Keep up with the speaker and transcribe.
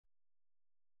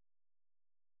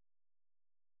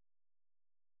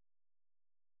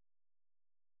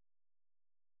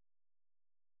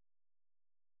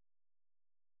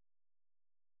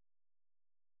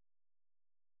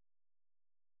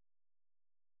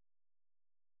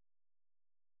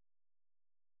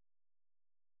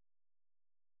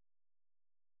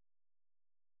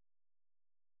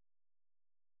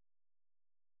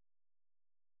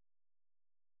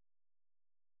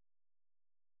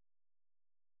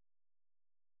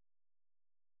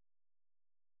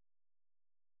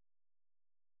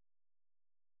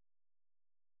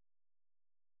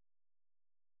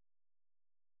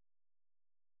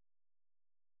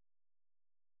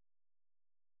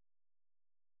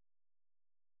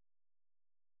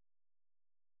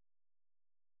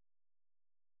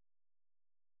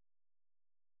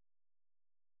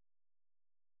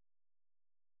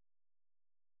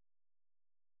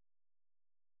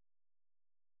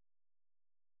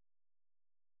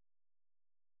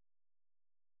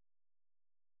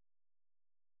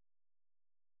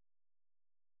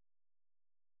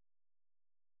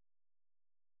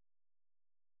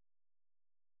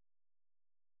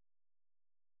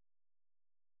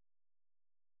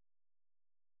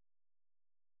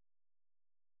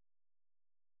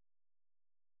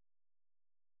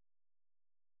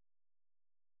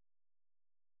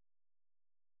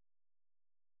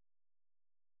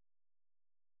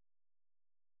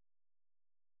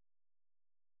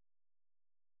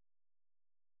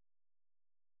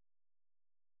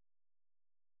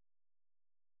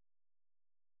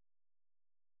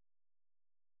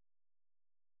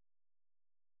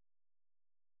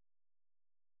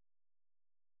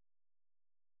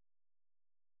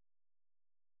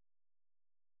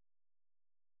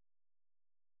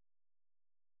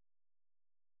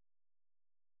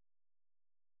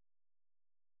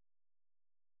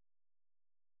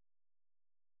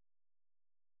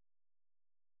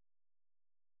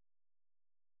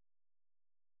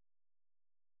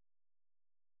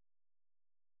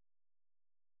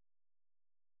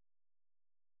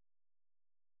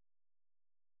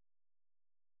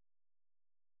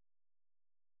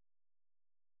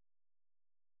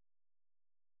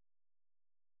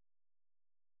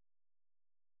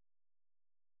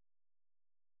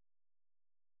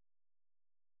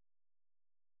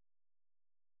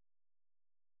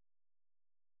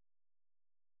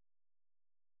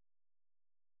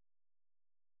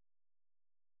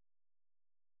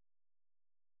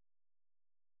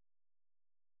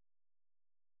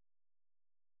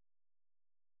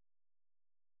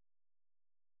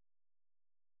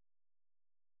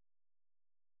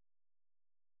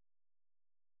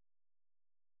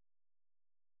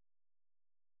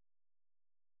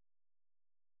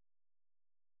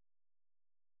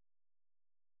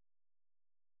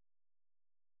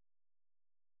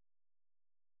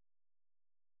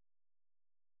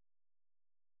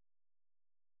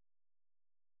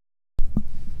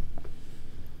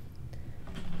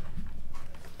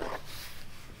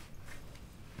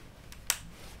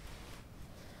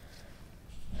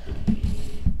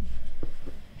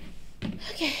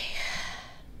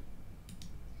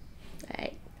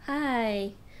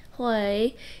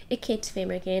Ahoy! Ik heet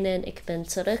Vemergene and ik ben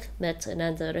terug met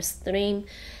another stream.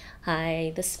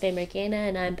 Hi, this is Vemergene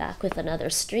and I'm back with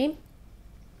another stream.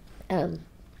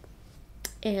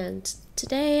 And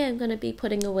today I'm going to be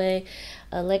putting away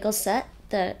a Lego set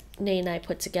that Nate and I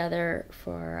put together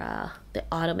for the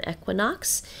autumn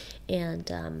equinox.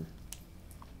 And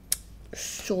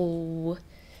so...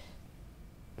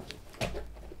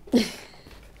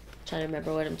 trying to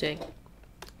remember what I'm doing.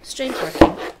 Stream's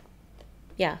working.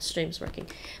 Yeah, stream's working.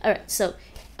 Alright, so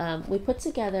we put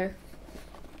together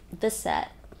this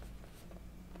set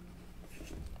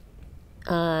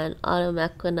on autumn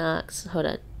equinox. Hold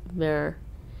on, mirror.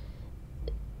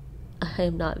 I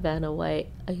am not Vanna White.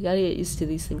 I gotta get used to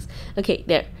these things. Okay,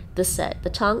 there. This set. The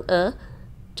Chang'e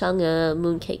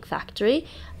Mooncake Factory.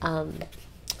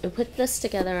 We put this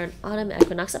together on autumn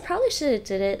equinox. I probably should have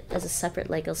did it as a separate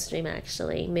Lego stream,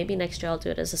 actually. Maybe next year I'll do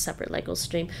it as a separate Lego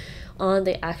stream on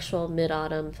the actual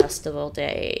Mid-Autumn Festival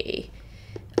day.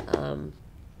 And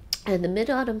the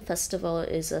Mid-Autumn Festival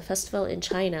is a festival in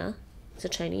China. It's a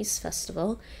Chinese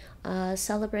festival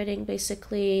celebrating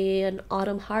basically an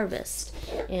autumn harvest.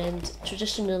 And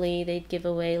traditionally they'd give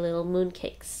away little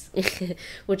mooncakes,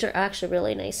 which are actually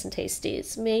really nice and tasty.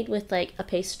 It's made with like a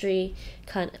pastry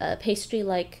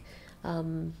like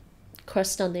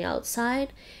crust on the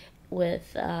outside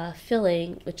with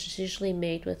filling, which is usually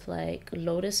made with like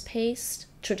lotus paste.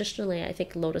 Traditionally, I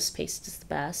think lotus paste is the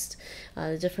best.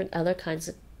 Different other kinds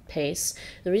of paste.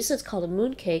 The reason it's called a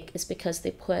mooncake is because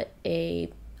they put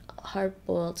a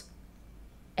hard-boiled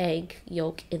egg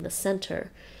yolk in the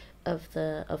center of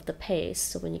the paste.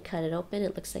 So when you cut it open,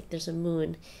 it looks like there's a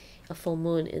moon, a full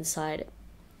moon inside.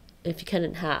 If you cut it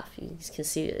in half, you can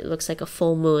see it looks like a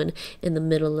full moon in the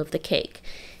middle of the cake,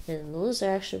 and those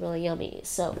are actually really yummy.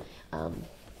 So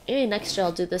maybe next year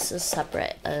I'll do this as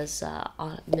separate as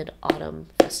Mid-Autumn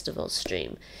Festival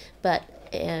stream.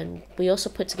 And we also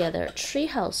put together a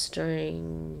treehouse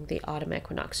during the autumn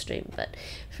equinox stream. But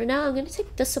for now, I'm going to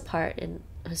take this apart, and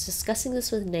I was discussing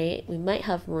this with Nate. We might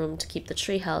have room to keep the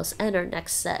treehouse and our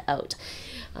next set out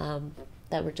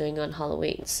that we're doing on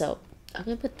Halloween. So I'm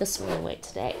going to put this one away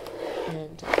today.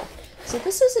 And so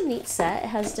this is a neat set. It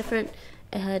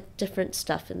had different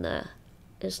stuff in the...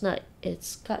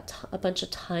 It's got a bunch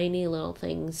of tiny little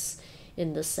things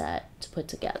in the set to put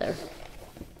together.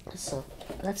 So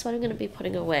that's what I'm going to be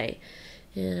putting away.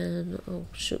 And oh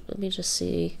shoot, let me just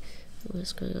see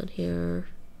what's going on here.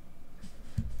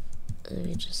 Let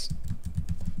me just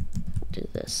do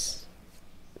this.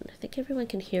 I think everyone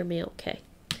can hear me okay.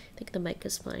 I think the mic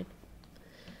is fine.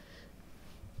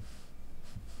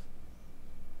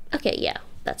 Okay, yeah,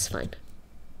 that's fine.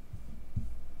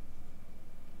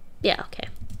 Yeah, okay.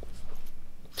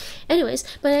 Anyways,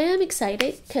 but I am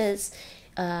excited because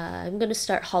I'm going to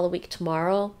start Hollow Week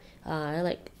tomorrow. I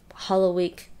like Hollow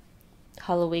Week,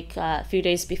 a few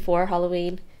days before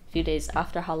Halloween, a few days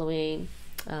after Halloween.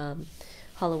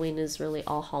 Halloween is really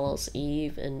All Hallows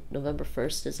Eve, and November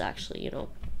 1st is actually,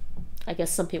 I guess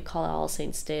some people call it All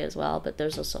Saints Day as well, but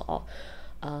there's also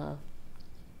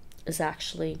is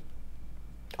actually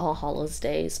All Hallows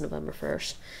Day is November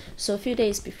 1st. So a few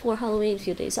days before Halloween, a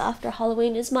few days after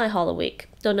Halloween is my Hollow Week.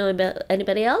 Don't know about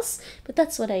anybody else, but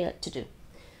that's what I like to do.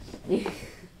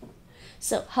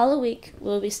 So Hollow Week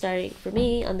will be starting for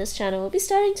me on this channel. Will be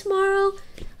starting tomorrow.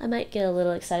 I might get a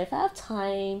little excited if I have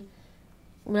time.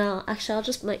 Well, actually,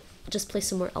 might just play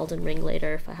some more Elden Ring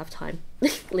later if I have time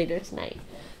later tonight.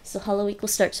 So Hollow Week will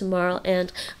start tomorrow,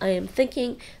 and I am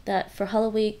thinking that for Hollow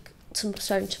Week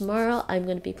starting tomorrow, I'm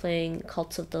going to be playing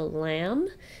Cult of the Lamb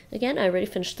again. I already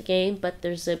finished the game, but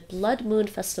there's a Blood Moon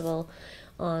Festival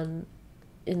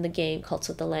in the game Cult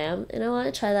of the Lamb, and I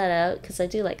want to try that out because I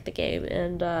do like the game,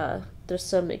 and there's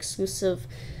some exclusive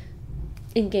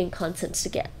in-game content to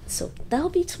get. So that'll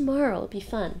be tomorrow. It'll be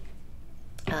fun.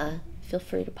 Feel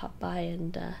free to pop by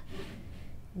and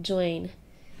join.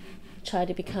 Try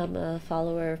to become a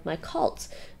follower of my cult.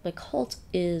 My cult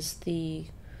is the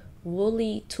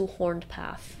Woolly Two-Horned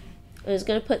Path. I was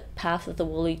going to put Path of the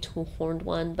Woolly Two-Horned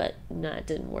One, but nah, it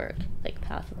didn't work. Like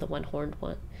Path of the One-Horned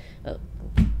One. Oh.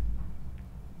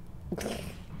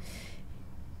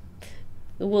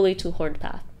 The Woolly Two-Horned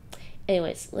Path.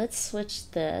 Anyways, let's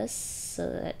switch this so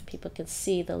that people can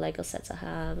see the Lego sets I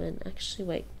have. And actually,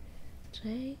 wait.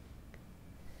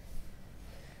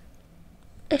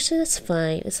 Actually, that's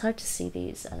fine. It's hard to see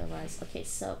these otherwise. Okay,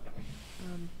 so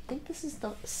I think this is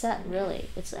the set, really.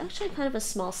 It's actually kind of a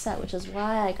small set, which is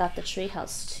why I got the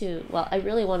treehouse too. Well, I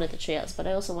really wanted the treehouse, but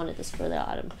I also wanted this for the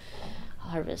autumn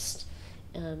harvest.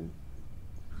 Let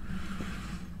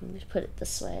me put it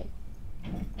this way.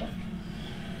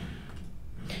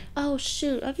 Oh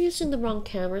shoot, I'm using the wrong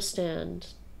camera stand.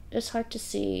 It's hard to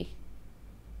see.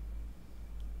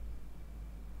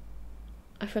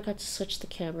 I forgot to switch the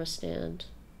camera stand.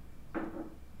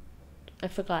 I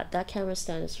forgot that camera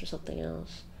stand is for something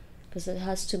else. Because it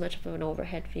has too much of an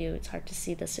overhead view. It's hard to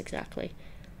see this exactly.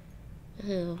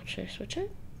 Oh, should I switch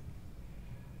it?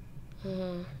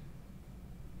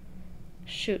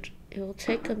 Shoot, it will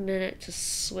take a minute to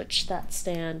switch that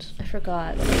stand. I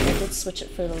forgot. I did switch it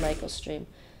for the Lego stream.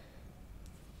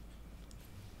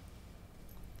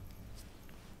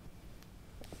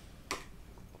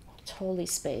 Totally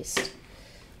spaced.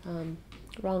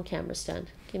 Wrong camera stand.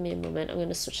 Give me a moment. I'm going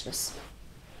to switch this.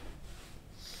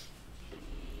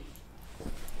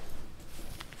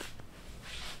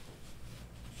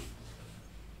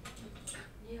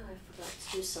 Yeah, I forgot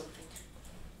to do something.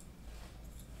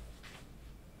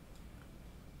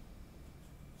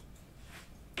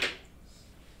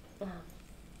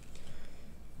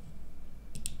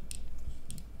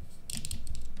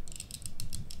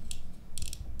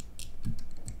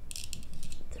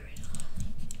 There we go.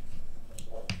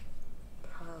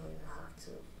 Probably have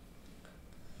to.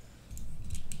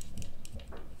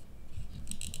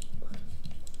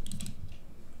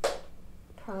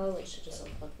 Probably should just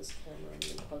unplug this camera and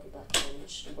then plug it back in. It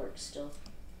should work still.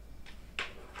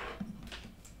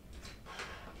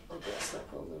 Maybe it's not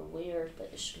going a little weird, but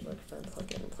it should work if I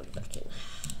unplug it and plug it back in.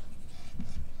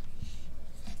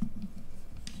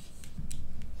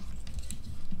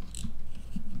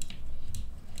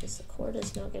 Because the cord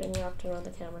is now getting wrapped around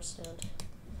the camera stand.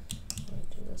 I'm gonna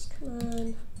do this. Come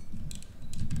on.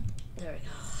 There we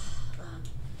go.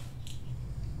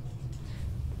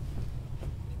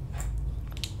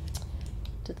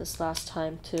 Did this last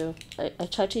time too. I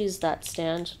tried to use that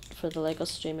stand for the Lego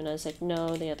stream and I was like,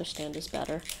 no, the other stand is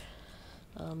better.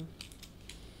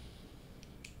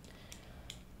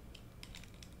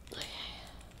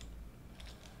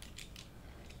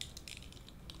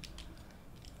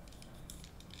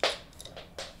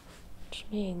 Which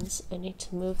means I need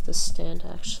to move the stand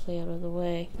actually out of the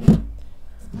way.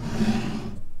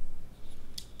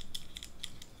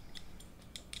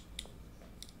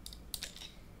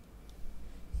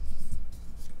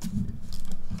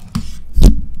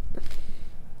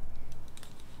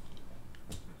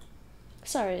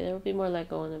 Sorry, there will be more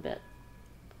Lego in a bit.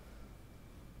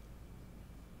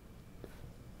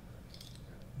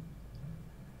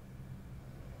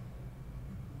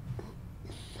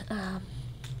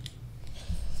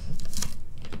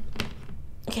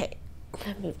 Okay,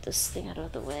 I moved this thing out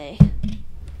of the way.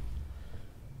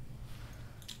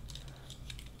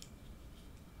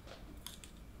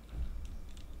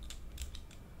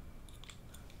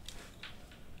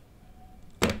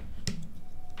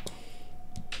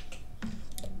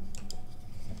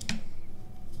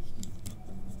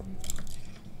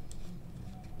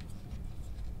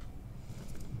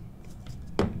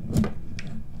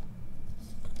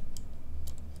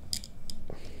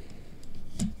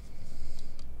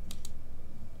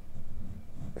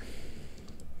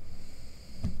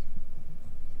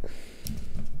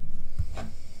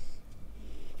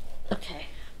 Okay.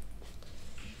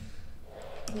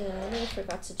 Yeah, I know I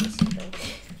forgot to do something.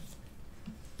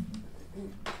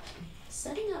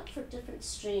 Setting up for different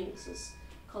streams is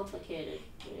complicated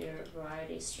when you're a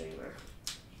variety streamer.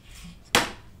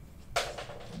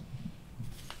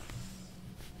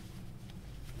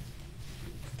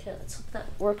 Okay, let's hope that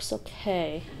works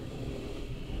okay.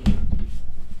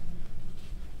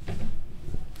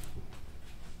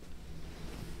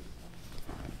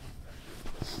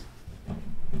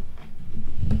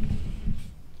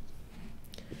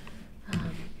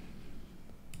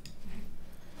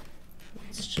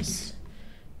 Let's just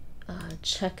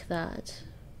check that.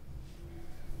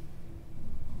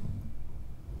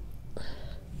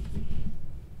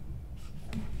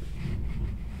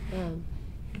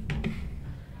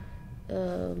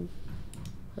 Hold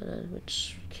on,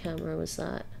 which camera was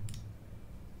that?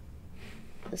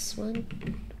 This one?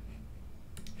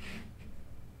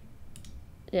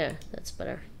 Yeah, that's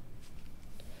better.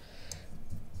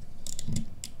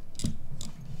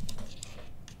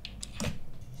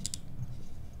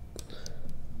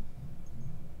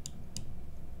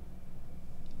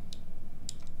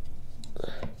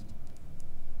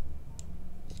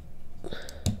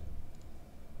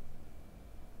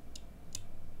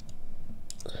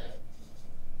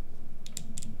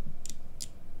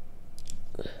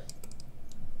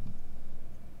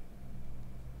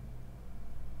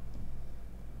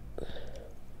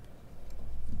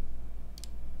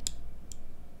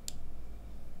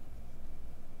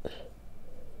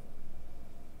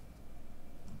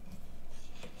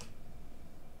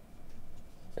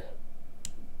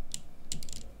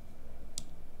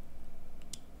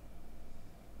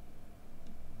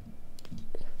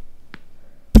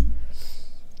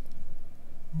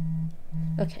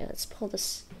 Okay, let's pull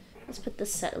this. Let's put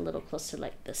this set a little closer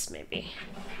like this, maybe.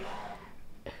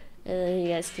 And then you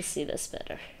guys can see this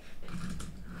better.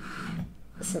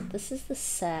 So this is the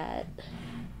set.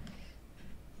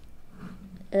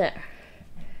 There.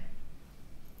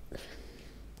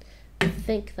 I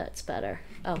think that's better.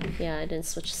 Oh, yeah, I didn't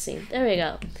switch the scene. There we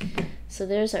go. So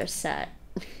there's our set.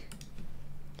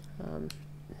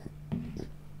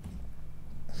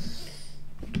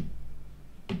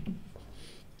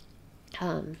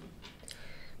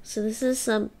 So this is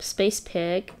some space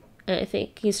pig. I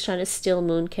think he's trying to steal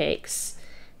mooncakes.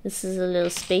 This is a little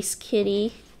space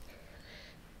kitty.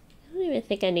 I don't even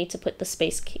think I need to put the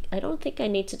space I don't think I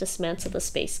need to dismantle the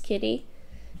space kitty.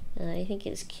 I think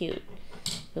he's cute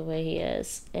the way he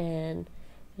is. And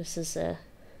this is a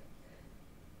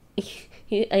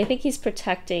I think he's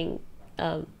protecting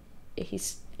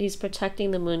he's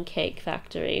protecting the mooncake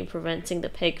factory and preventing the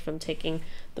pig from taking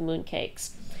the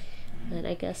mooncakes. And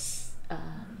I guess I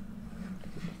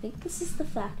think this is the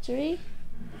factory.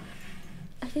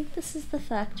 I think this is the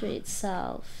factory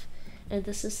itself. And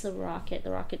this is the rocket.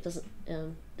 The rocket doesn't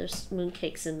there's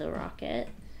mooncakes in the rocket.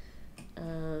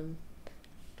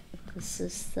 This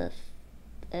is the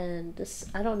and this,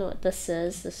 I don't know what this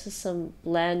is. This is some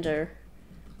lander,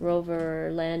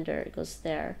 rover lander. It goes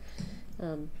there.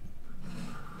 And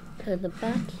the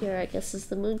back here, I guess, is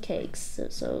the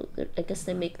mooncakes. So I guess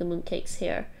they make the mooncakes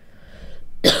here.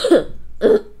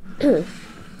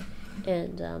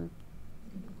 And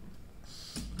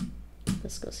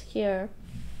this goes here.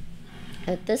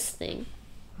 And this thing,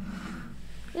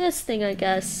 I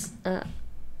guess, I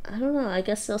don't know, I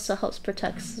guess it also helps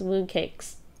protect the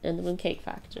mooncakes in the mooncake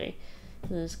factory.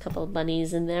 And there's a couple of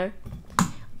bunnies in there.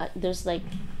 There's like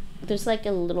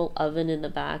a little oven in the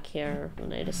back here.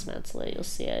 When I dismantle it, you'll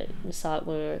see it. We saw it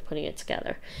when we were putting it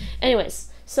together.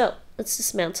 Anyways, so let's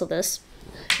dismantle this.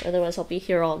 Otherwise, I'll be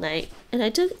here all night. And I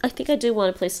think I do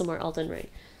want to play some more Elden Ring.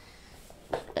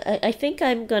 I think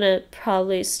I'm gonna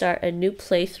probably start a new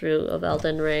playthrough of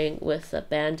Elden Ring with a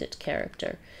bandit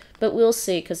character. But we'll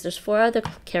see, because there's 4 other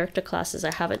character classes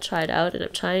I haven't tried out, and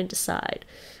I'm trying to decide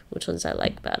which ones I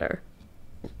like better.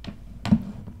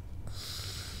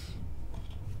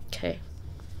 Okay,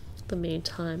 the main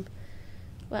time.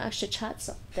 Well, actually, chat's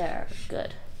up there.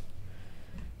 Good.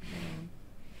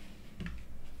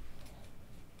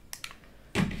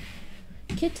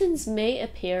 Kittens may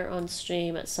appear on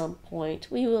stream at some point.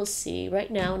 We will see.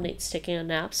 Right now, Nate's taking a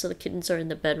nap, so the kittens are in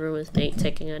the bedroom with Nate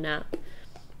taking a nap.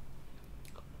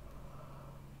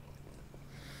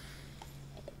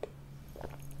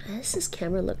 Does this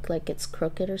camera look like it's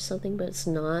crooked or something, but it's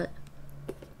not?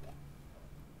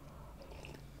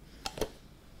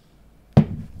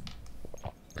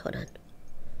 Hold on.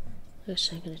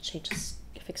 Actually, I'm going to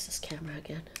fix this camera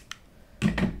again.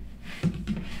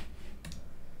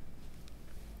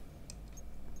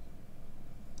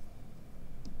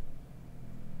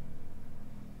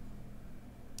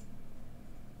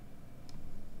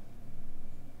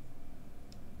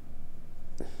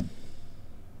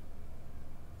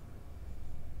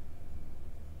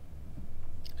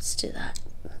 Let's do that.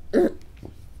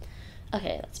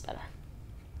 Okay, that's better.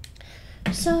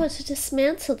 So to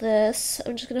dismantle this,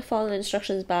 I'm just going to follow the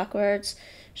instructions backwards.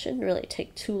 Shouldn't really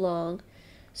take too long.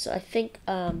 So I think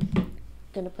I'm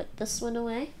going to put this one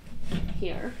away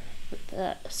here. Put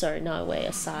that, sorry, not away,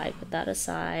 aside. Put that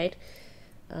aside.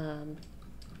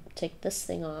 Take this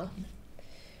thing off.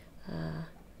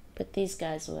 Put these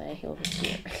guys away over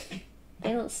here.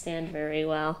 They don't stand very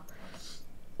well.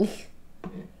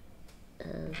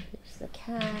 There's the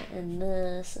cat and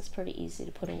this. It's pretty easy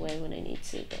to put away when I need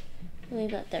to, but I'll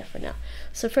leave that there for now.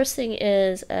 So first thing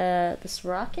is this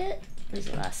rocket. This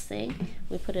is the last thing.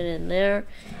 We put it in there,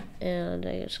 and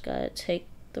I just gotta take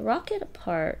the rocket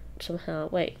apart somehow.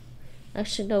 Wait,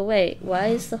 actually no, wait. Why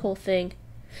is the whole thing?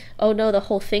 Oh no, the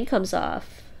whole thing comes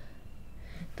off.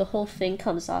 The whole thing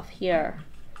comes off here.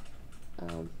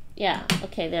 Yeah,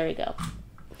 okay, there we go.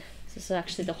 This is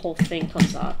actually the whole thing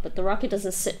comes off, but the rocket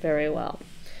doesn't sit very well.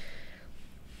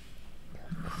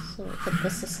 So we'll put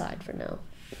this aside for now.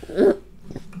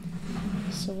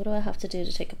 So what do I have to do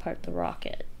to take apart the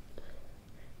rocket?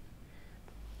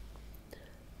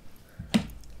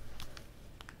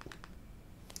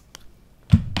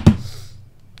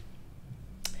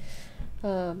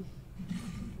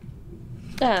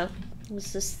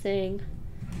 Was this thing?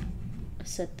 I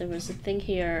said there was a thing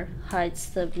here, hides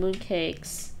the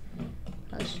mooncakes.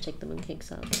 I should take the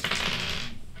mooncakes out.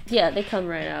 Yeah, they come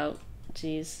right out.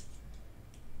 Jeez.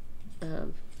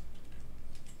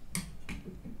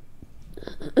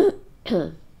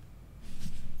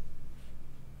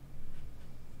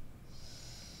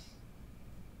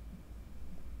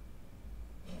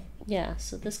 yeah,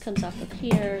 so this comes off of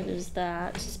here. There's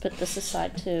that. Just put this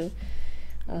aside too.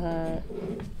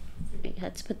 We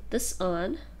had to put this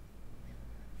on.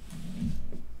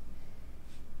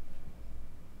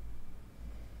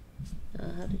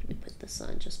 How did we put this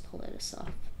on? Just pull this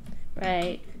off.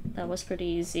 Right, that was pretty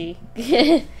easy.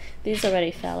 These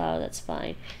already fell out, that's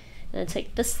fine. And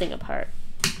take this thing apart.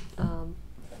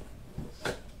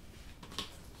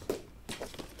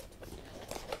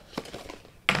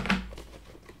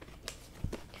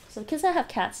 So because I have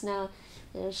cats now,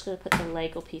 I'm just going to put the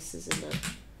Lego pieces in the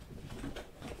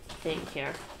thing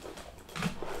here.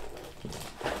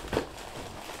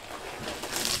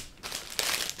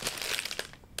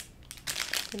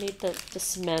 I need the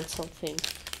dismantle thing.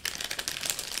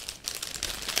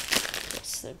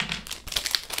 This thing.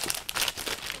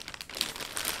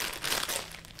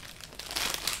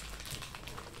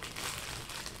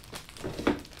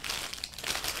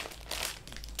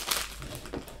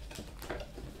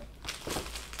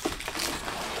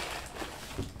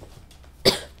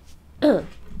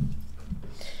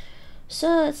 So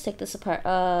let's take this apart.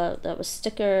 That was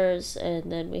stickers,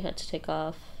 and then we had to take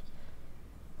off.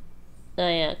 Oh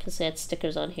yeah, because they had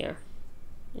stickers on here.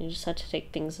 You just had to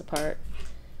take things apart.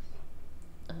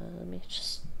 Let me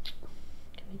just.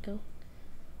 Can we go?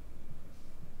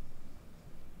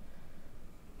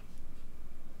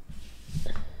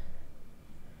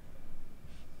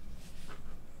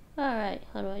 Alright,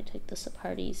 how do I take this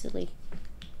apart easily?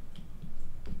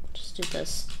 Just do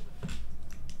this.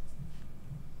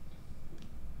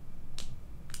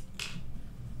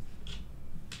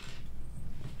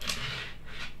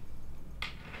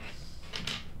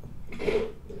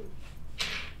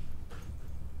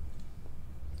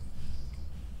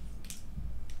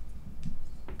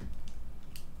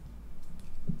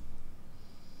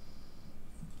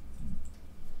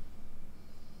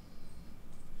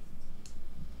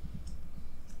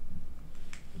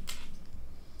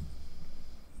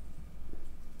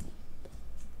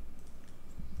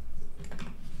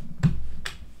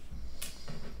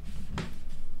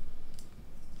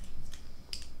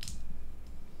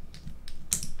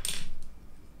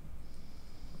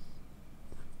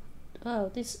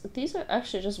 Oh, these are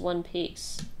actually just one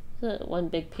piece, one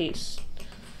big piece.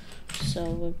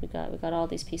 So we got all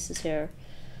these pieces here.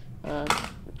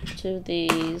 Two of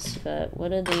these. We got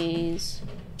one of these,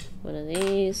 one of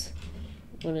these,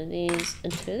 one of these,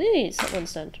 and two of these. That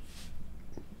one's done.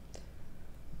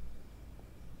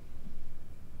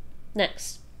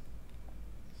 Next.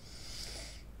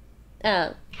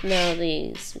 Oh, now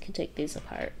these. We can take these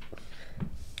apart.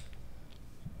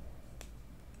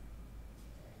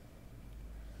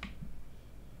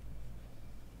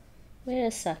 Wait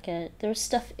a second. There's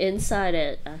stuff inside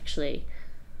it, actually.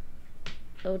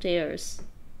 Oh dears.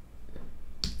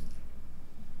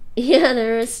 Yeah,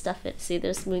 there is stuff in. See,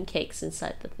 there's mooncakes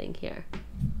inside the thing here. I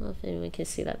don't know if anyone can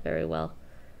see that very well.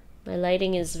 My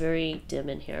lighting is very dim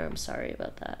in here. I'm sorry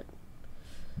about that.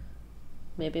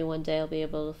 Maybe one day I'll be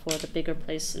able to afford a bigger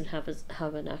place and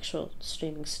have an actual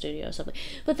streaming studio or something.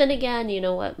 But then again, you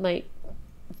know what? My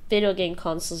video game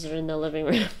consoles are in the living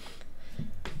room.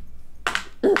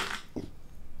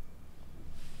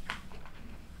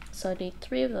 So I need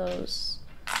 3 of those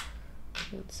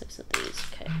and 6 of these.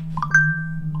 Okay.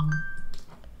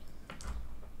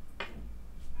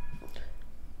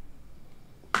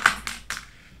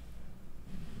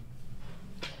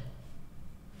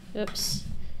 Oops.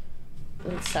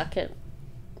 1 second.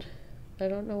 I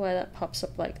don't know why that pops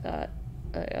up like that.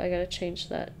 I gotta change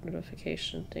that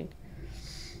notification thing.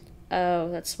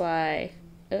 Oh, that's why.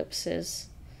 Oopses.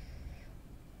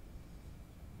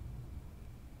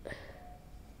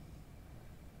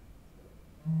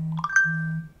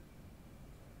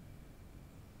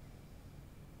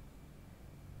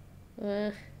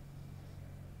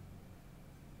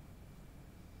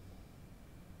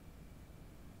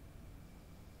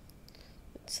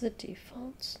 What's the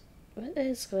defaults? What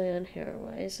is going on here?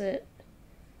 Why is it?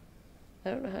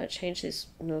 I don't know how to change these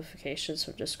notifications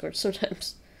from Discord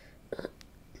sometimes.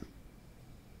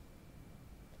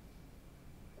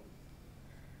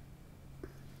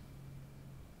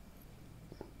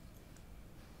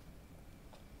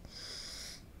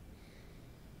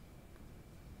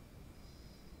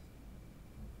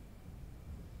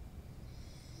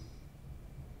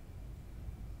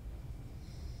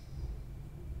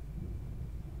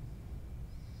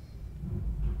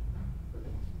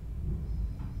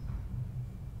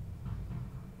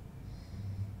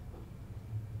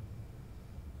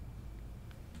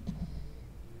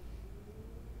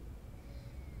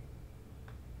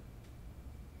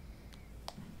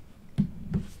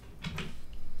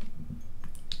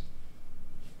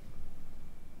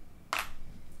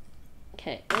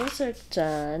 Okay, those are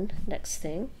done. Next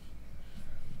thing.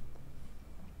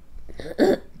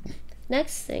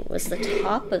 Next thing was the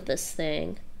top of this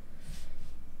thing.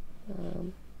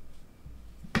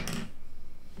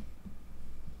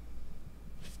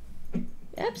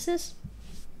 Yep, sis.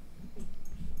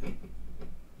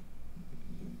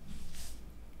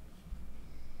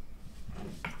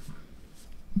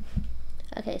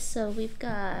 Okay, so we've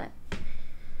got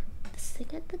this thing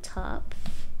at the top.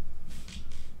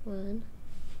 One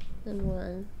and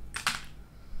one.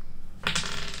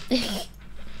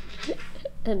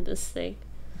 And this thing.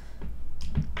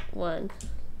 One.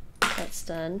 That's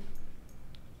done.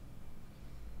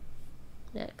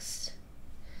 Next.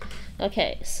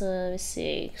 Okay, so let me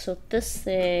see. So this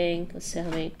thing, let's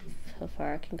see how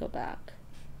far I can go back.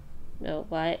 No,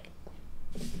 why?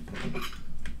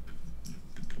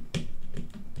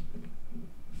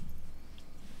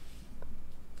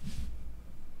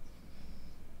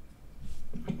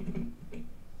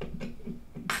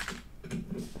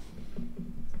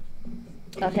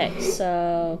 Okay,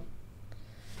 so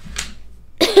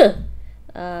it's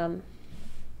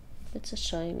just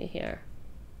showing me here.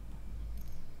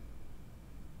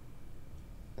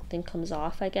 Thing comes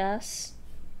off, I guess.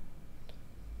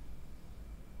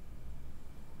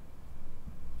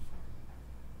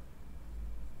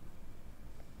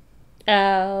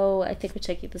 Oh, I think we're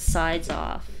taking the sides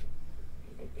off.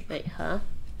 Wait, huh?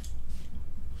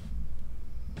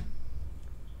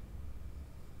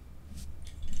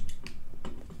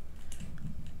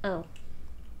 Oh.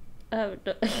 Oh,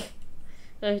 no. I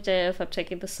don't know if I'm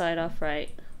taking the side off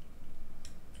right.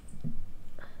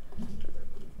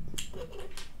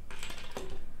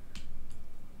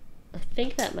 I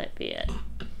think that might be it.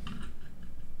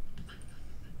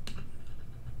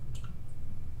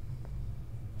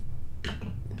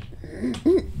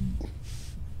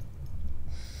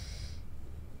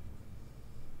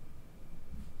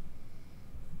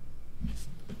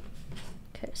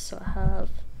 Okay, so I have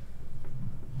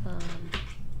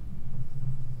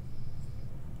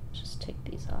just take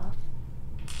these off.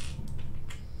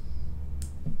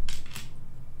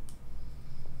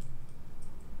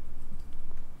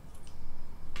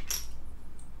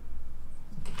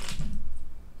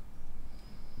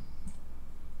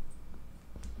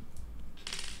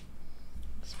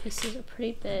 These pieces are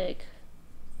pretty big.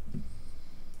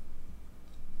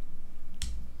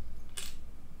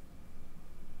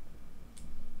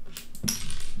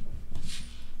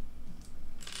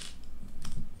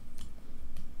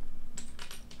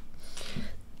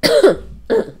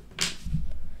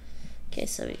 Okay,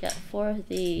 so we got 4 of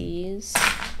these,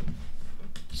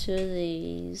 2 of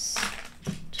these,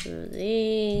 2 of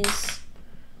these,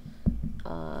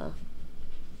 4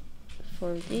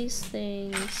 of these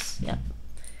things, yep,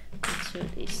 and 2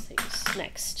 of these things.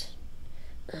 Next.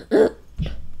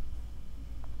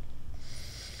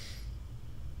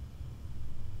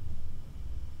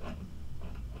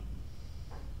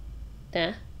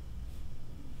 There.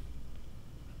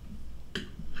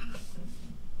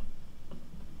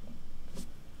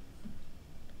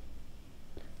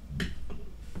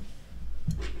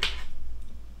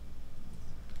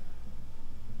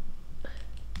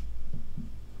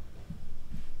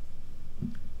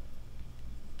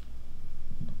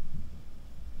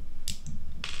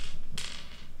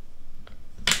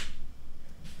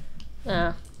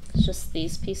 It's just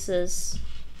these pieces.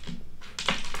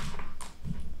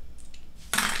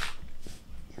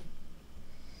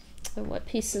 And what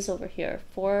pieces over here?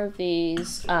 4 of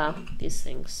these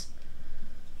things.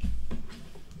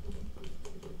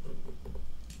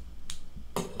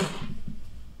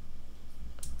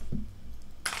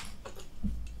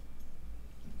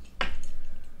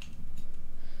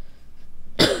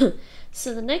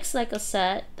 So the next Lego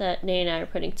set that Nay and I are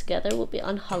putting together will be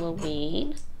on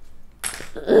Halloween.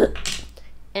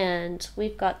 And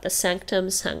we've got the Sanctum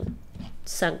Sanctorum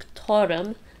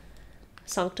Sanctorum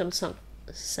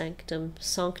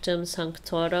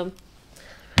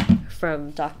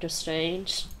from Doctor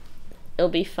Strange. It'll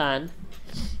be fun.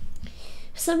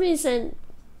 For some reason,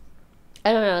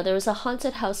 I don't know, there was a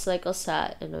haunted house Lego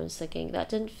set and I was thinking that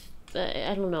didn't,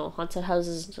 I don't know, haunted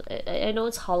houses, I know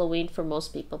it's Halloween for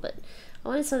most people, but I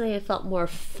wanted something that felt more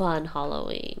fun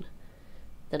Halloween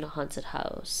than a haunted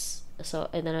house. So,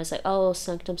 and then I was like, oh,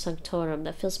 Sanctum Sanctorum,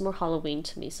 that feels more Halloween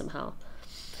to me somehow.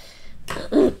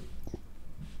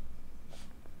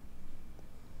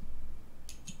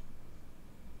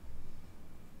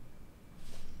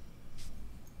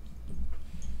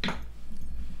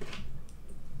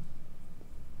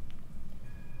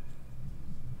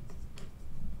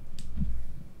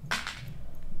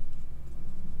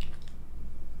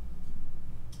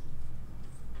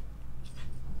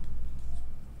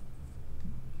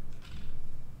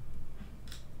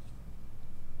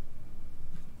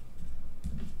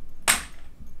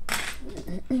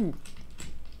 Okay,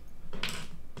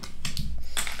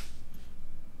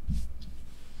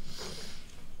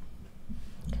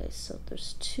 so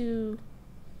there's two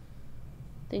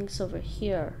things over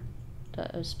here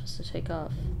that I was supposed to take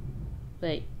off.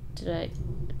 Wait, did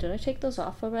I take those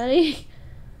off already?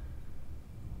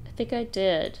 I think I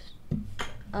did.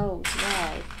 Oh,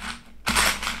 why?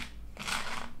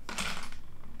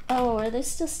 Oh, are they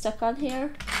still stuck on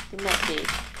here? They might be.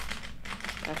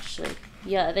 Actually.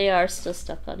 Yeah, they are still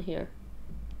stuck on here.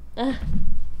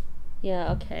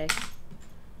 Yeah, okay.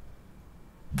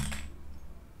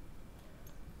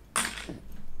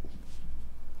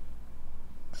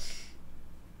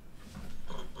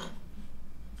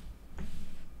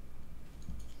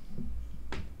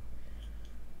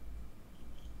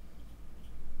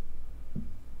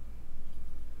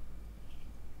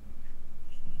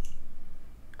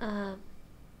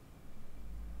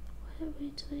 What are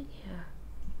we doing here?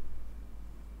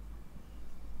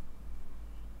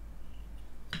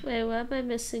 Wait, why am I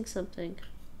missing something?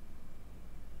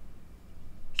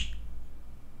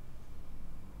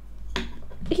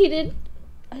 He didn't.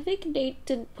 I think Nate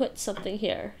didn't put something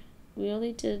here. We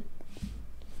only did.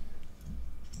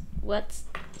 What's.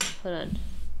 Hold on.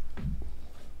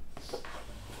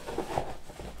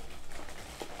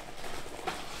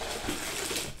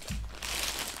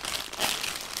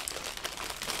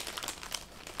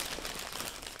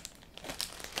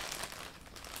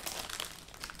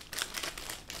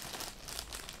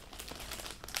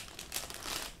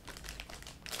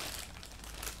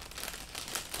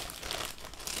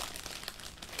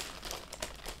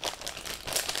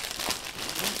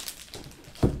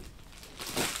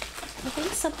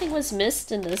 Something was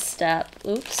missed in this step.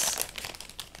 Oops.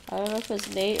 I don't know if it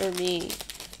was Nate or me.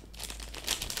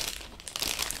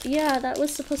 Yeah, that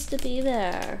was supposed to be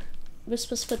there. We're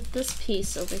supposed to put this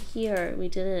piece over here. We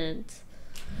didn't.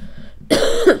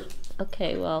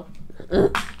 Okay, well.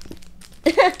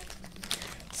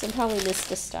 Somehow we missed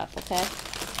this step, okay?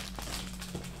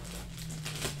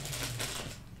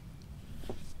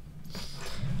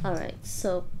 Alright,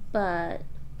 so, but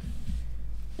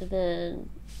then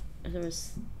there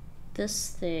was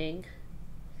this thing.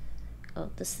 Oh,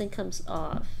 this thing comes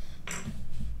off.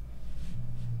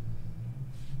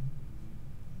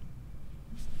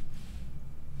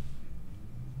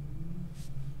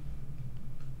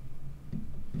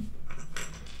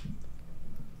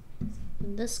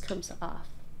 And this comes off.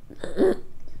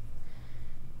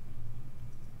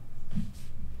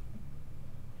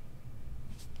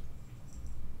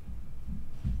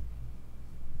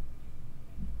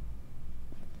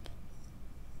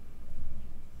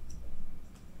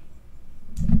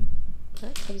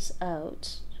 That comes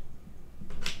out.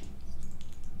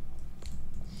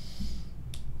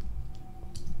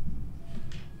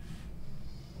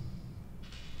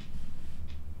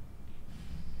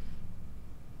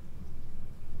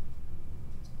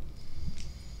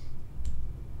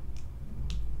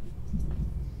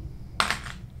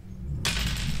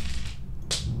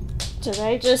 Did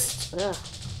I just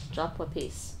drop a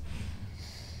piece?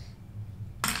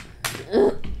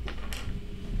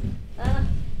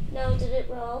 No, did it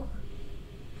roll?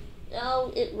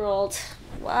 No, it rolled.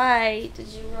 Why did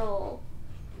you roll?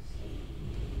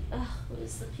 What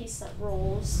is the piece that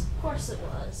rolls? Of course it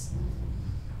was.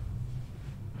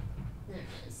 There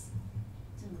it is.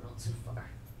 Didn't roll too far.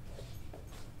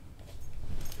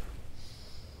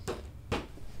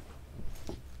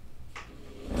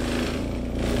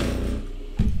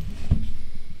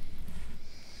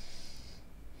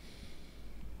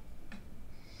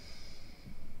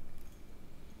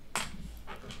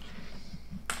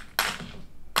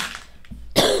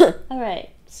 Alright,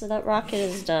 so that rocket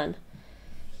is done.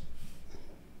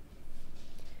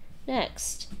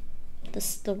 Next,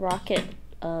 the rocket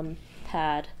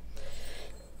pad.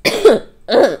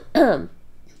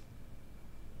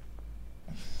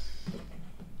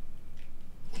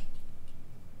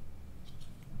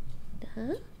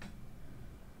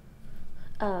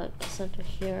 It's under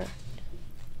here.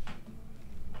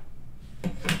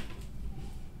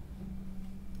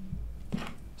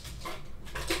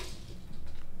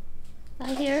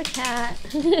 I hear a cat.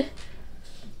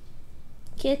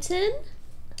 Kitten?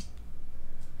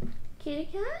 Kitty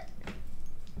cat?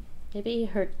 Maybe he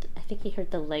heard, I think he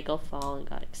heard the Lego fall and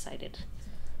got excited.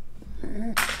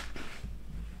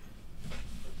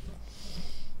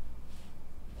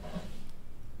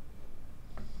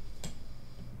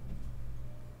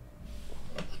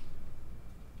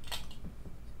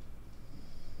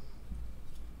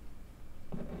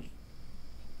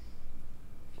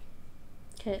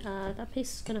 Okay, that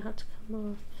piece is gonna have to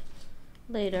come off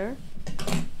later.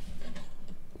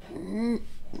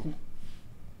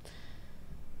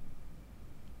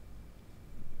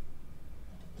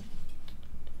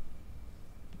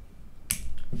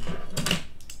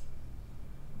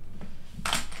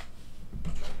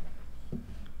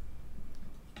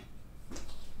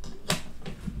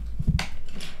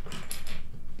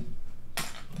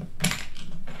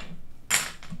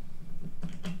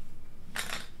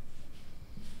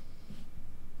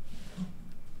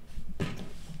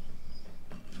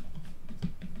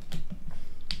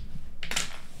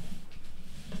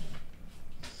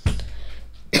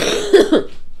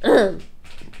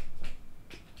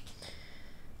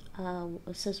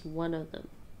 It says one of them.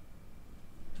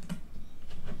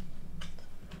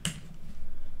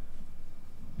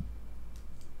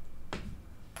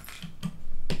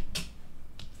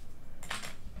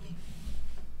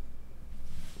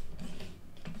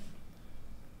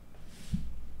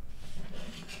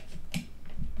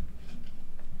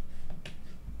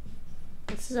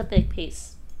 This is a big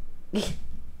piece.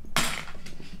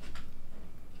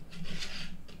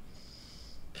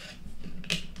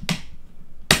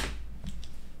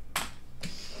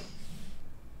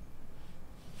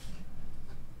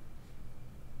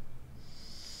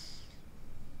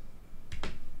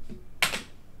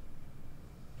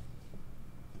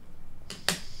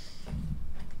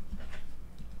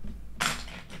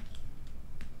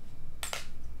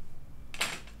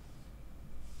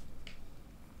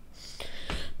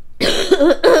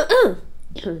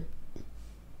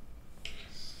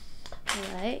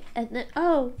 Alright, and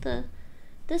then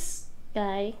this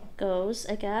guy goes,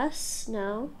 I guess,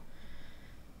 no?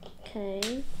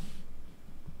 Okay.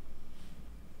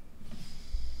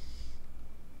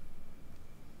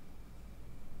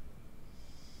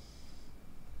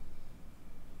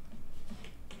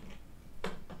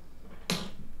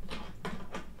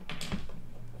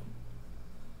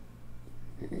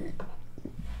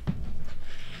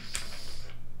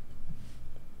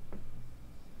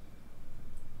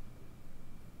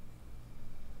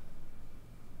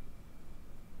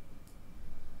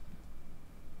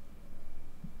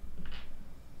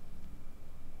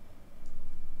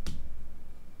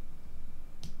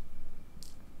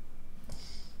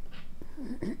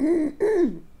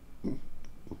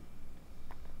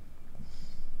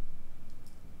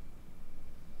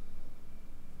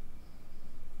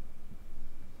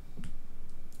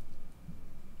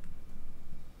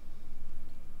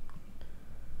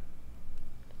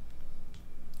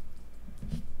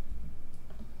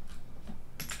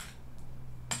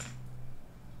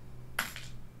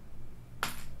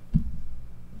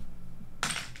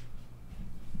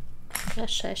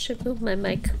 Gosh, I should move my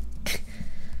mic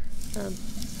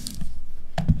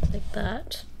like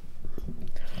that.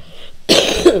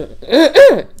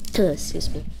 Excuse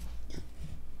me.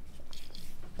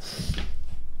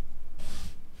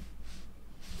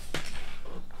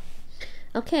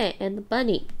 Okay, and the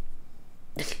bunny.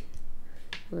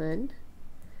 1,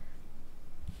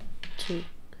 2.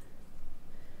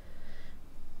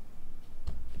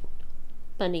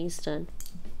 Bunny's done.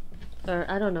 Or,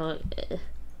 I don't know.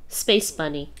 Space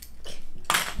bunny.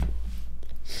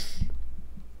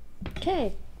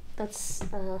 Okay, that's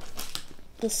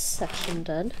this section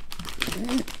done.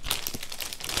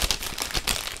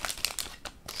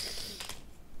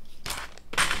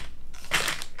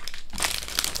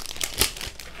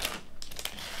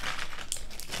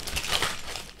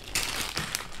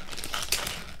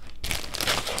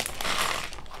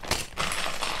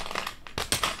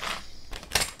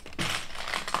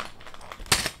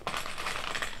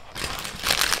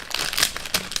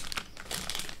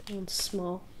 One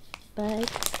small bag.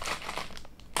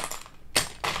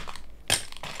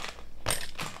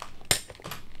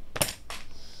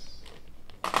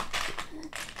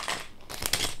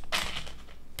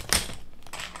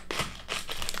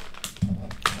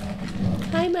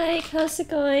 Hi Mike, how's it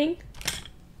going?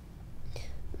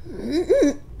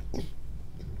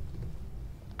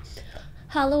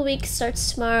 Halloween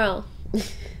starts tomorrow.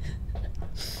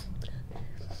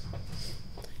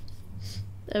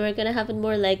 And we're gonna have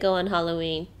more Lego on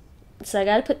Halloween. So I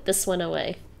gotta put this one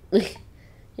away.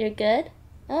 You're good?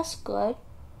 That's good.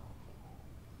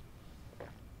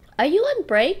 Are you on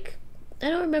break? I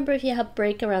don't remember if you have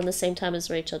break around the same time as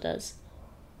Rachel does.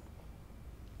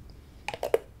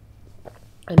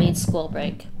 I mean school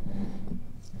break.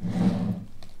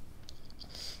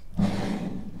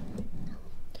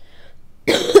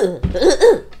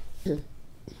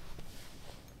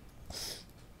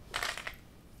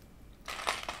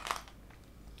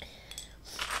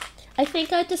 I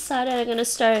think I decided I'm gonna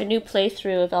start a new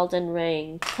playthrough of Elden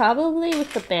Ring, probably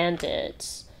with the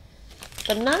bandits,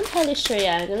 but I'm not entirely sure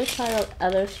yet. I'm gonna try out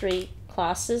other 3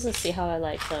 classes and see how I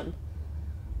like them.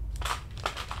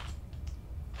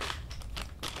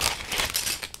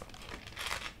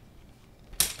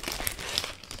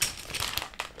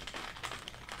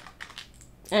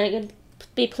 And I'm gonna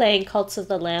be playing Cults of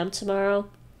the Lamb tomorrow.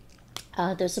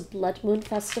 There's a Blood Moon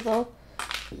festival.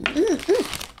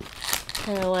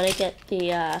 And I want to get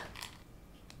the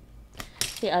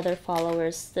other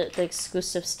followers, the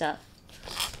exclusive stuff.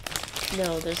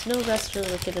 No, there's no rest for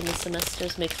the wicked and the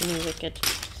semester's making me wicked.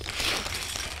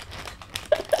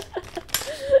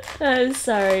 I'm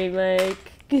sorry,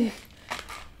 Mike.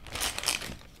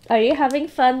 Are you having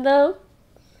fun though?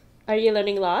 Are you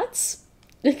learning lots?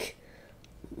 I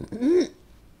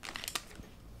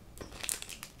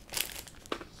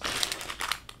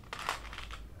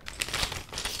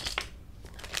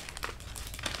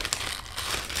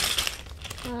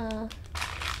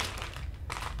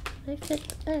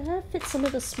fit some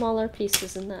of the smaller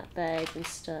pieces in that bag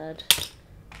instead.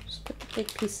 Just put the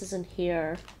big pieces in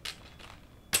here.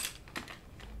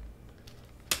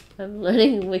 I'm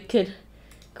learning wicked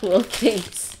cool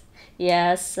things.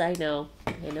 Yes, I know.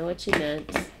 I know what you meant.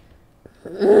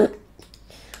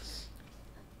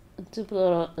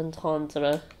 Double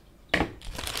entendre.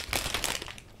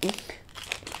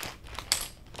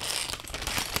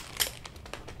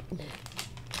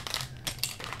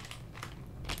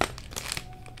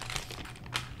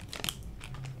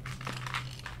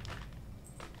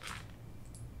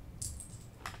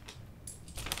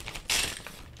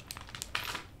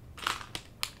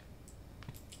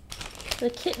 The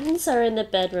kittens are in the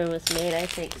bedroom with me, I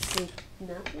think.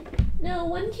 Nothing? No,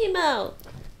 one came out.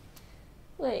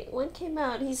 Wait, one came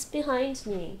out. He's behind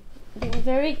me. Doing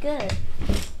very good.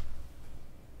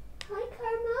 Hi,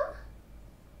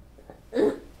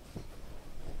 Karma.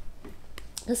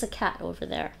 There's a cat over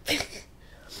there.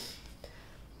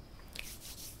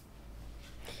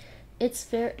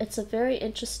 It's a very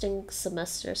interesting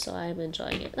semester, so I'm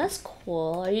enjoying it. That's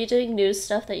cool. Are you doing new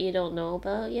stuff that you don't know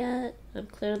about yet? I'm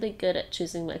clearly good at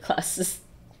choosing my classes.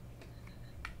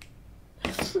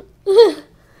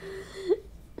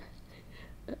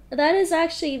 That is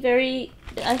actually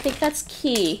I think that's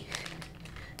key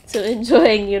to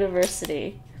enjoying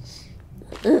university.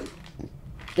 I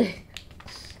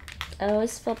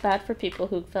always felt bad for people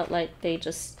who felt like they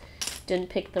just didn't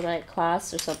pick the right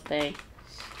class or something.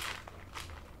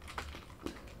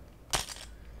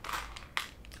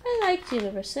 I liked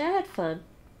university. I had fun.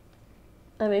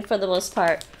 I mean, for the most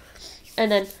part.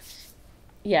 And then,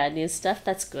 yeah, new stuff,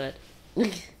 that's good.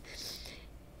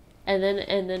 and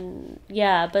then,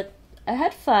 yeah, but I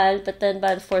had fun, but then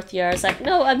by the 4th year, I was like,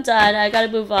 no, I'm done. I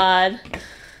gotta move on.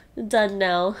 I'm done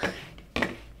now.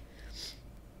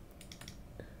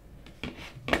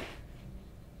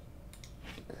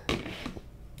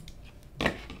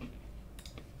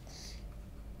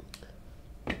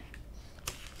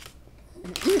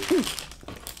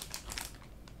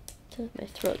 My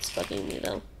throat's bugging me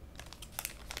though.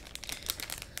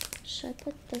 Should I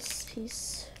put this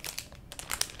piece?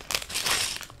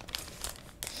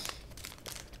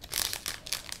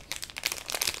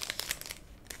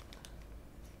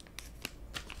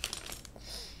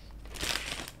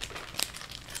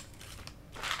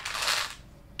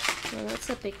 Well, that's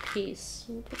a big piece.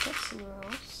 Let me put that somewhere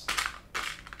else.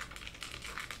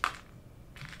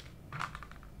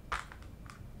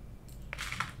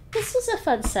 This was a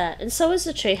fun set, and so is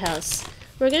the treehouse.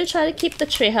 We're going to try to keep the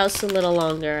treehouse a little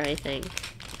longer, I think.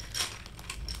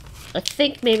 I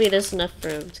think maybe there's enough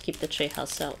room to keep the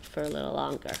treehouse out for a little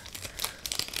longer.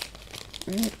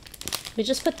 We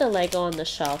just put the Lego on the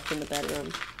shelf in the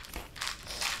bedroom.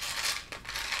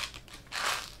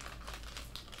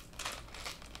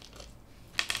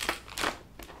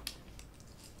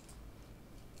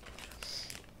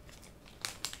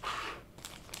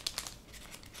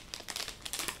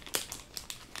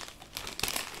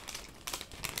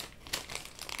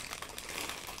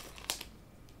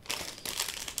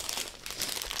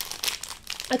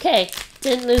 Okay,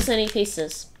 didn't lose any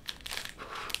pieces.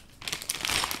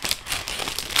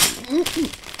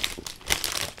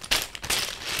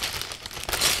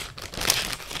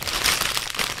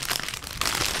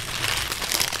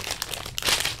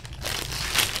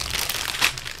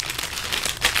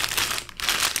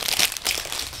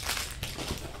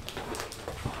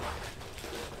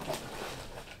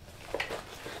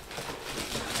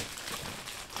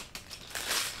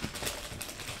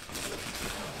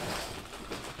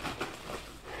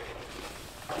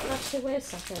 Actually, wait a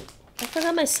second. I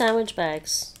forgot my sandwich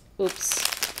bags. Oops.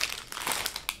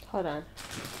 Hold on.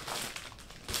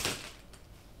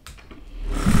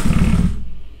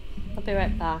 I'll be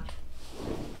right back.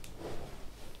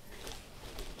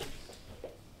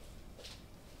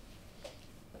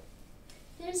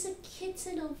 There's a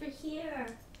kitten over here.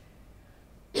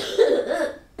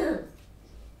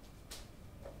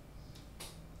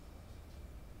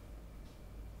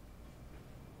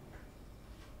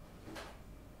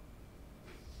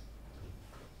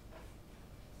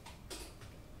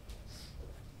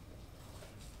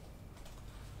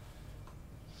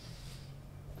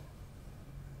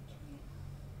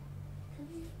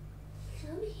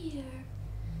 Come here.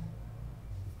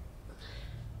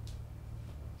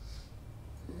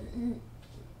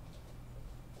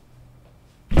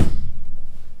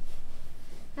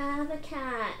 a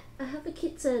cat. I have a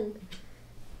kitten.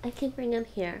 I can bring him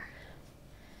here.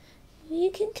 You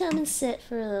can come and sit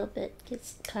for a little bit,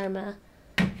 Karma.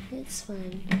 It's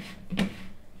fine.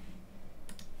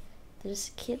 There's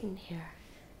a kitten here.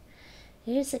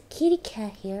 There's a kitty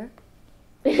cat here.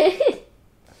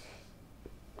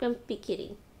 Grumpy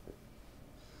kitty.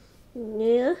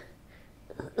 Yeah.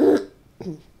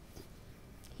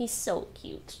 He's so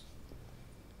cute.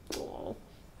 Oh.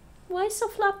 Why so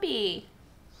floppy?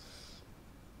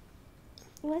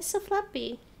 Why so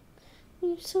floppy?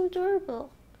 You're so adorable.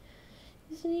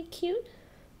 Isn't he cute?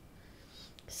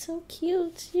 So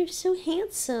cute. You're so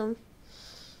handsome.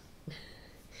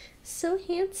 So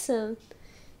handsome.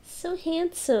 So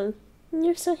handsome.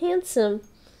 You're so handsome.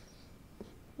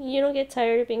 You don't get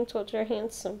tired of being told you're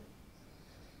handsome.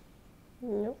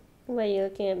 Nope. Why are you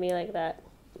looking at me like that?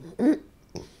 You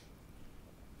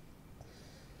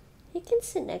can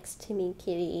sit next to me,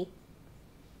 kitty.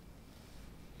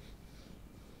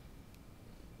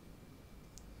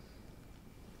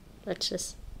 Watch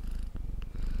this.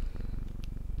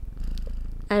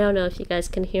 I don't know if you guys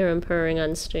can hear him purring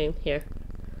on stream. Here.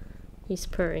 He's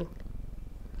purring.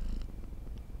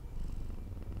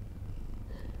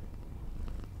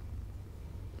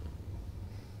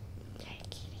 Hi,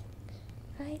 kitty.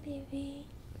 Hi, baby.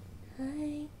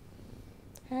 Hi.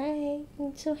 Hi.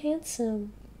 You're so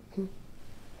handsome.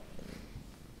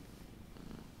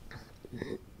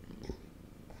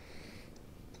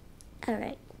 All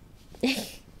right.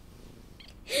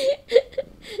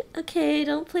 Okay,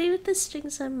 don't play with the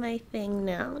strings on my thing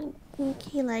now.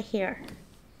 Okay, lie here.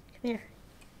 Come here.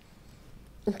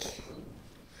 Okay.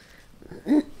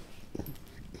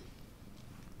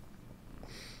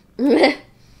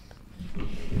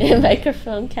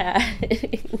 Microphone cat.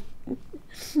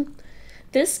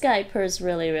 This guy purrs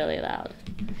really, really loud.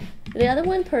 The other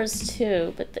one purrs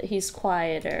too, but he's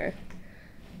quieter.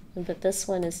 But this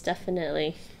one is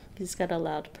definitely, he's got a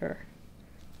loud purr.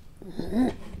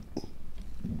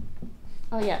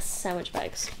 Oh yes, sandwich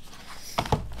bags.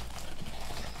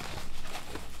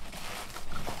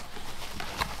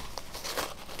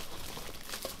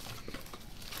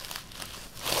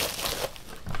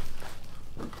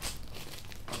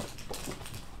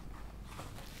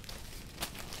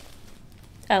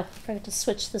 Oh, I forgot to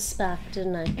switch this back,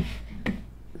 didn't I?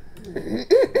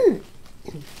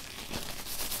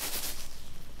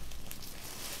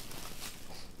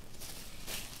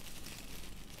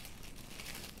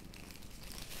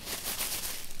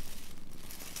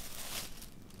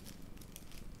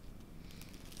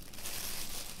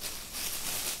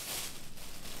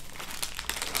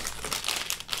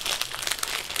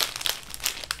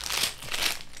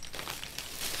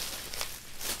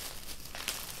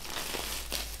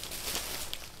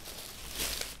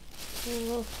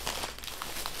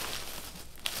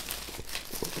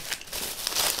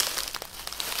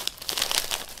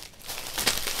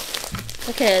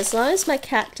 Okay, as long as my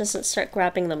cat doesn't start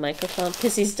grabbing the microphone,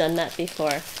 because he's done that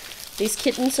before. These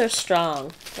kittens are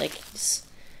strong. Like,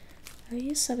 are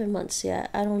you 7 months yet?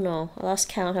 I don't know. I lost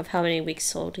count of how many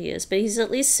weeks old he is, but he's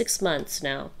at least 6 months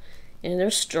now. And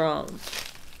they're strong.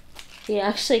 He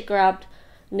actually grabbed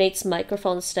Nate's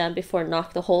microphone stand before,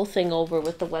 knocked the whole thing over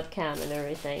with the webcam and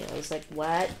everything. I was like,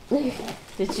 what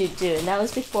did you do? And that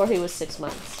was before he was 6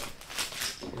 months.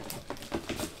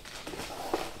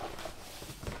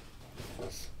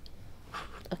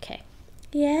 Okay.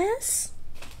 Yes?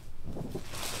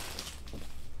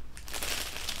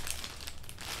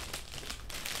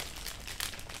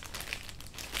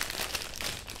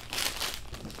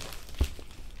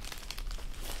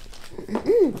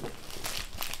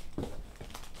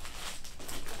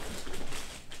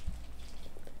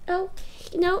 Oh,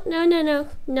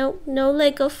 no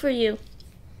Lego for you.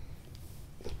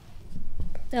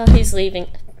 Oh, he's leaving.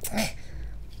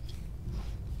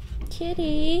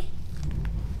 Kitty.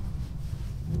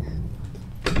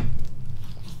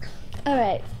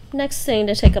 Alright, next thing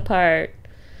to take apart.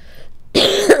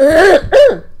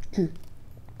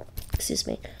 Excuse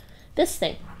me. This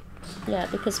thing. Yeah,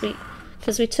 because we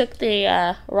took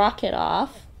the rocket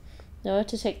off. Now we have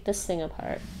to take this thing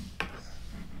apart.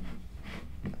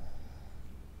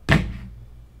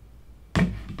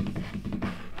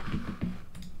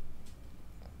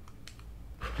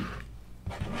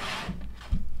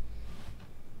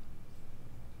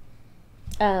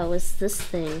 Oh, it's this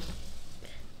thing.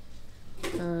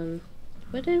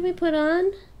 What did we put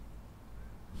on?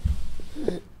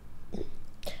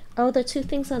 Oh, the two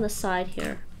things on the side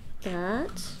here.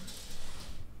 That.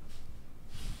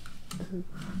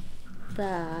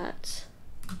 That.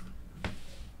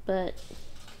 But,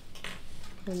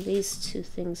 and these two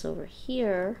things over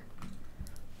here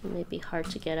It may be hard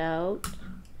to get out.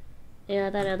 Yeah,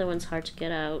 that other one's hard to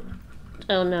get out.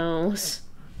 Oh no.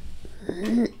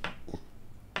 I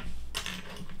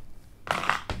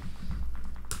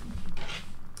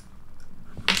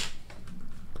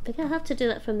think I have to do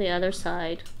that from the other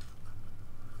side.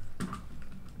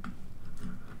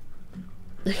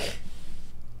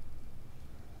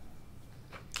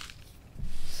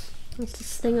 There's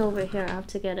this thing over here. I have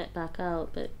to get it back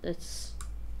out, but it's...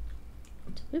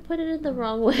 Did we put it in the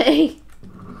wrong way?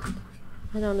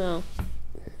 I don't know.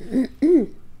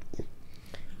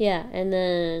 Yeah, and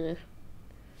then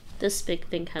this big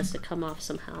thing has to come off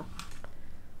somehow.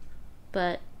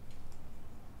 But...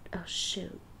 Oh,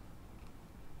 shoot.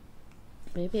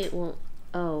 Maybe it won't...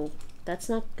 Oh, that's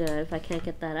not good if I can't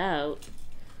get that out.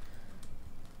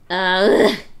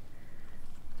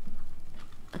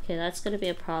 Okay, that's gonna be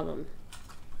a problem.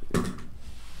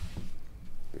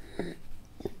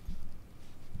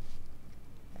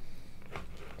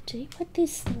 Do you put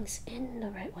these things in the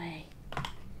right way?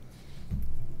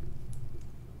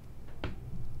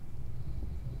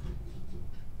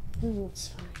 It's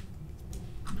fine.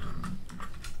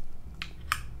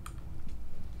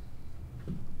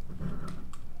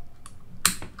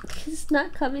 It's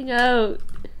not coming out.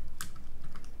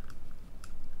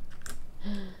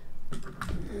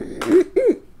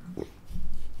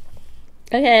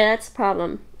 Okay, that's a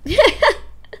problem.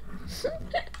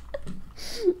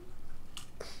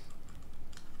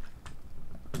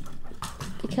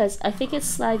 Because I think it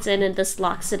slides in and this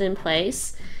locks it in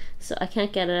place, so I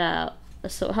can't get it out.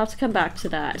 So I'll have to come back to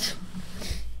that.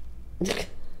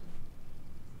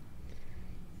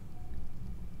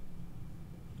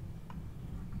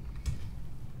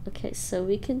 Okay, so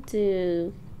we can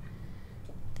do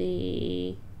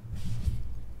the...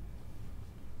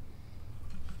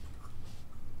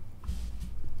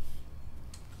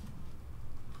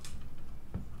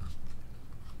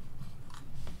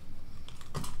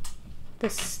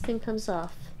 This thing comes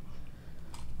off.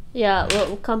 Yeah,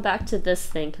 we'll come back to this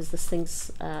thing because this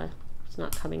thing's it's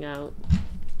not coming out.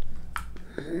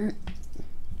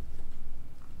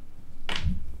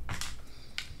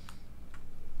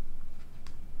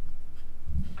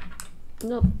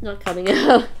 Nope, not coming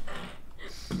out.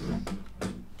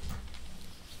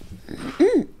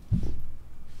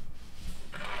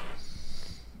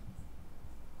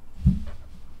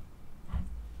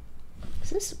 Is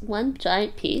this one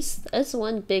giant piece? That's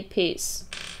one big piece.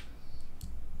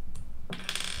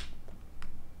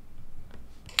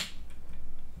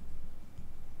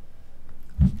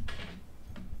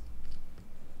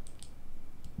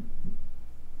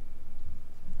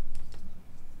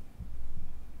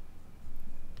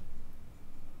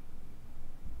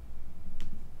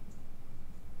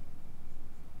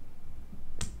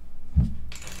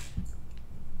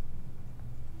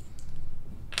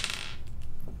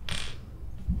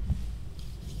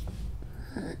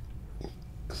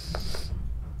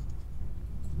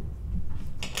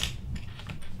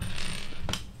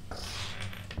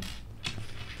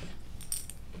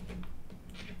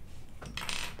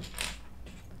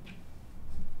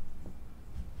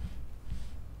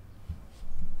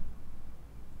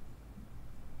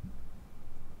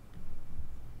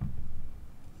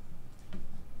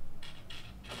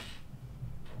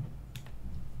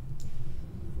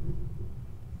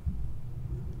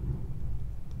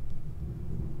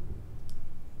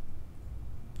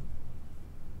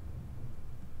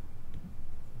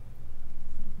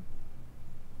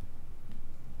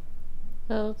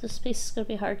 Oh, this piece is going to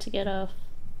be hard to get off.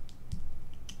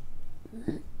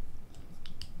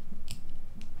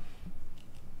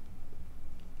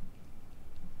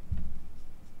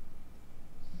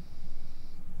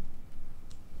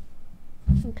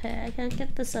 Okay, I can't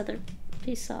get this other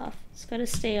piece off. It's got to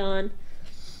stay on.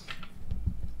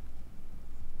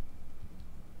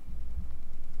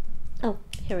 Oh,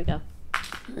 here we go.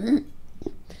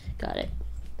 Got it.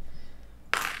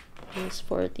 These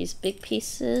for these big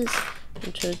pieces.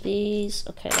 Enter these.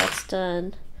 Okay, that's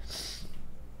done.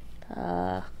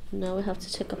 Now we have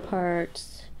to take apart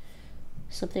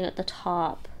something at the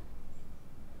top.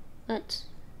 What?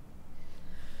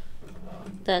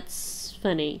 That's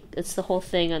funny. It's the whole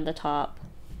thing on the top.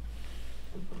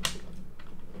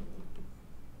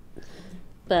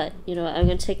 But, you know, I'm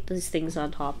going to take these things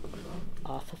on top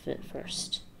off of it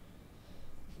first.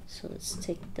 So let's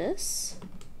take this.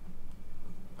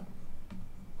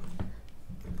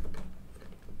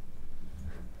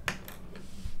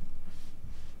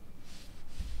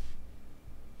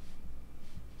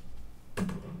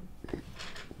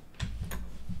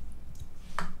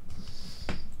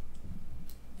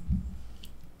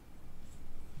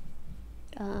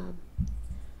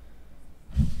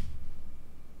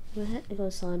 What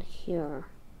goes on here?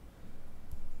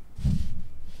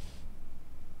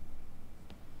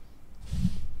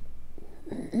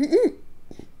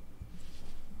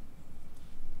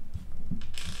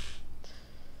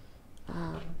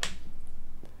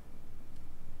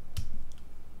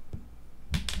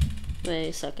 Wait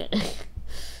a second.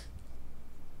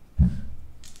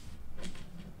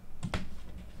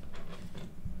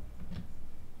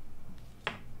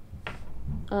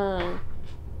 I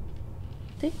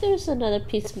think there's another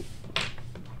piece.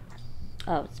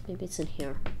 Oh, maybe it's in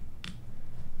here.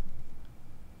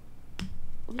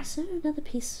 Is there another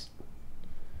piece?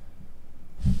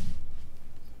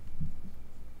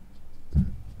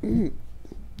 Did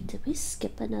we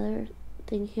skip another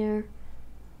thing here?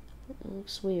 It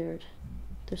looks weird.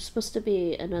 There's supposed to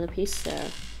be another piece there.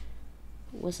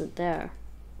 It wasn't there.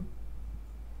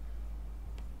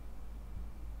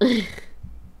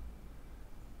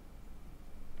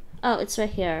 Oh, it's right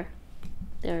here.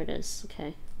 There it is.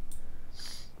 Okay.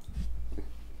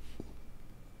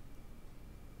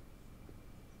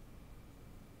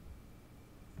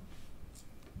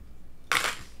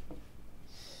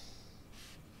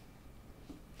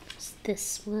 There's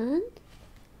this one.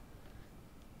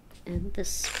 And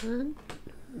this one.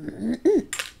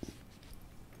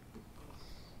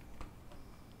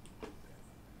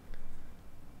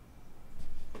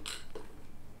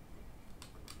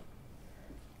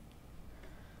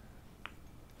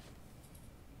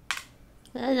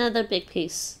 Another big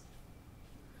piece.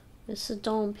 It's a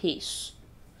dome piece.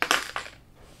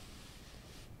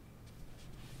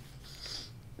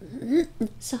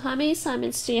 So how many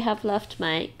assignments do you have left,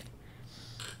 Mike?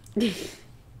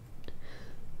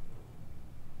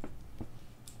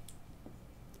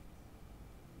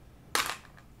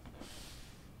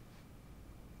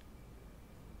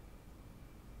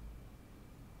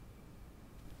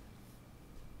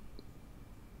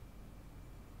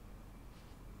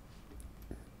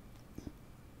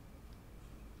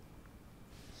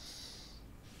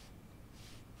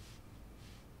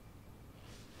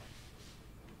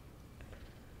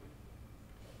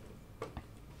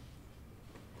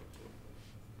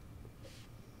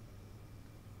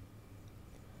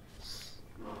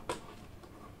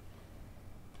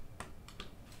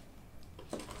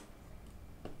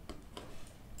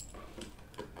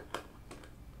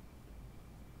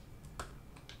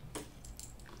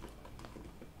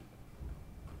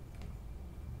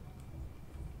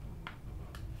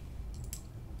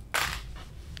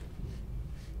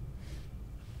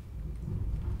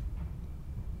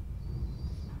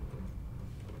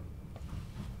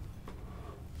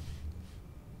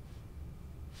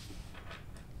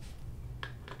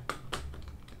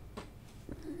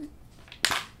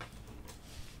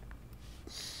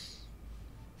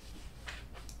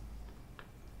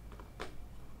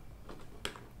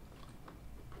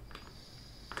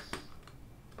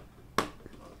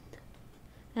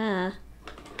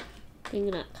 Thing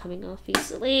not coming off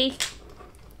easily.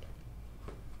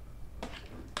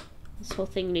 This whole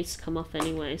thing needs to come off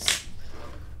anyways.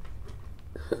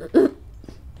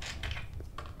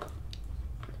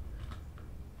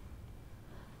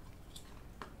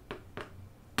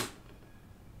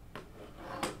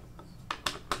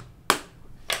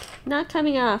 Not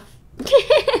coming off.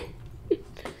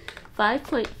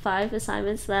 5.5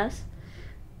 assignments left.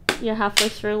 You're halfway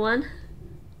through one.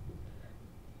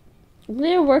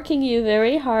 We're working you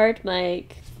very hard,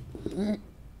 Mike.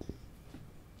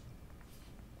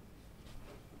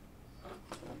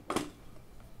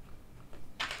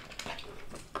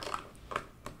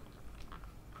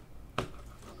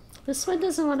 This one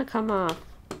doesn't want to come off.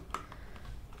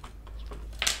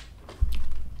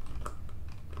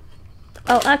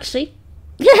 Oh, actually,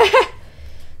 I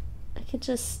could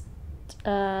just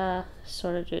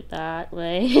sort of do it that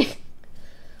way.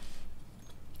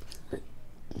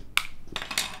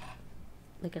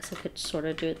 I guess I could sort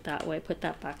of do it that way. Put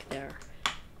that back there.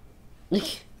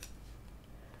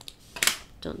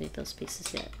 Don't need those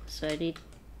pieces yet. So I need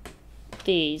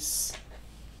these.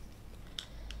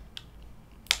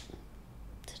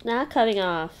 It's not coming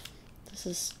off. This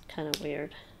is kind of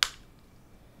weird.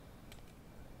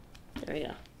 There we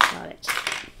go. Got it.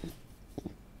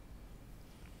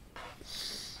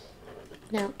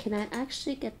 Now, can I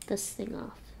actually get this thing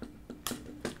off?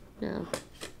 No.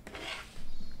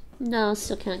 No,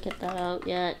 still can't get that out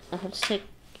yet. I have to take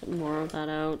more of that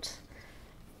out.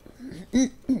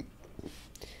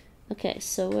 Okay,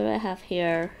 so what do I have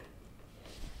here?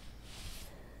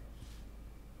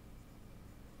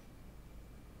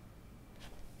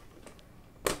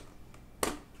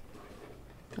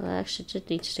 Oh, I actually did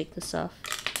need to take this off.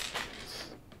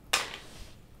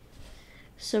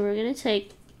 So we're gonna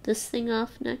take this thing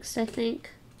off next, I think.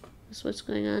 Is what's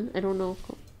going on. I don't know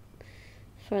how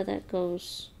far that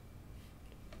goes.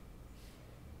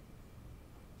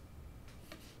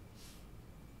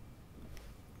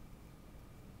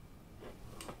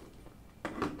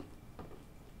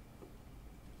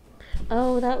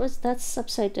 Oh, that's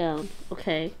upside down.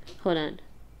 Okay, hold on.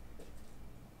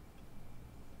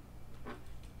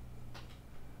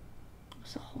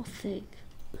 It's the whole thing.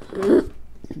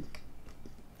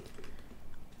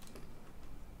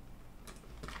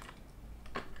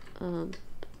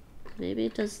 Maybe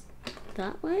it does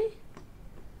that way?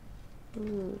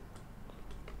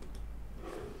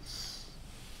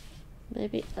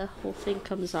 Maybe the whole thing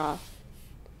comes off.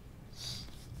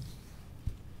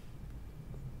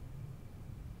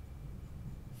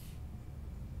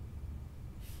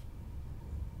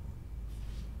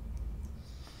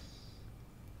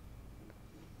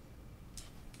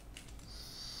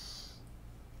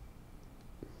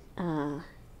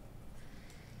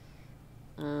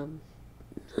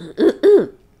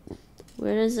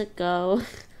 Where does it go?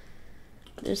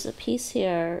 There's a piece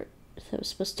here that was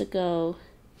supposed to go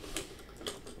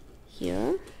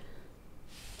here.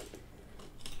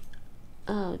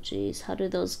 Oh geez, how do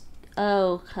those,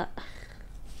 oh,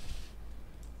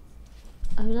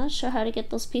 I'm not sure how to get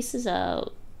those pieces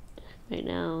out right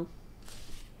now.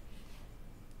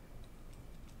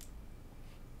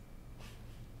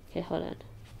 Okay, hold on.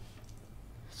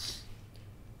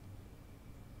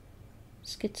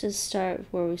 Let's get to the start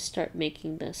where we start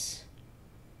making this.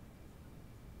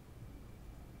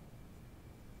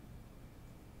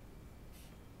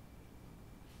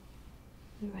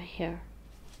 Right here.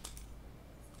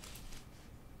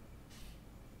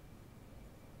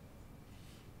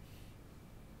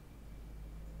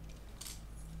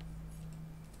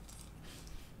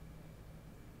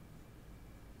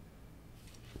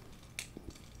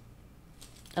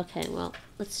 Okay, well,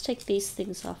 let's take these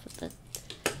things off of the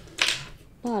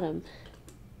bottom.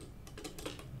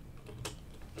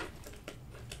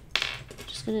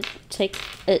 Just gonna take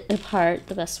it apart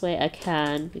the best way I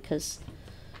can because,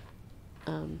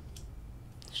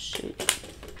 shoot.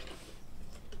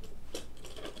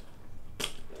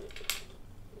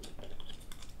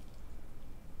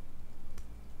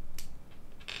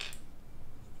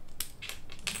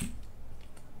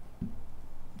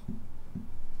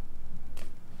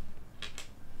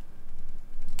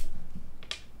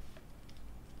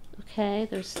 Okay,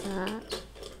 there's that.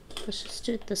 Let's just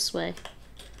do it this way.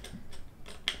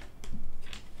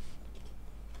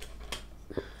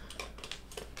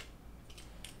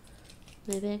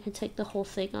 Maybe I can take the whole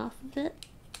thing off of it.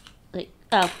 Like,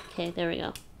 oh, okay, there we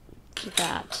go. Do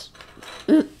that.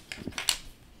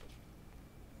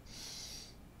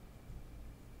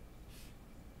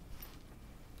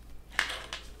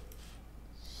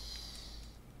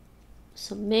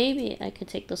 So maybe I could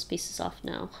take those pieces off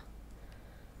now.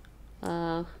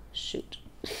 Shoot.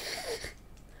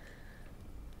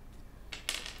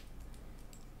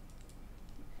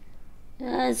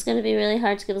 It's gonna be really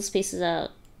hard to get those pieces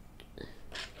out.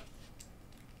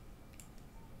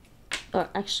 Or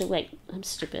actually, wait, I'm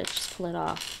stupid. Just pull it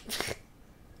off.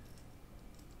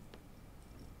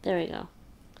 There we go.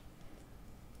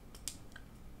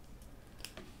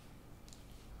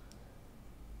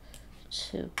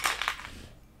 Two.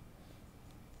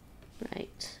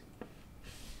 Right.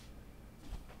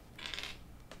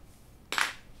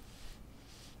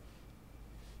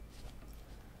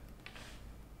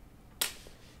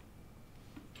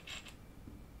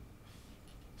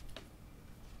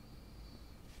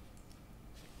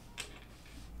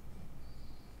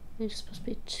 There's supposed to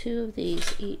be 2 of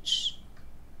these each.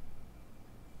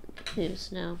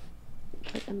 There's now.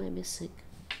 What am I missing?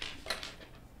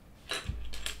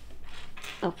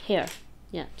 Oh, here.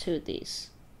 Yeah, 2 of these.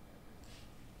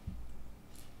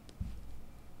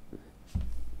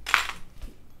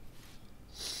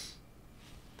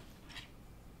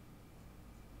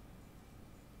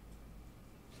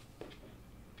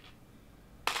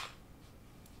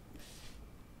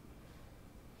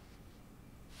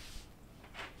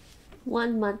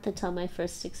 One month until my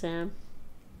first exam.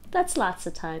 That's lots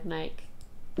of time, Mike.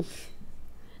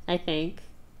 I think.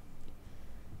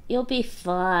 You'll be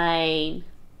fine.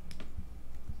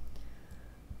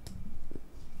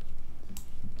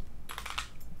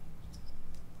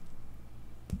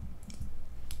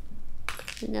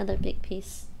 Another big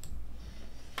piece.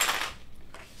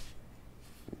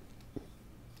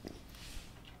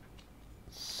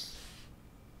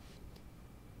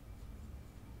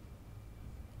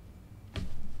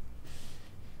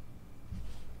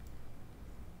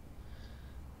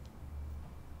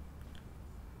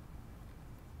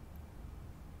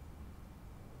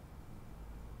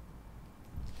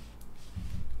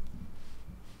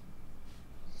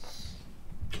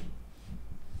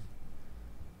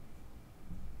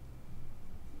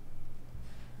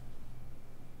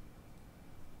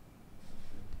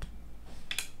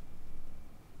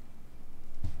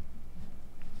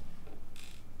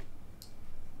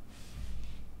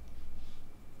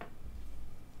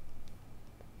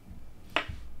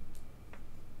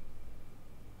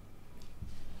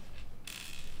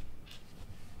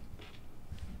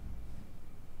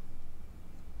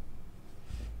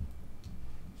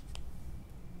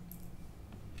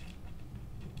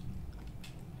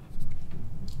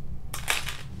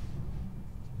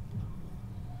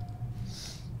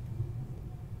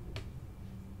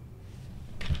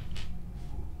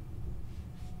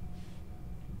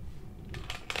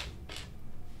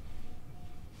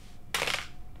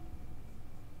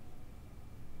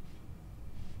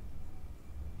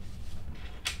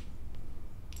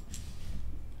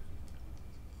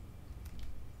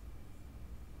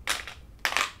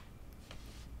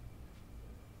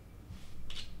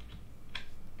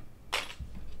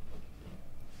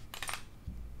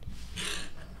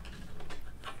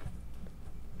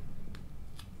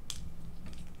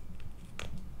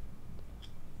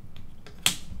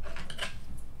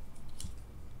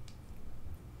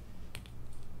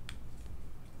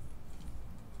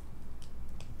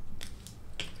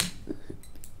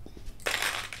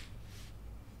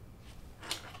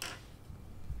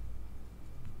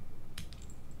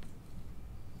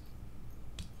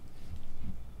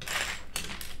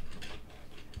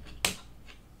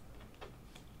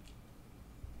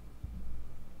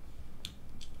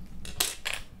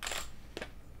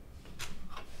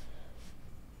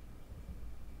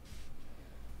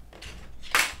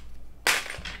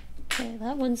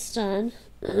 that one's done.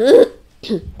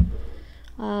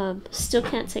 Still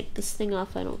can't take this thing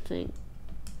off, I don't think.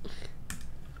 I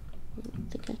don't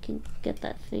think I can get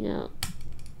that thing out.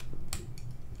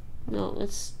 No,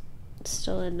 it's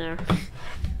still in there.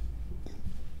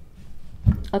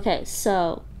 Okay,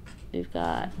 so we've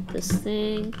got this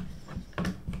thing.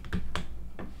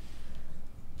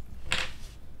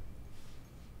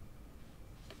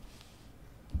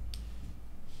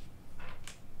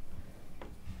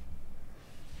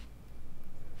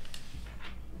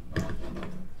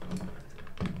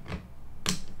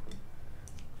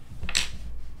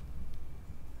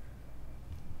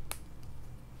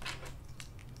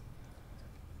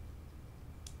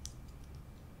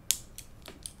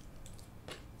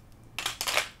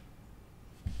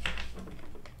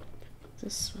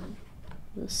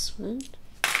 This one.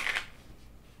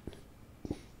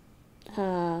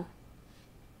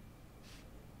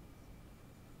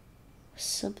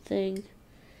 Something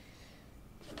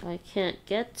I can't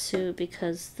get to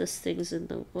because this thing's in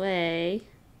the way.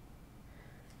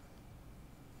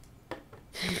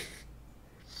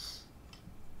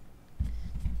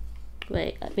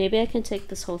 Wait, maybe I can take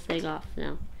this whole thing off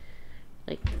now.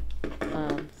 Like,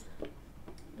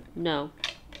 no,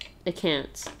 I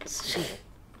can't.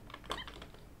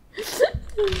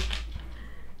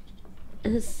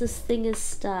 This thing is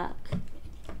stuck.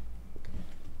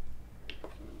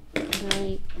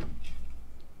 Right.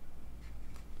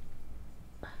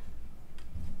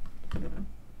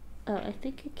 Oh, I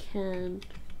think I can.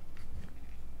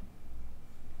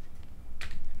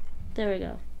 There we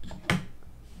go.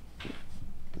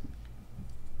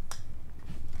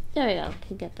 There we go.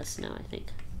 Can get this now, I think.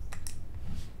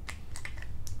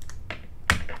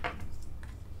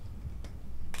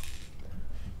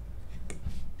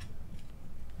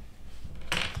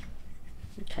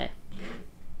 Okay.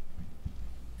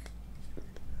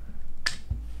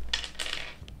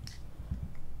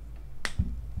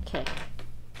 Okay,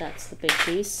 that's the big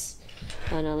piece,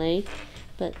 finally.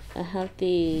 But I have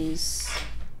these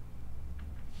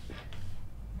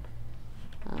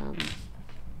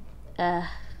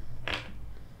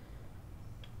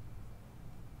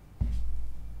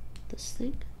this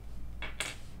thing.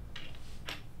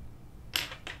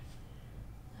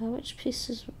 Which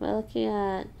pieces am I looking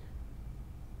at?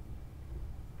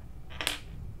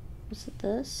 Was it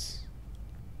this?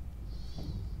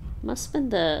 Must have been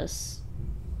this.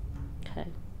 Okay.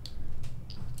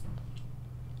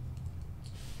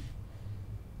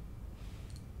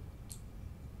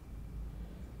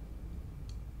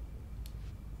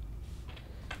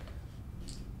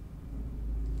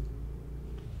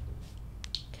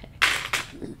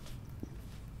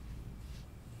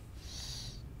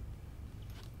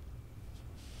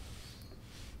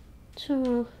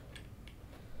 So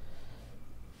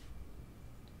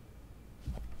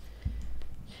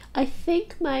I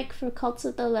think, Mike, for Cults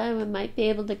of the Lamb, we might be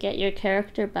able to get your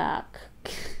character back.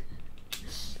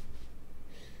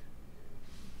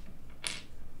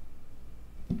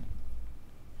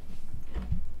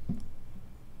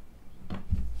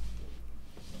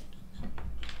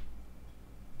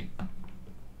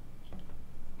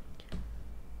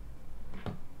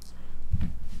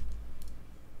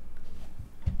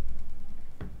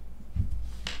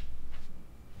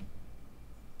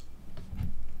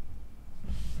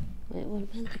 Wait, what am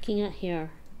I looking at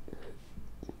here?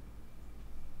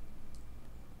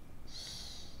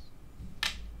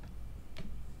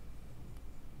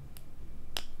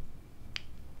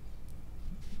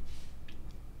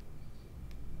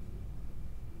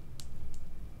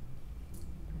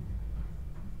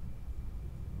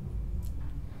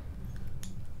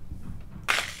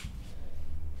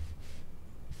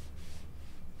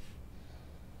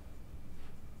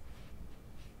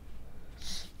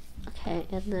 Okay,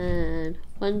 and then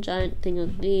one giant thing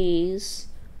of these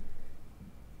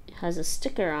has a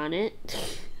sticker on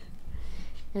it,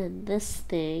 and this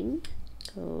thing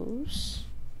goes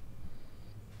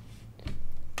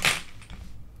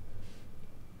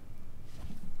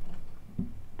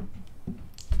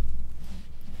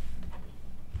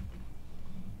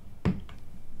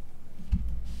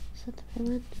is that the right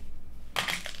one?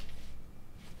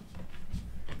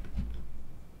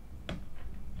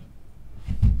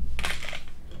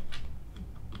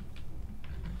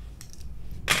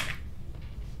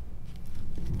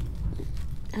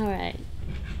 Alright,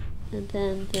 and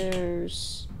then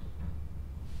there's,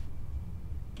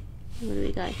 what do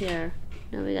we got here?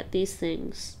 Now we got these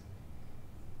things.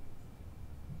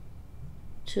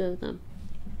 Two of them.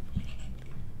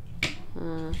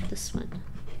 This one.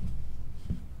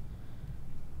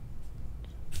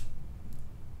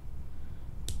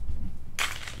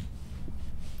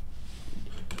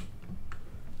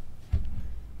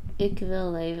 Ik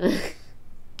wil leven.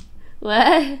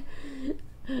 What?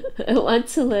 I want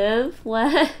to live?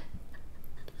 What?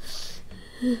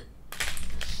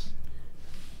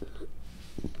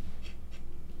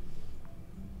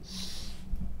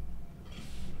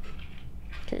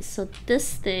 Okay, so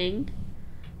this thing,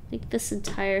 I think this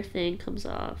entire thing comes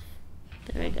off.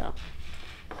 There we go.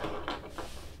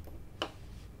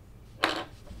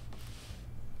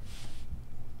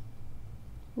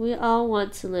 We all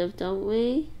want to live, don't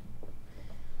we?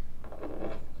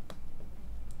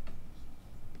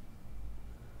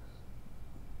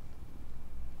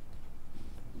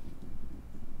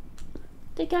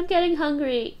 I think I'm getting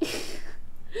hungry.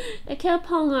 I can't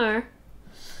hunger.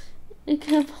 I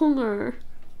can't hunger.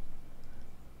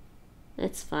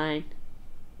 It's fine.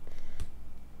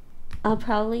 I'll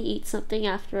probably eat something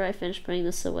after I finish putting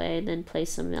this away and then play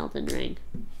some Elden Ring.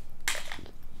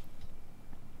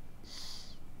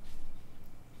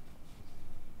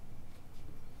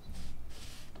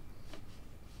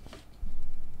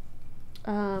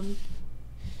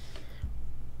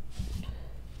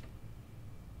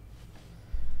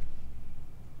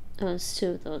 Oh, it's 2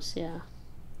 of those, yeah.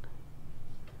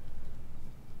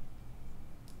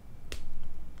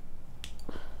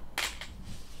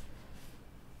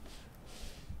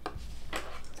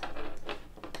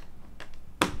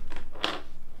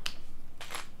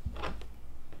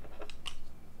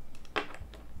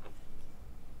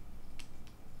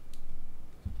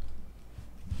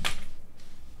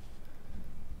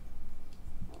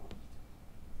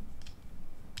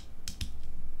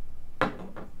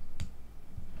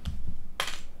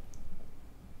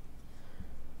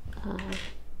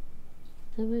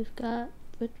 Then we've got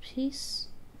what piece?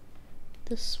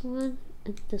 This one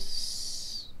and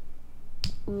this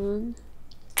one.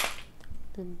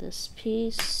 Then this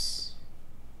piece.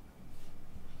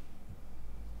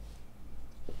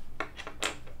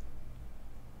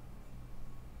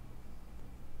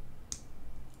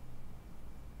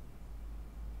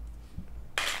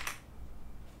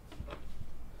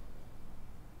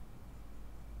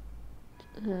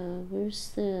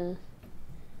 Where's the...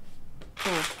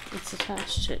 Oh, it's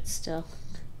attached to it still.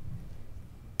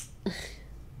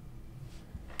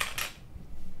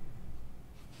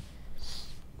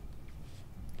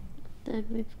 Then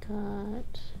we've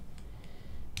got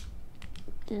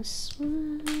this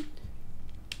one,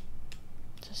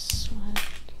 this one.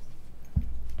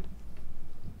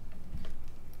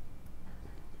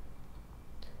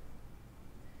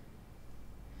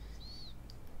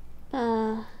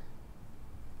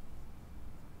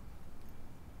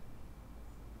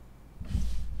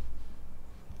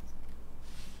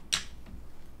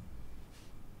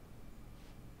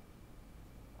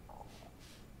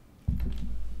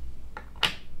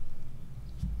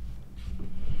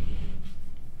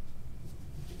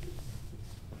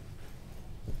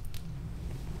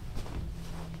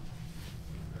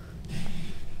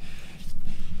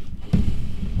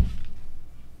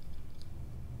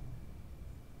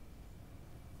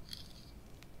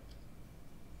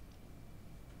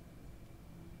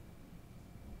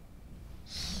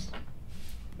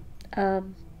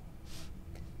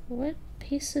 What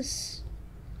pieces?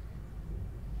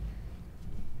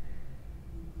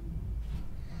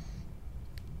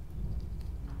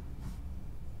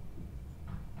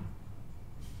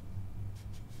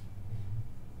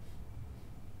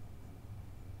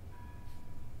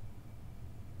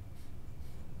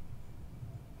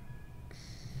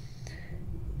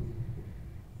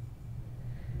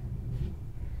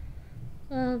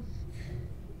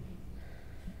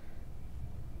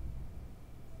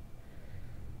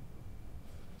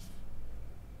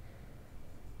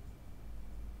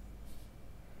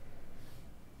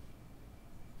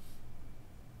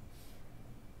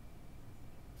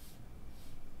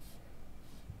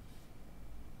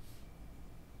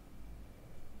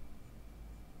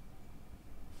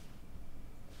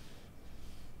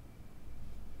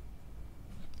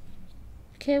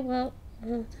 Okay, well,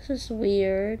 this is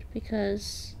weird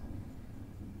because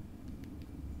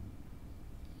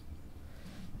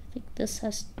I think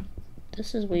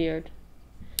this is weird.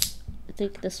 I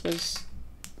think this was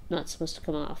not supposed to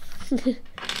come off. I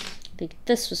think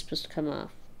this was supposed to come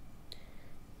off.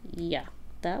 Yeah,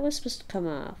 that was supposed to come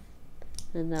off.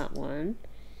 And that one.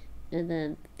 And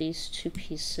then these 2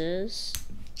 pieces.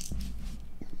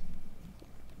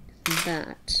 And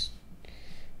that.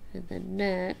 And then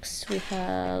next we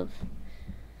have,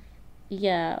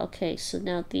 yeah, okay, so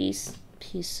now these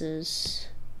pieces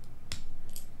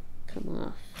come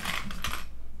off.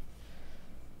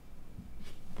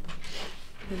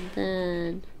 And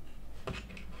then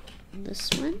this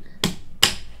one.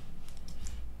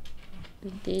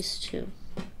 And these 2.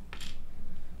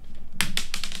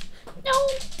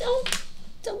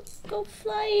 Don't go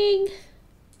flying.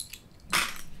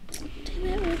 Damn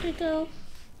it, where'd it go?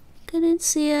 Couldn't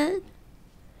see it.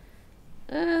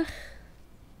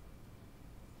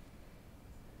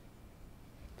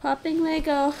 Popping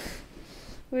Lego.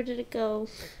 Where did it go?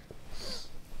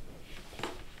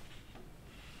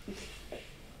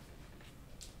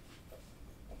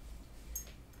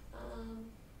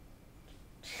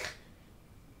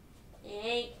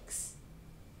 Thanks.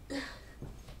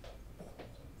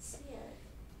 See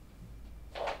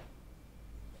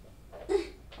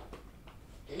it.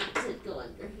 It did go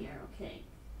under here, okay.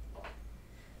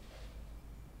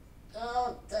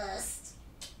 Oh, dust.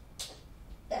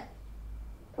 Can't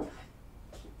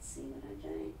see what I'm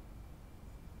doing.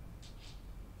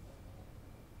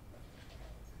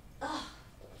 Oh.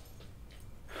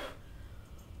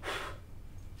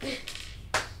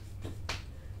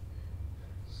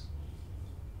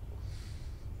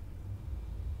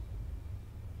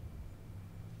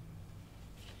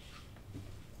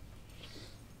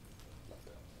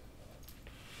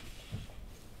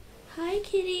 Hi,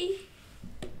 kitty.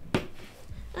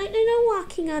 I know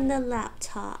walking on the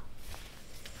laptop.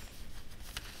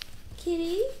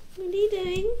 Kitty, what are you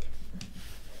doing?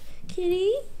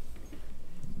 Kitty?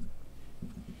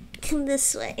 Come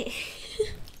this way.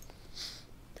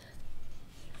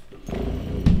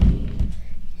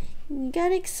 You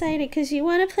got excited because you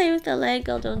want to play with the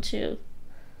Lego, don't you?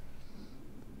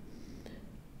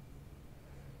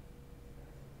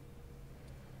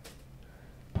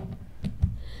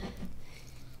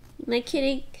 My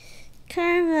kitty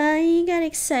Karma, you got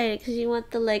excited because you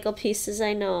want the Lego pieces,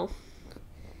 I know.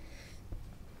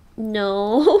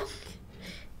 No,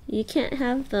 you can't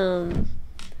have them.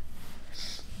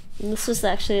 And this was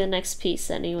actually the next piece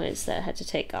anyways that I had to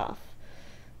take off.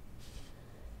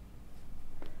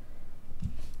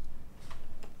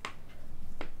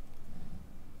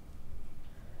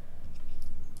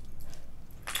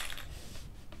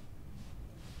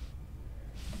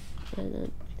 And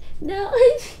then, no,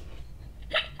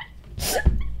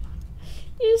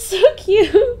 you're so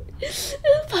cute. His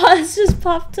paws just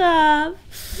popped up.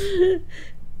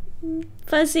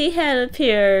 Fuzzy head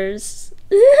appears.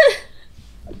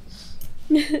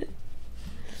 Am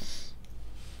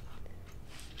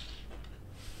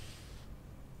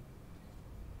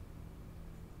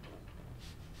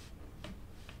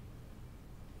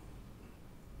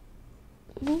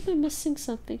I missing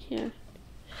something here?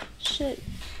 Shit.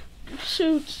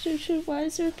 Shoot. Why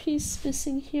is there a piece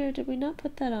missing here? Did we not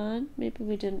put that on? Maybe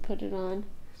we didn't put it on.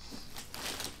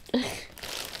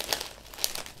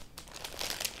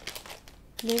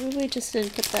 Maybe we just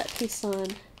didn't put that piece on.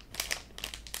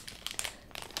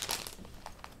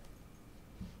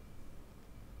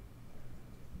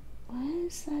 Why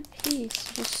is that piece?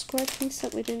 The square piece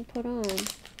that we didn't put on.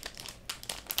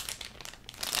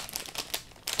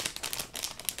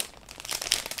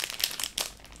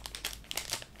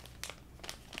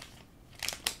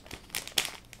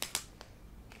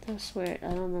 That's weird. I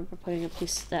don't remember putting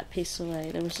that piece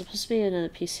away. There was supposed to be another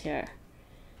piece here.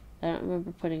 I don't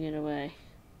remember putting it away.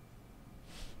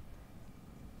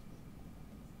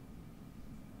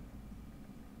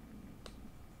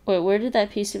 Wait, where did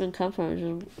that piece even come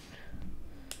from?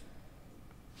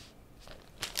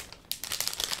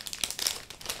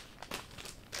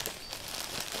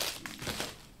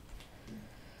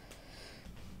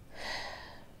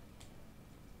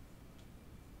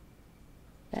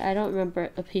 I don't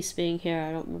remember a piece being here.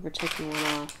 I don't remember taking one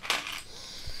off.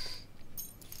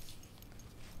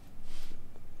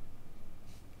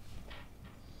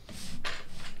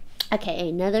 Okay,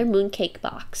 another mooncake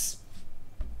box.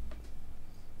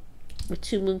 With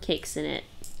 2 mooncakes in it.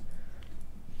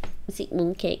 Let's eat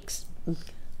mooncakes.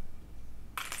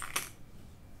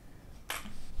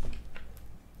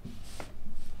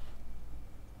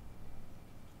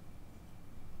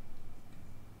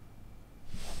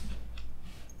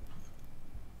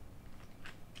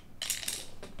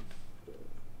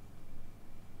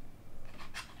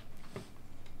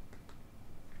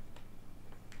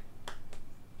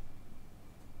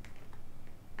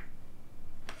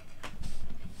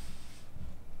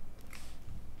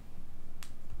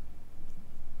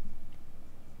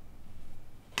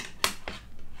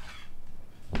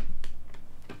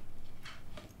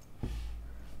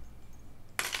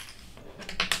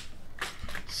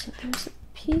 So there's a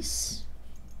piece.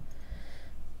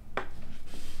 I'm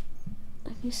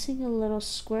missing a little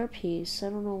square piece.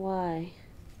 I don't know why.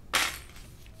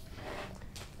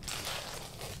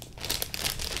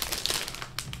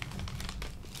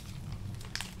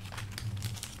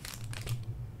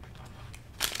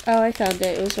 Oh, I found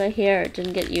it. It was right here. It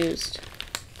didn't get used.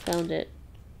 Found it.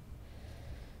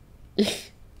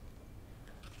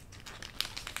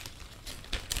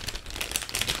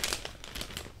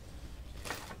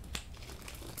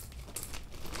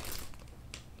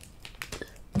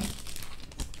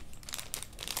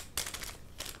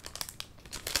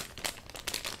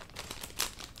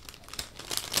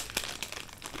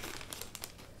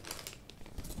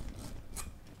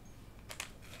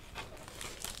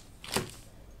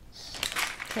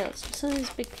 Okay, let's put some of these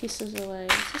big pieces away.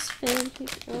 Is this fit?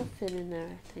 It'll fit in there,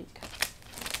 I think.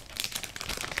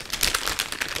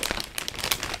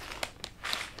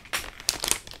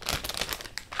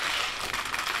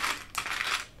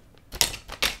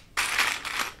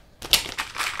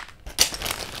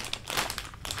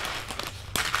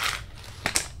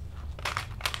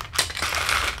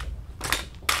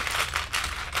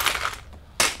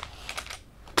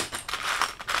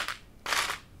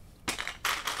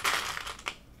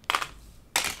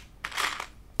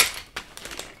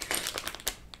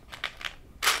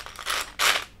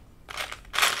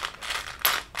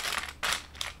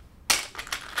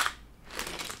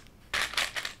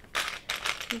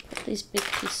 Put these big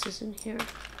pieces in here.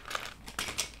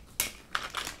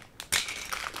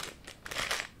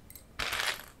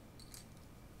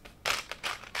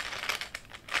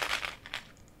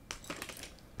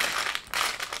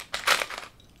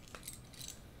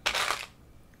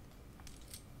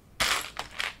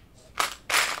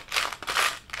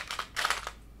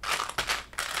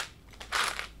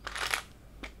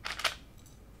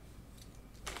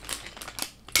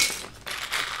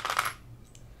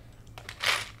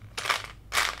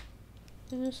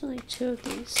 And there's only 2 of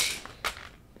these.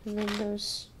 And then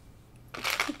there's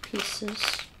 2 pieces.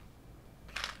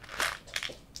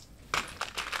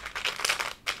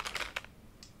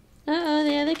 Uh-oh,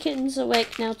 the other kitten's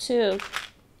awake now too.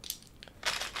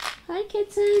 Hi,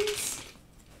 kittens!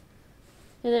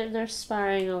 They're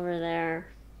sparring over there.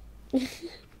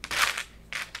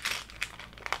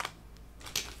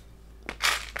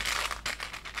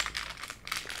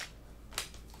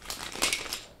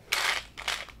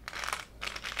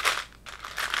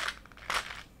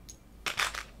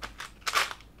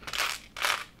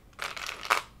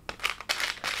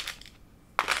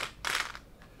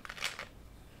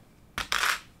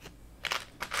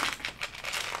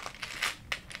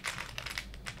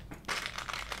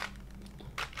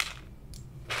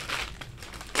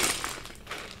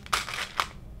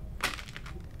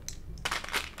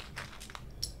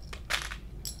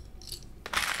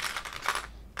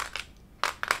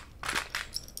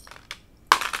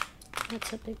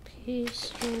 That's a big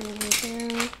piece right over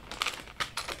there.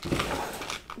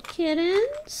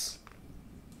 Kittens?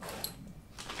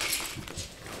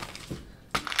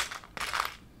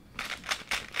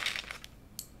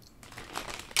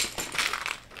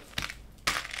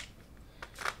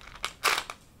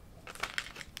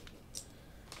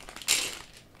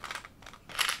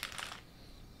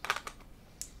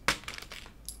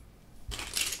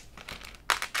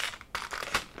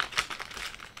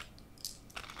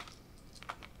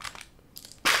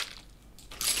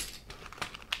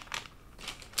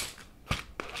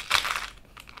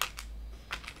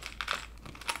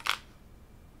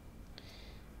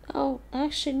 Oh,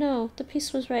 actually no, the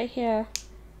piece was right here.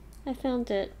 I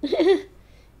found it. It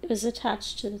was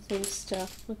attached to the thing still.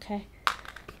 Okay.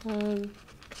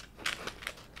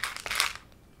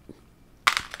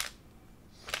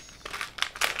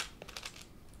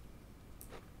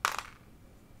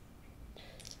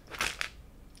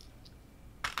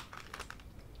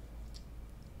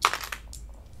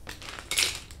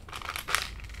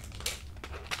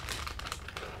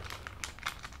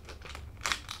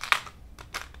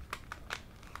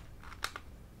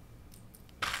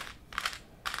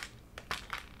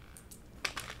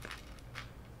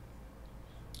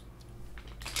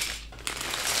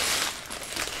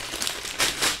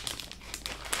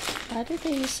 Why did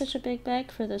they use such a big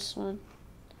bag for this one?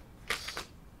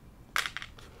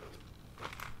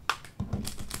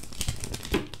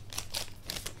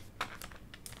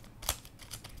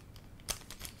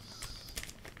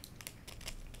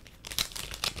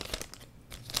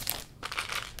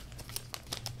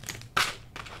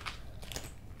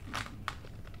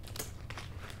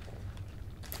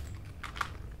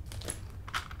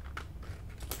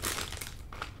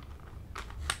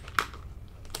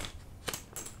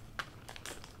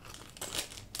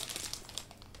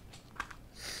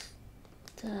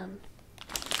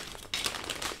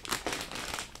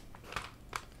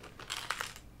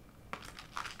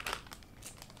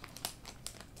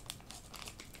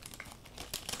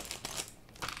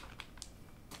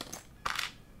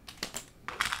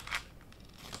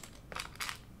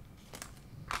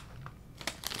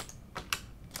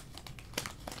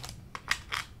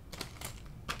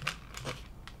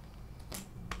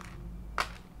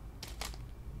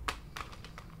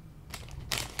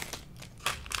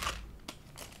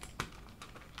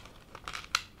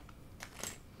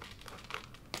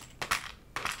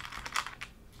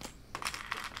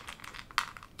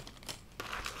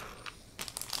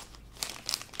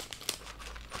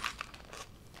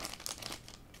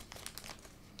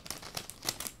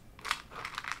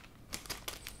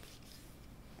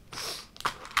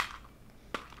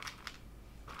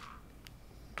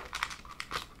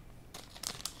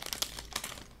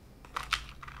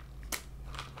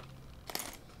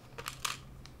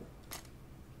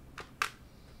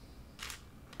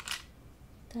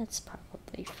 That's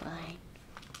probably fine.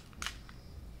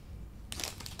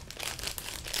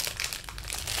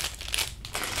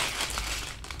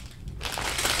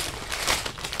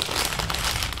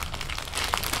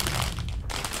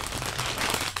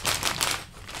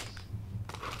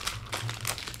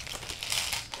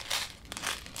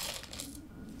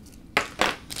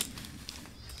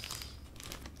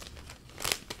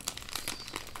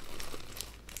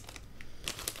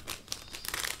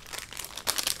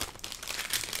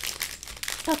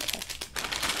 Okay.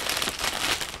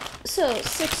 So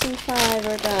 6 and 5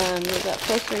 are done. We got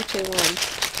 4, 3, 2, 1.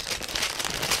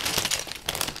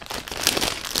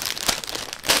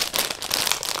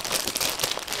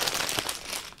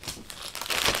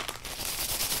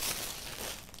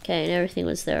 Okay, and everything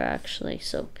was there actually,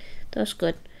 so that was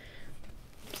good.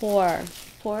 4.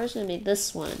 4 is gonna be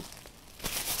this one.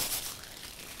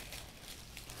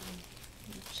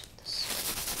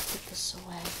 Put this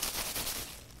away.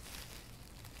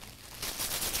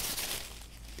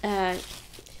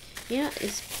 Yeah,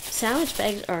 sandwich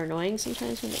bags are annoying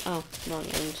sometimes when they, oh, wrong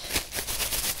end.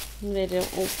 They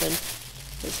don't open.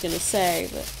 I was gonna say,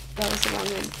 but that was the wrong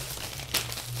end.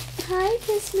 Hi,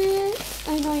 Kismet.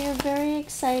 I know you're very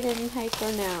excited and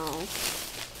hyper now.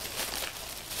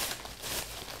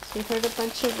 So you heard a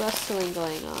bunch of rustling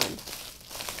going on.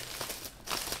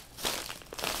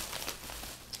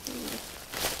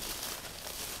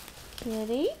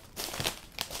 Ready?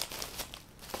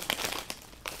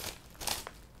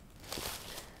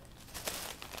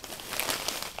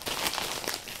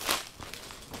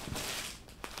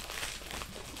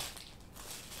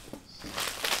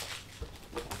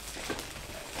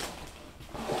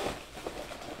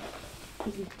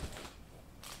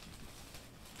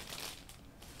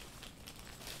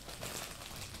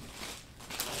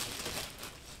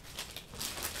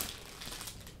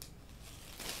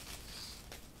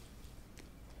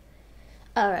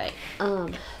 Alright,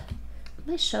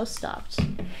 my show stopped.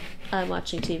 I'm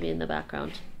watching TV in the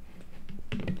background.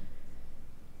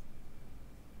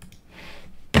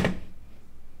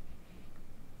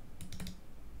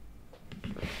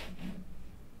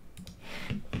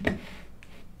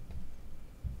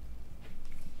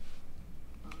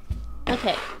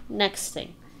 Okay, next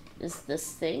thing is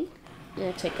this thing. I'm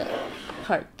gonna take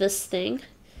apart this thing.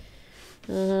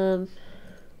 Oh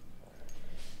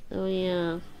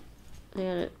yeah. I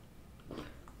got it.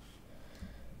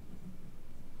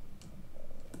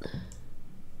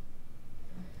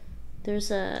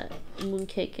 There's a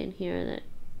mooncake in here that...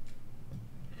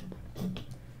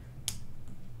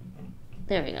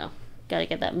 There we go. Gotta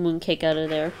get that mooncake out of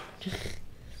there.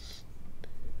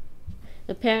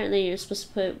 Apparently you're supposed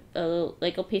to put a little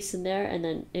Lego piece in there and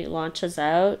then it launches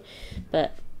out,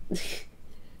 but...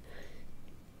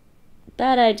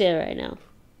 bad idea right now.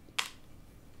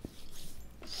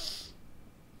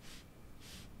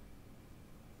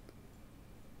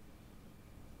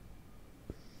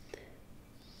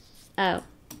 Oh,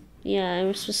 yeah, I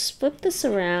was supposed to flip this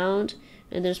around,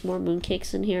 and there's more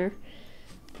mooncakes in here.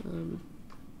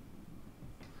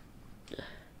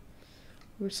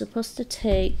 We're supposed to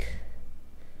take...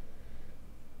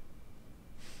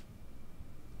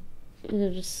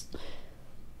 just...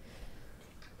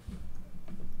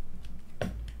 I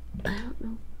don't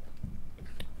know.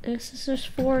 There's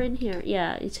 4 in here.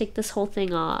 Yeah, you take this whole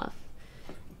thing off.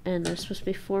 And there's supposed to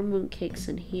be 4 mooncakes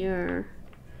in here.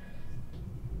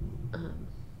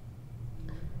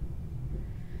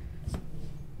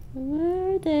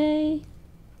 Where are they?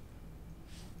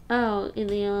 Oh, in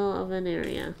the yellow oven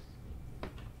area.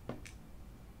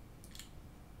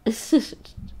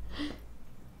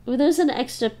 Well, there was an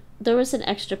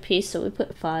extra piece, so we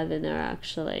put 5 in there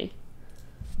actually.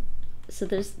 So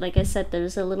there's, like I said,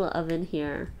 there's a little oven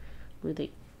here where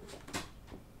they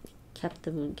kept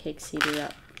the mooncakes heated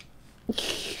up.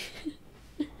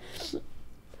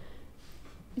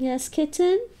 Yes,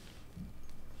 Kitten?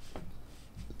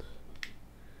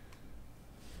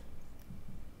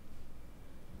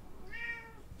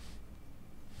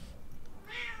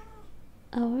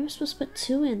 Oh, we were supposed to put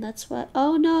 2 in, that's what...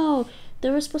 Oh no!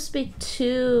 There were supposed to be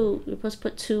 2. We were supposed to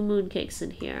put 2 mooncakes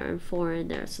in here and 4 in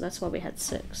there, so that's why we had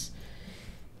 6.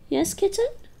 Yes, Kitten?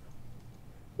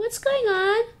 What's going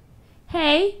on?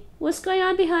 Hey, what's going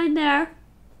on behind there?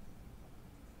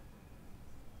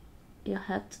 You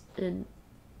have in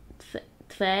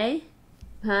Faye?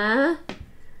 Huh?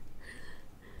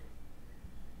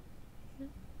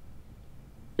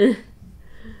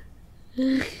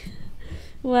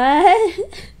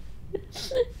 What?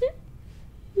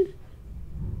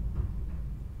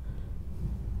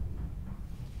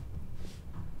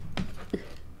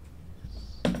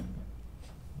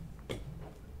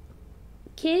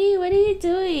 Kitty, what are you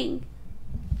doing?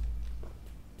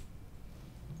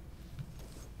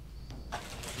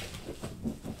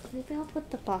 Maybe I'll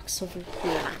put the box over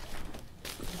here.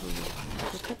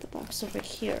 I'll put the box over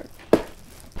here.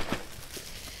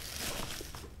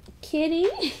 Kitty?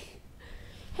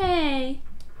 Hey.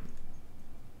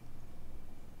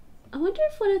 I wonder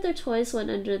if one of their toys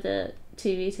went under the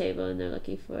TV table and they're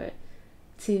looking for it.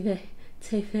 TV.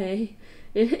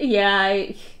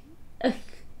 Yeah,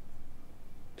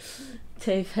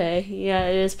 TV. Yeah,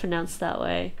 it is pronounced that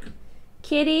way.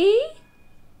 Kitty?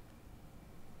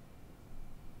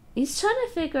 He's trying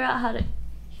to figure out how to...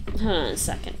 Hold on a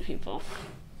second, people.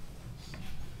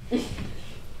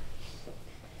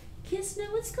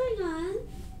 Kismet, what's going on?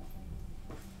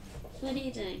 What are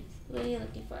you doing? What are you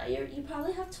looking for? You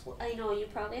probably have... I know, you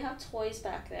probably have toys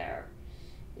back there.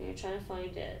 And you're trying to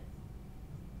find it.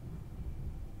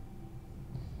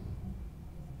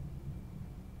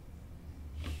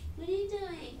 What are you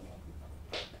doing?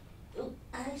 Oh,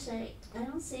 actually, I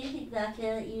don't see anything back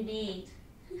there that you need.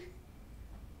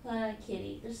 Hold on,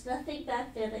 Kitty. There's nothing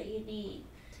back there that you need.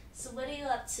 So what are you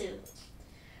up to?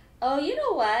 Oh, you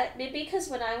know what? Maybe because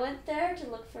when I went there to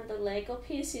look for the Lego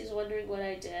piece, he was wondering what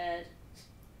I did.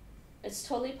 It's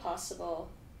totally possible.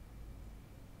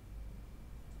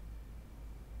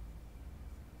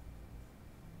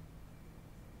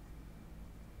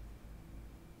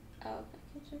 Oh,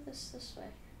 I can do this way.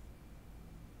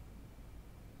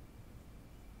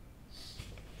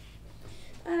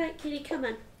 Alright, Kitty, come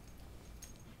on.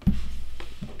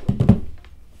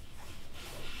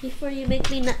 Before you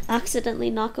make me accidentally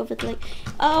knock over the leg.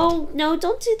 Oh, no,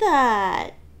 don't do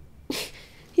that.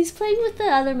 He's playing with the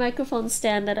other microphone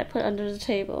stand that I put under the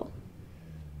table.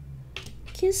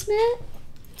 Kismet?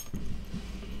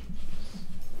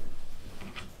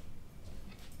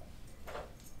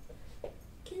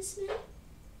 Kismet?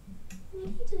 What are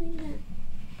you doing there?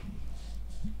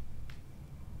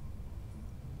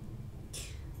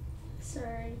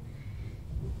 Sorry.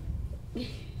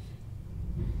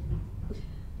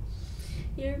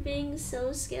 You're being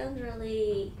so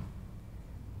scoundrelly.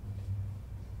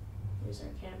 Here's our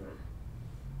camera.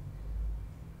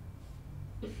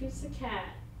 Here's the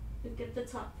cat. Look at the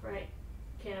top right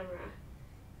camera.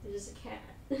 There's a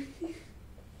cat.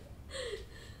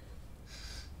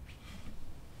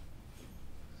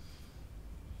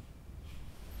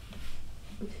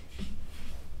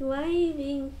 Why are you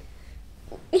being...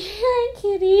 Hi,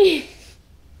 Kitty.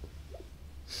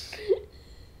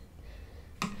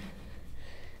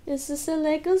 Is this a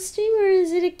Lego stream or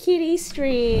is it a kitty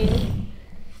stream?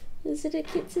 Is it a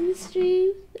kitten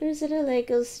stream or is it a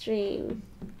Lego stream?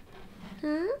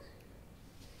 Huh?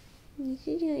 What are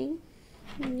you doing?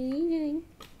 What are you doing?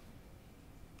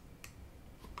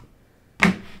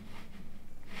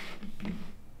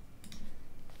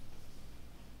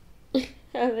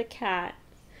 I have a cat.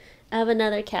 I have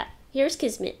another cat. Here's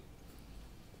Kismet.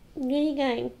 Where are you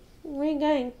going? Where are you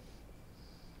going?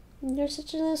 You're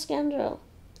such a little scoundrel.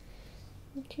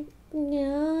 Okay.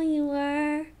 No, you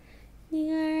are.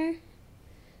 You are.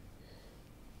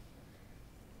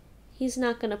 He's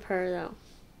not gonna purr though.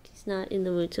 He's not in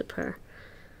the mood to purr.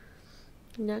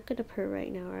 You're not gonna purr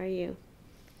right now, are you?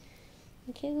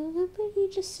 Okay, well, how about you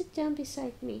just sit down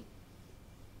beside me?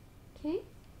 Okay?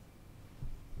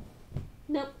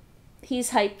 Nope.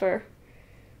 He's hyper.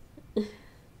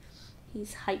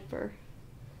 He's hyper.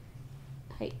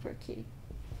 Hyper kitty.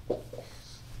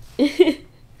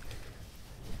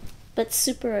 But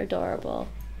super adorable.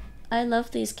 I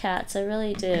love these cats, I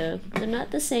really do. They're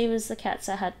not the same as the cats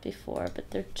I had before,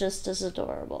 but they're just as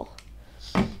adorable.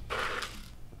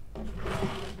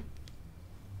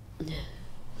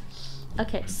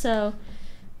 Okay, so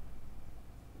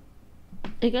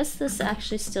I guess this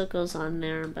actually still goes on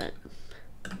there, but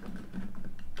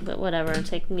whatever, I'm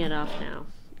taking it off now.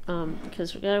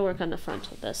 Because we gotta work on the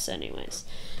front of this anyways.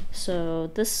 So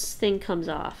this thing comes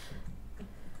off.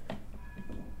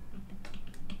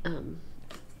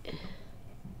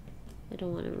 I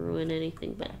don't want to ruin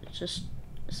anything, but it's just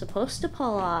supposed to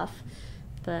pull off,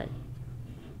 but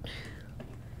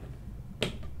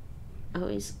I'm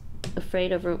always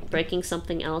afraid of breaking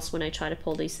something else when I try to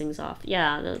pull these things off.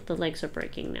 Yeah, the legs are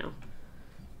breaking now.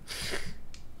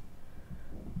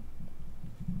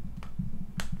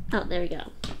 Oh, there we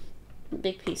go. The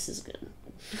big piece is good.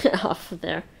 Off of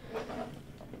there.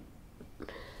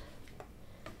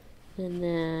 And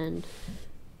then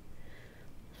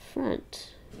front.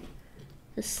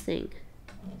 This thing.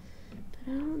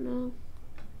 But I don't know.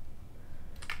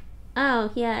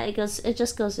 Oh, yeah, it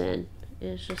just goes in.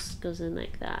 It just goes in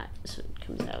like that. So it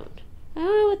comes out. I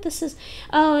don't know what this is.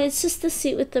 Oh, it's just the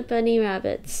seat with the bunny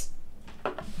rabbits.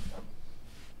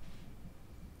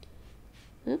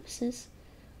 Oopsies.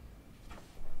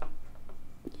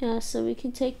 Yeah, so we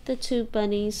can take the two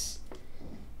bunnies,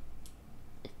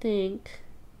 I think.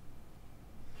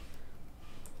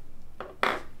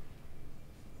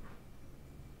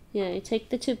 Yeah, you take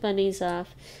the two bunnies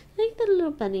off. I think the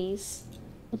little bunnies.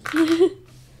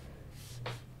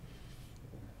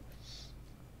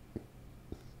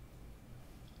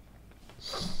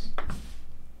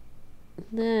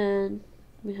 Then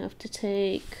we have to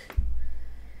take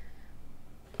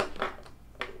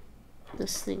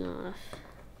this thing off.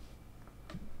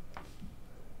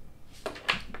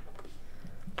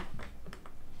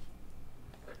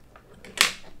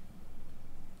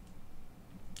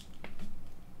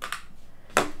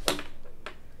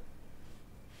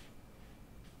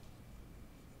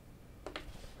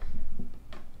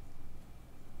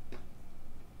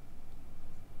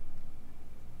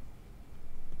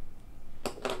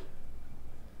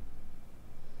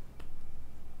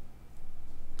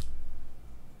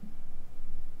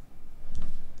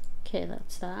 Okay,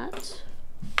 that's that.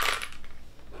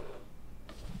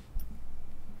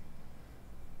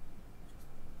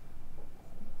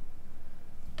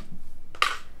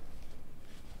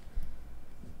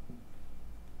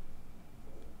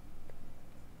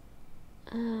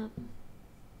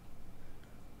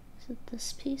 Is it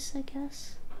this piece, I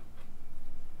guess?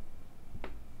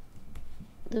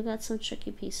 We've got some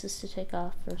tricky pieces to take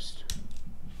off first.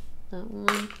 That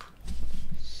one.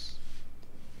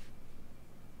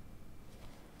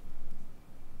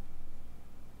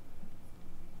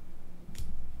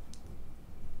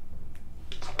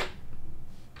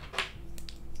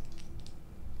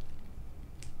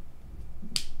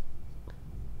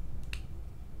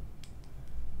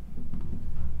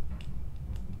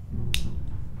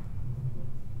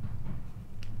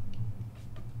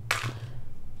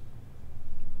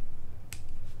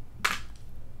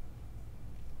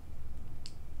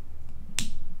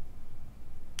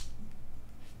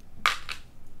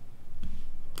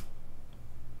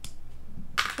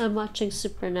 I'm watching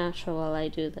Supernatural while I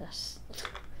do this.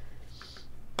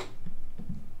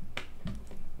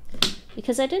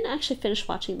 Because I didn't actually finish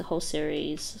watching the whole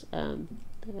series. I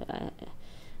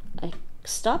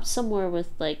stopped somewhere with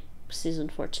like season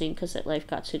 14 because life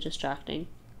got too distracting.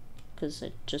 Because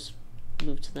I just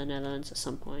moved to the Netherlands at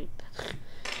some point.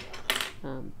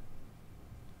 Oh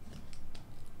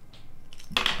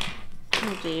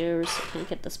dear, I can't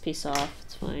get this piece off.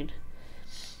 It's fine.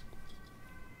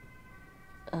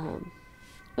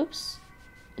 Oops.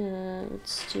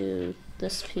 Let's do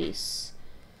this piece.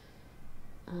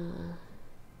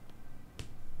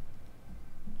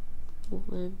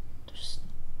 One, there's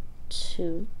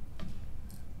two,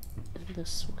 and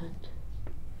this one.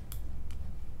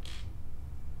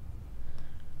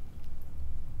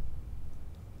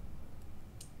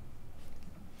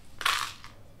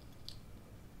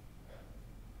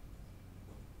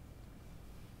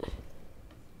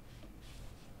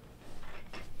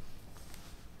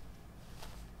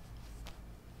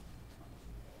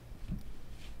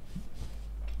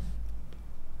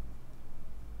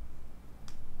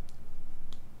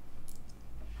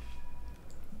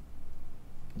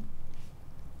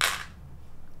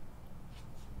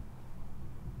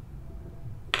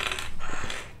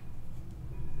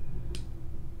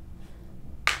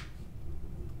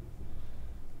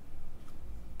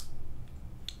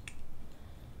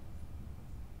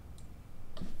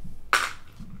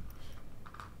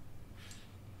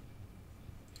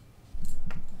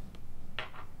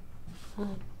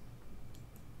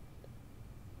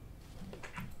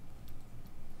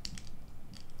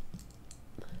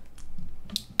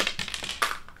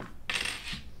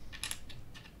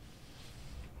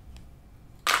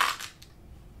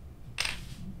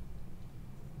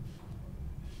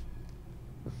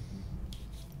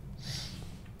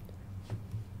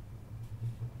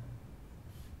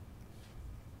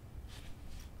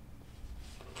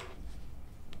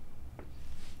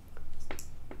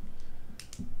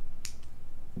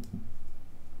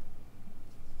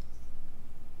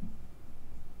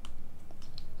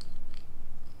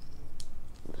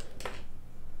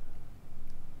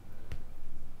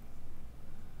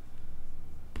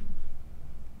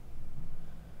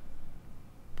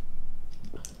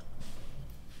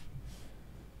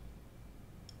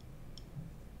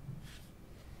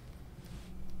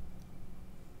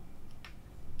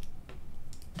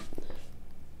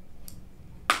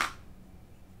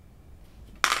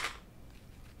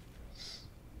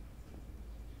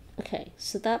 Okay,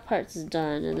 so that part's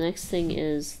done, and the next thing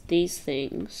is these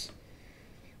things.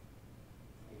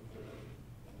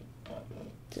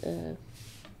 Doesn't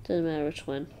matter which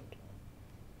one.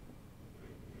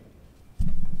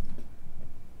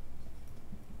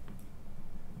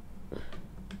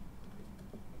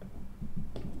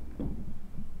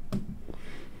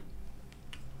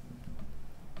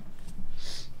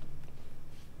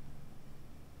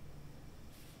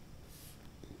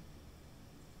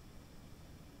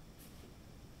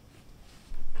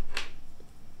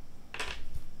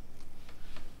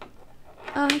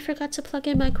 Oh, I forgot to plug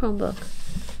in my Chromebook.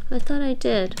 I thought I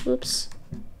did. Whoops.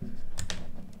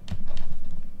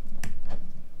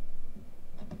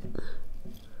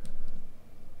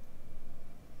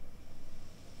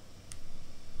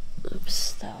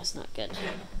 Oops, that was not good.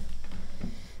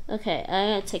 Okay,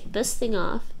 I gotta take this thing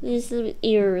off. These are the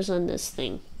ears on this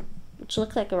thing, which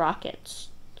look like rockets.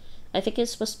 I think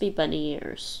it's supposed to be bunny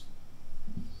ears.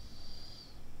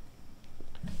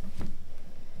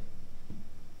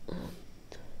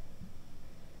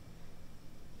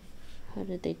 How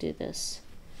did they do this?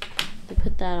 They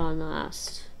put that on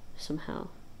last somehow.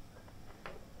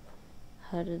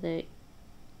 How did they?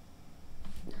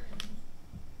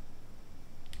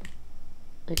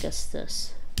 I guess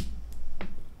this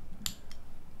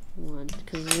one,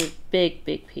 because it's a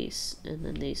big piece, and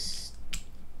then these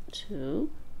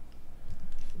two.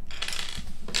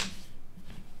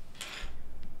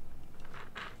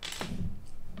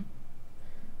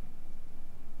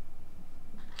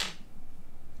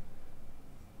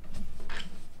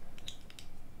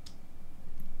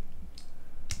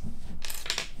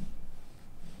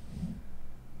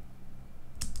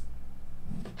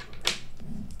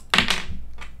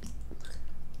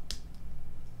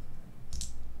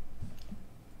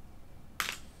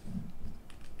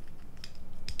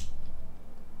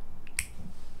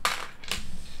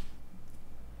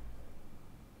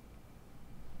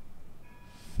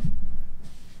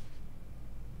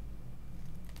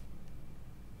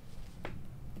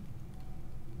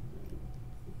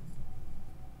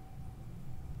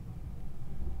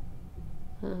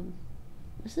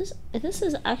 This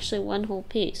is actually one whole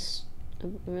piece.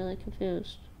 I'm really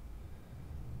confused.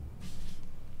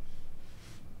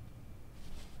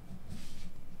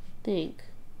 Think.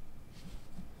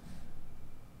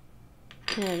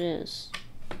 There it is.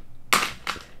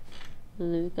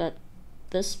 And then we've got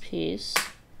this piece.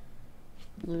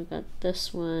 And then we've got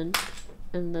this one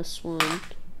and this one.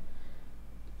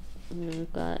 And then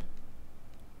we've got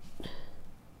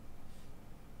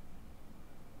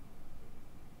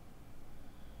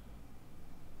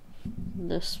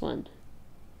this one.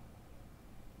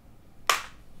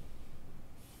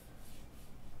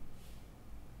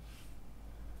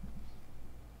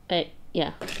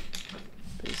 Yeah.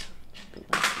 Please.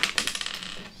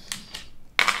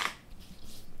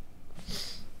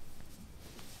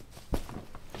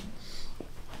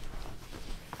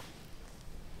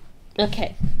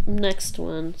 Okay, next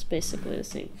one is basically the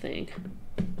same thing.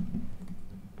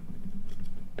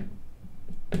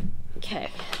 Okay.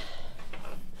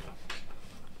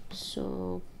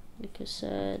 So, like I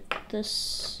said,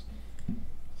 this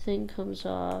thing comes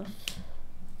off.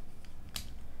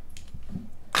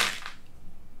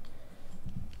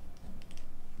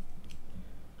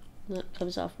 That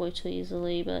comes off way too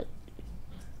easily, but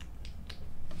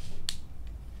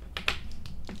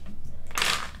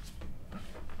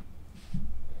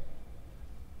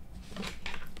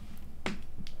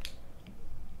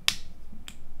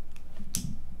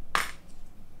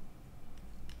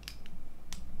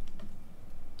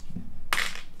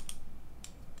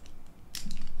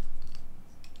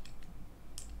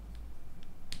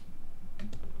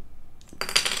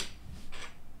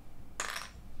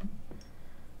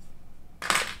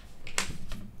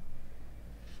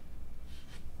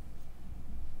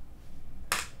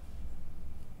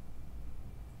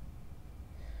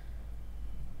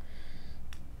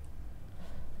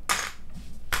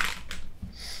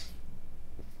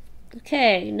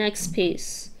okay, next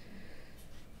piece.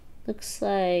 Looks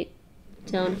like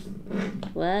down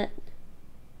what?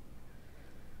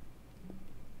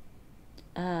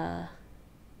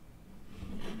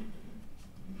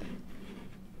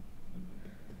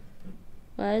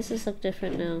 Why does this look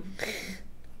different now?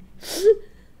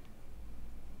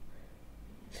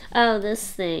 Oh,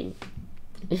 this thing.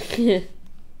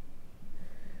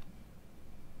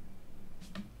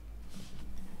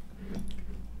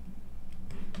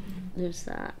 There's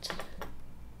that.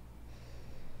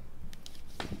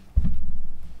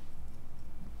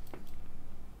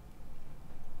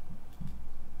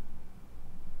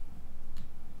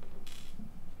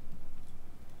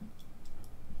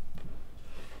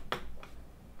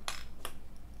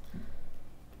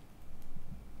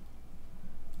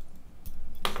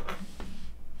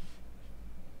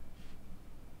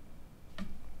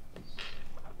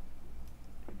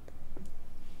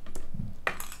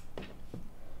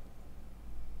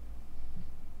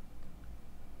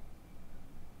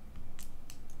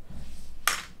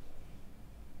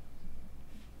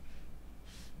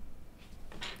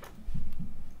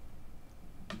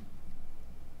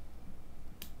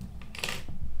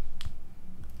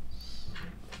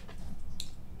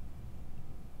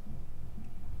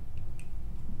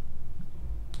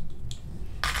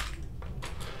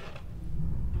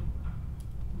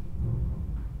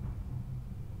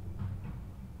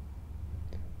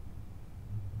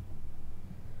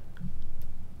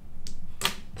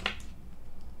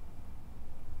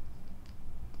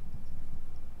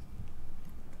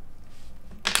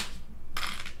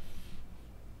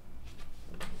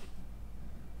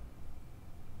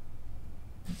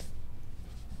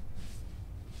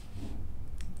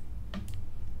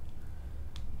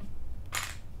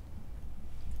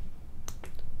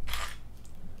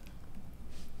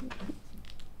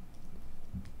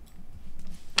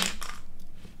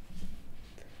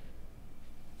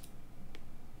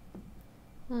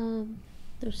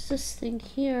 there's this thing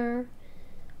here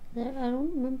that I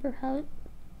don't remember how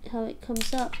it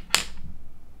comes up.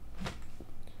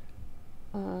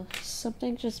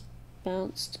 Something just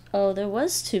bounced. Oh, there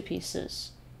was 2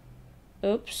 pieces.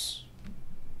 Oops.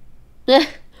 Okay,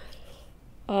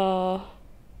 I'll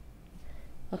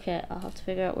have to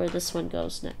figure out where this one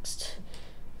goes next.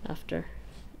 After.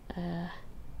 I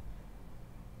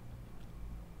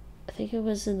think it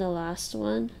was in the last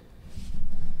one.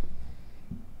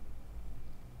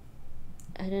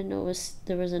 I didn't know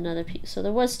there was another piece. So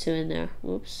there was 2 in there.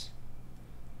 Whoops.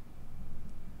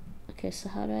 Okay, so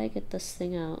how do I get this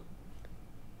thing out?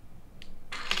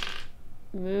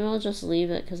 Maybe I'll just leave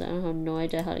it because I have no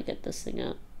idea how to get this thing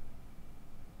out.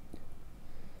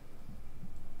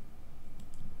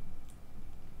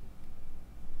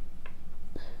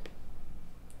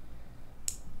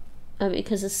 I mean,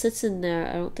 because it sits in there,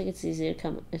 I don't think it's easy to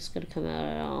come. It's gonna come out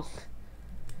at all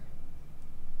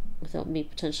without me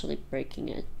potentially breaking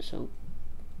it. So.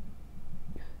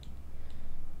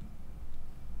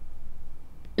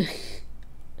 Okay.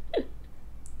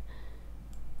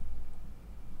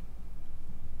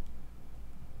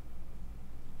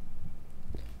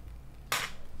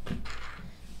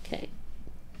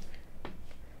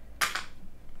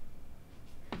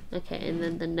 Okay, and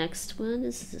then the next one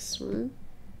is this one.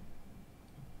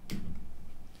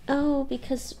 Oh,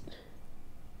 because...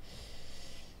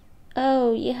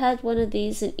 Oh, you had one of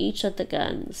these in each of the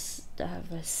guns. That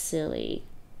was silly.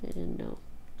 I didn't know.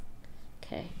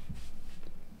 Okay.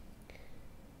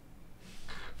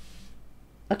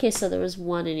 Okay, so there was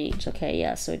 1 in each. Okay,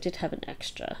 yeah, so it did have an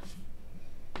extra.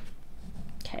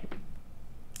 Okay.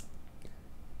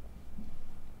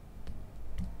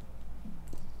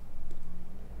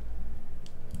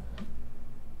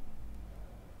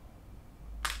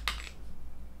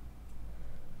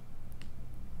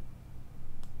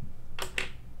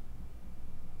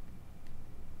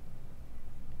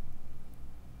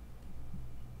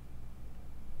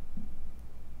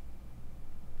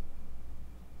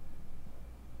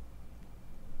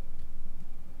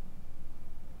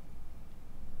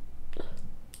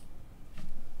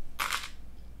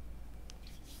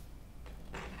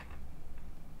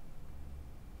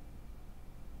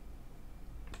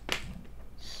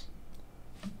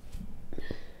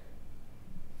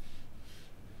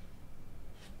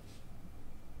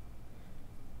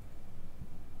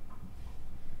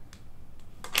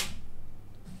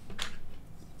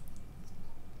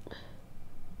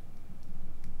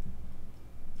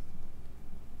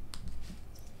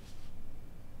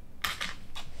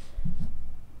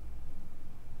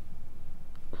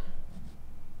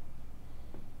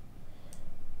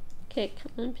 Okay,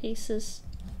 come on, pieces.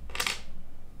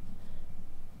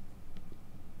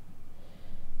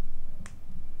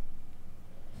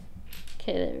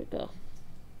 Okay, there we go.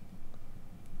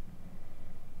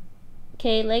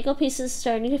 Okay, Lego pieces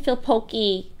starting to feel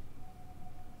pokey.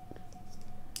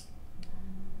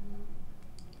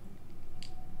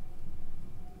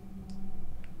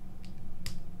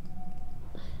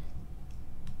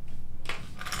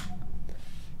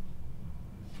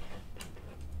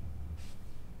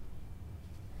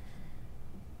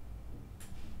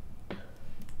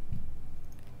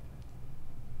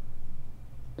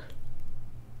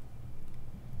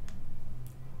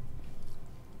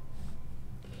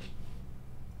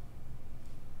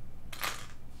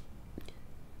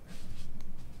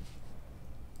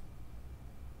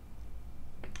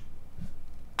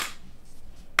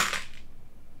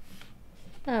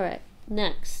 Alright,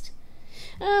 next.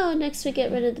 Oh, next we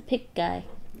get rid of the pig guy.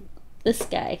 This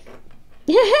guy.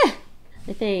 I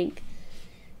think.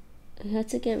 I had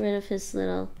to get rid of his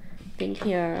little thing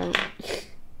here.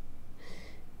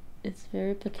 It's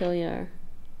very peculiar.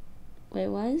 Wait,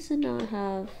 why does it not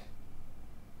have...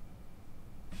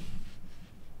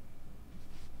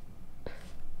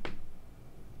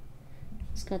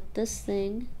 It's got this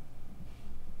thing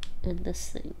and this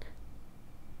thing.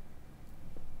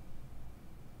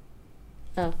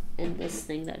 Oh, and this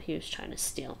thing that he was trying to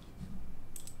steal.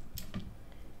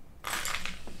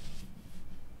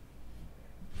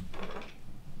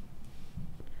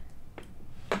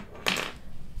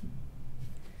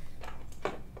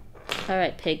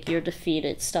 Alright, pig, you're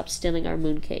defeated. Stop stealing our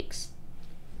mooncakes.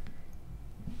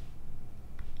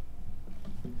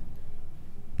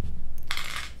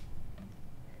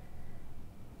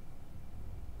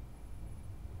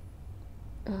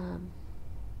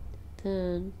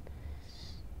 Then...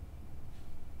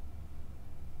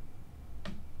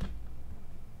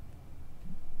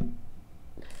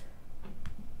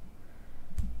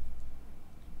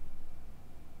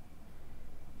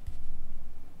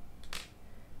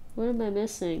 What am I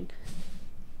missing?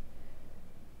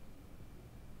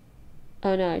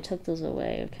 Oh no, I took those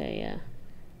away. Okay, yeah.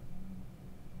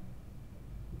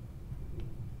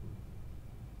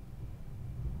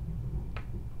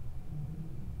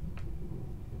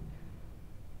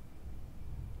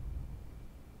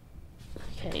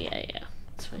 Okay, yeah.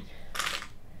 That's fine.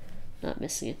 Not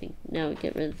missing anything. Now we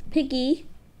get rid of the piggy.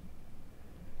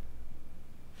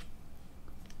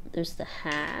 There's the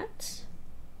hat.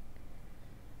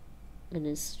 And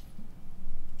his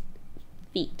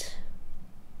feet.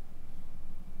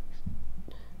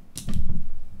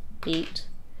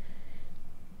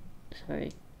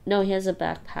 Sorry. No, he has a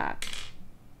backpack.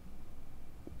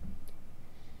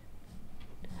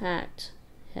 Hat,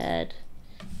 head,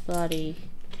 body,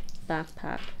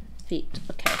 backpack, feet.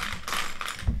 Okay.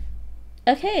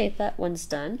 Okay, that one's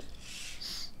done.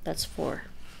 That's 4.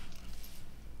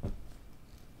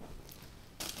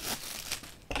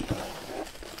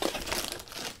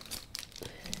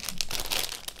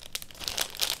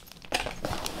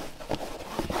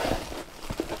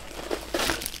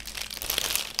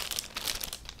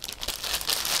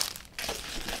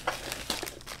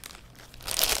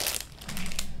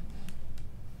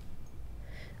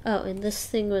 Oh, and this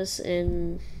thing was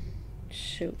in...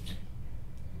 Shoot.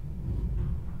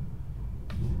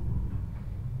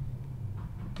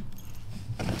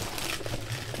 I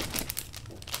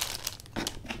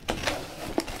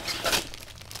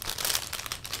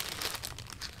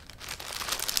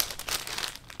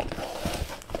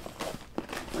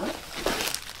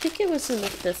think it was in the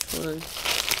 5th one.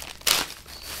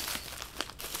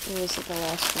 Or was it the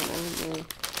last one? I don't know.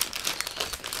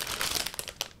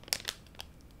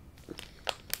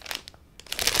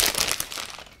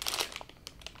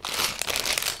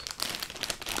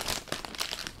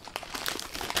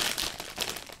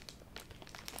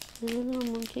 I don't know,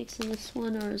 mooncakes in this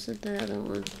one, or is it the other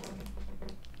one?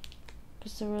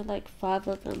 Because there were like 5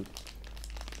 of them.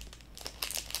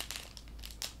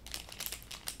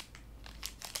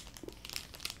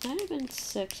 Might have been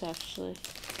 6 actually.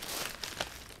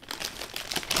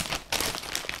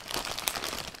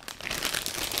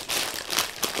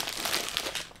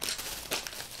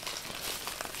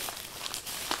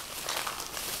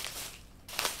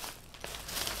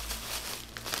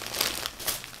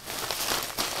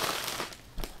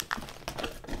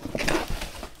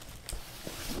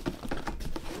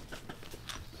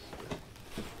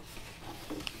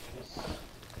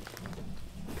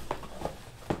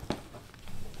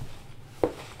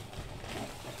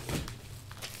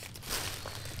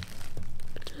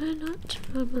 Did I not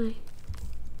turn on my...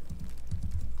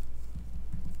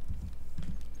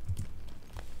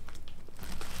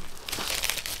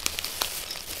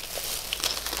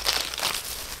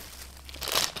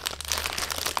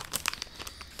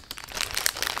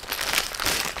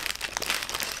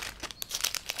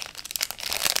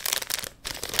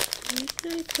 Where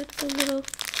did I put the little...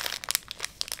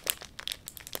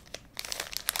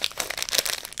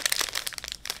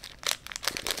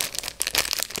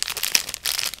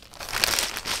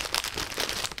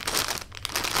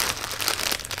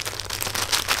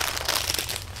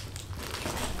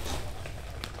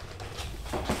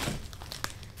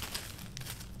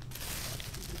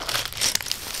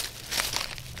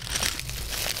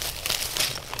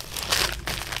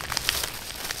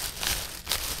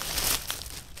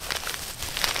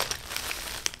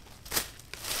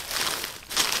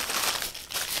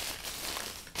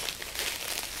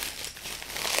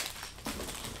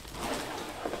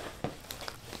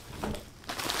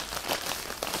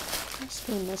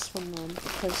 This one then,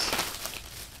 because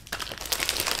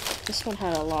this one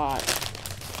had a lot.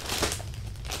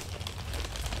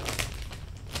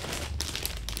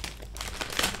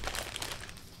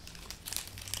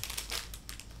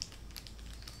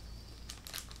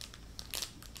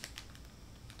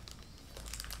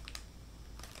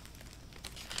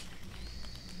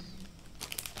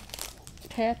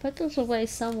 Okay, I put those away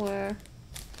somewhere.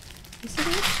 Is it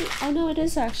actually? Oh no, it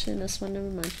is actually in this one. Never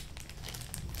mind.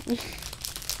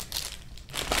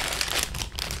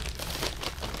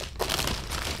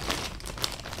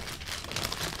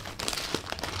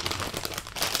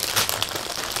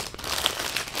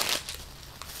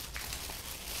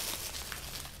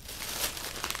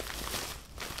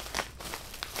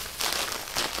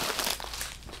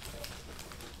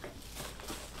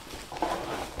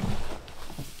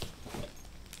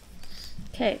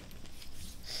 Okay,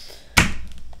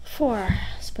 4.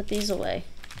 Let's put these away.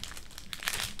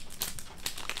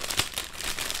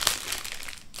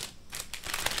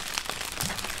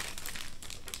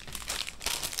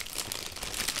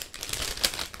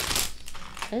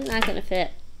 It's not gonna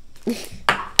fit.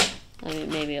 I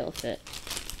mean, maybe it'll fit.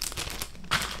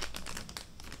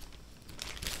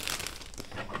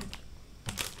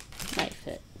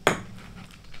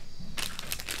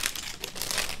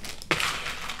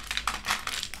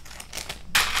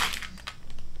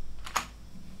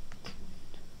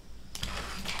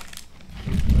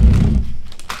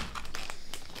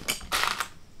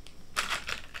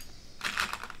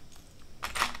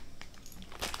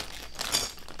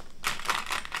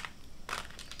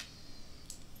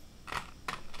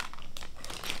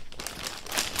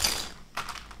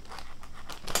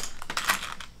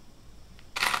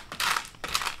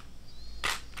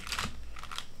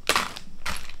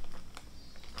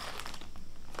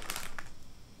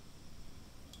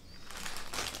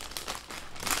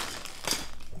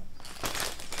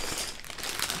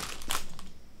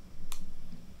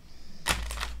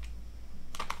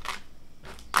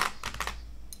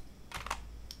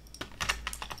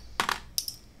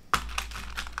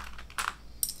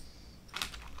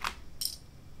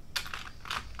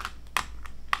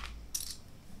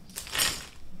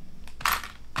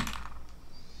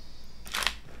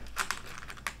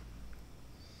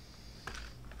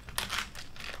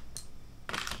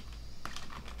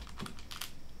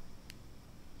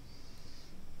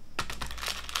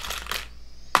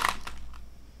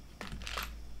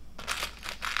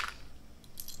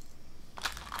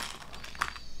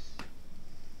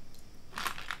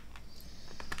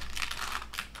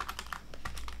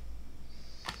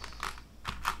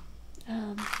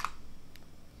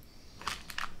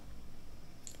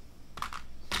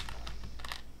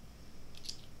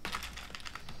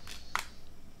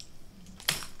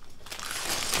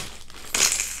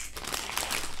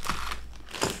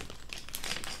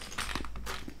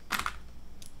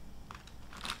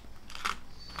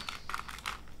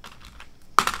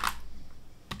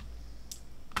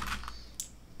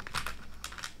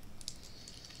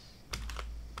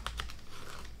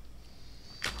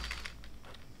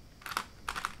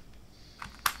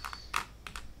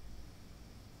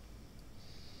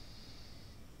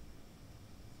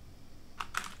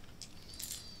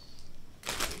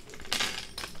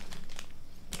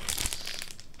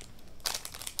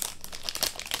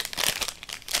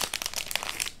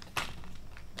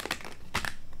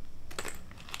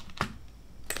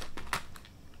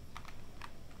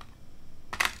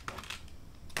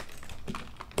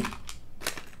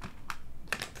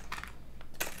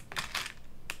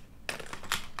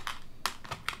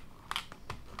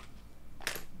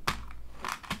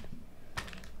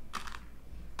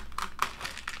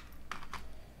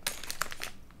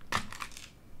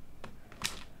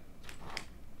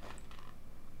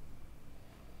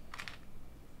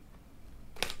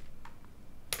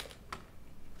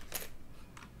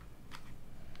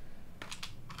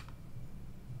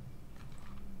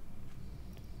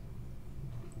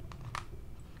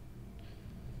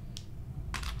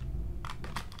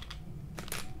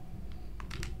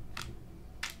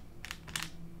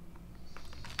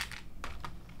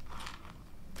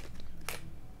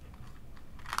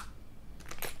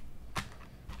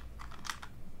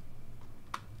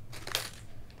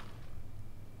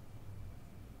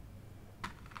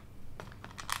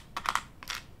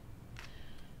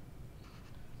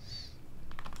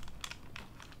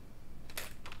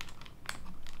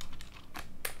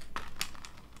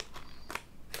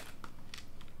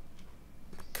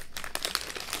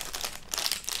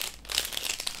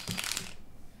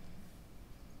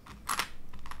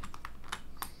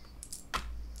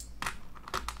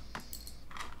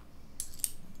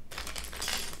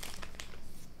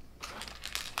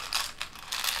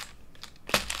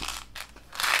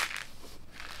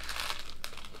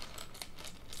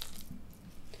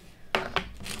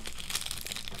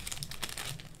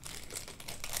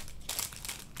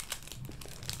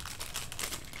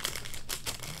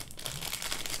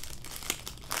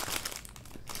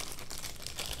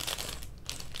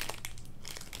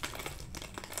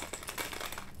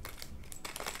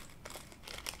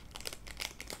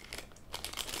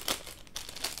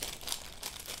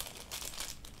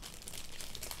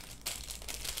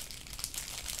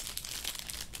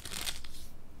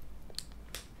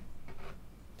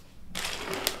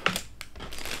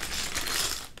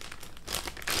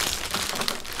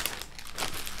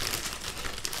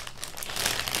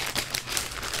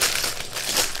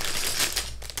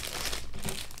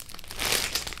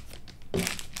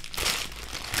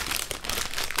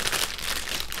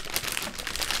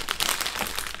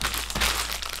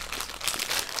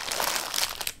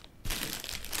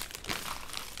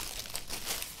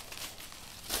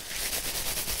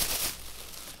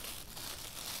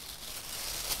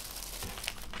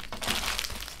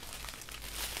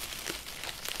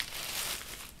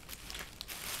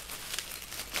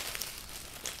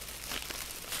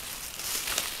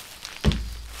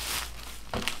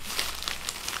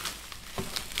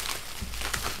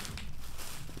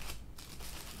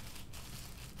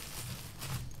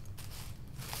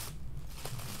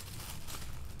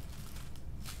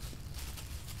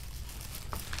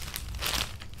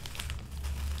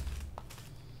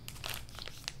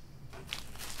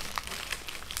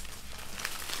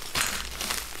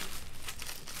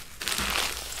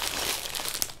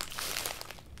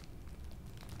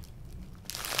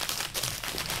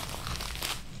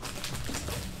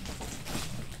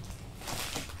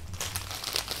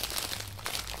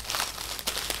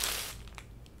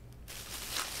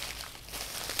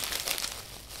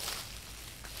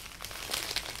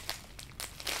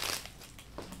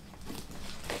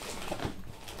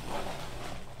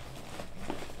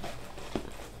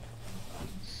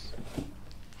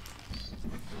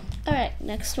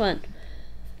 next one.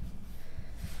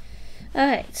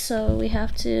 Alright, so we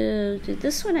have to do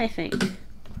this one, I think.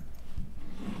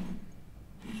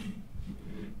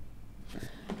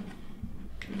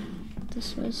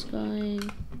 This was going...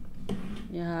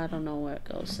 Yeah, I don't know where it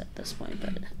goes at this point,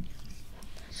 but...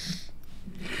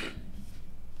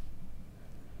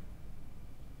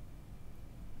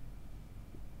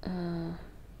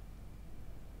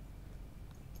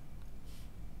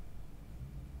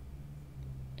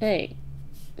 Hey,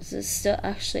 is this still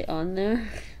actually on there?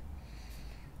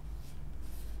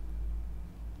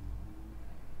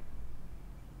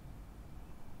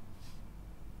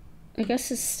 I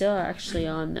guess it's still actually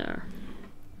on there.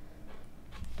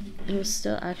 It was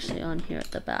still actually on here at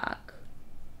the back.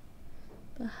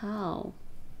 But how?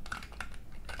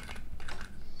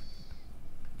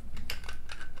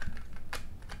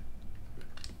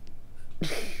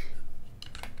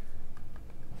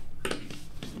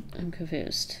 I'm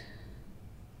confused.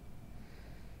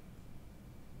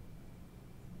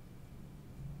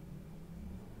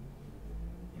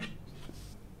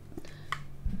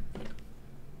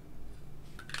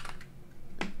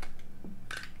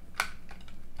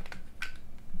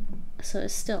 So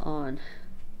it's still on.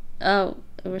 Oh,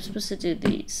 we're supposed to do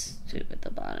these two at the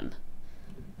bottom.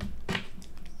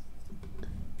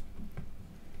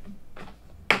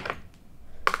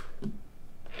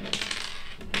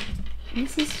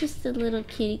 This is just a little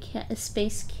kitty cat, a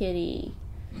space kitty.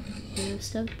 You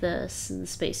stuff this and the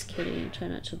space kitty. Try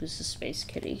not to lose the space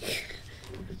kitty.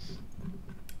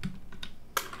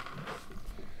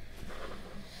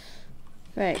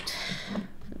 Right.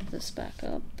 Put this back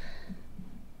up.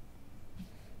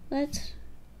 What?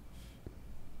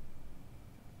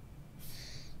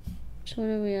 Which one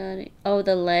are we on? Oh,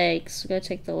 the legs. We gotta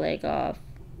take the leg off.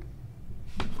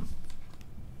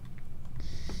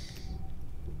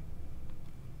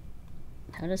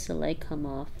 How does the leg come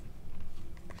off?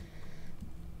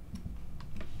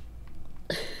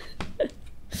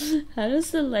 How does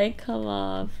the leg come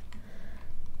off?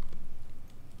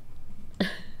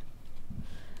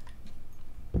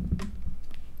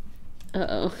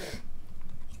 Uh-oh.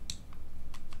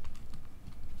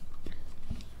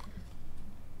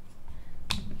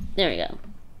 There we go.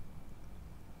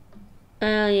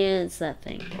 Oh yeah, it's that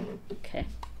thing. Okay.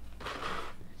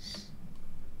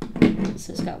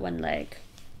 So it's got one leg.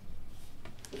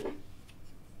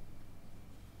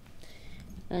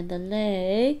 And the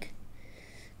leg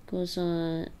goes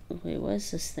on... Wait, what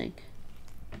is this thing?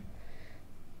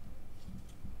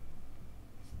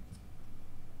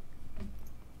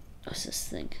 What's this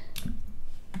thing?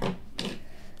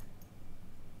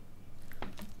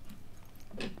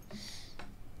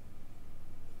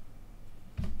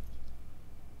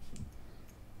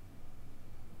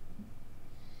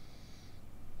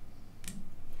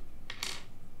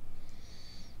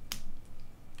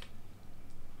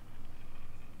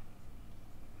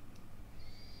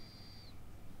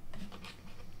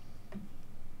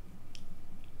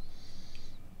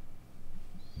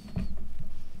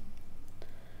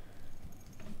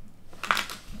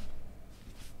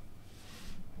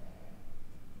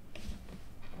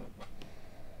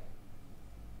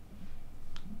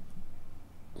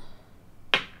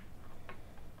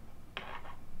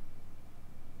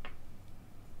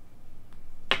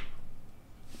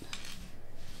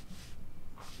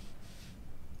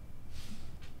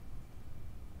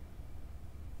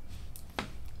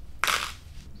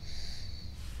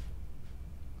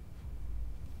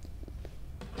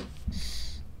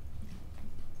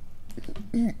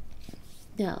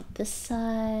 Now this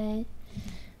side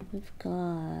we've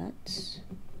got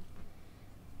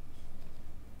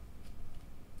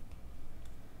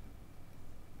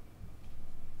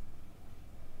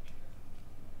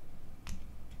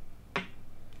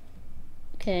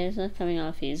okay, it's not coming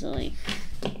off easily.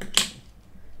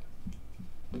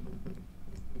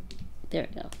 There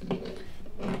we go.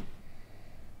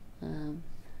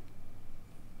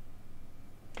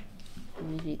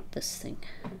 We need this thing.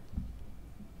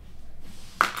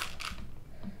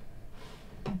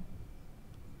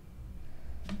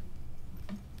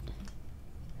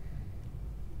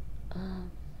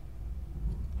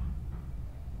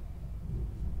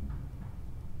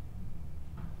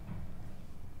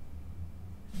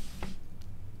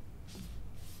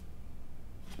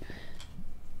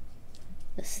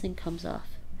 This thing comes off.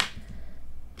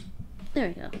 There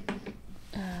we go.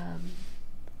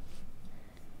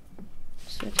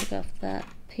 So I took off that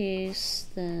piece,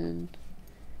 then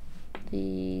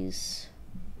these.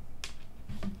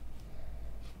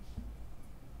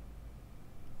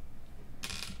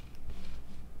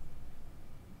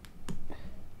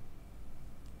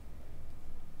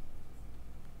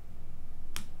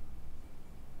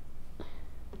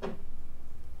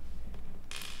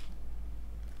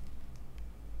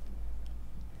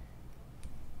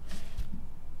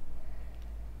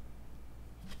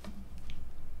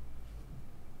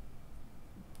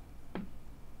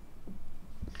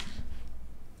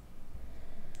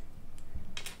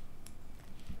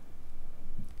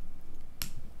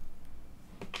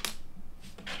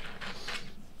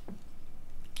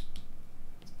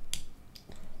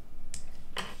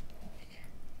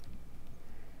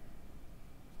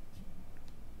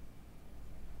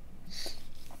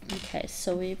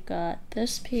 so we've got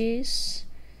this piece.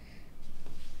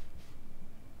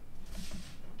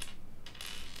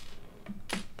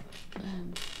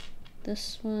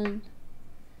 This one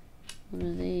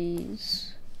of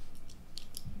these.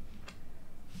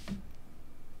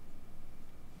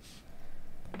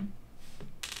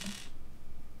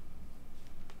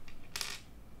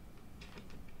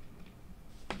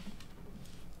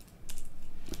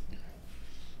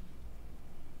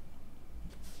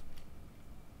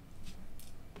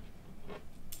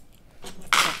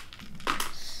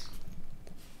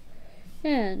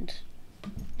 And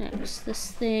next,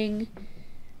 this thing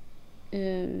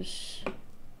is,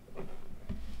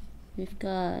 we've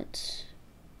got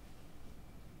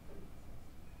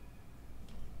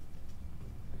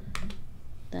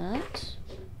that.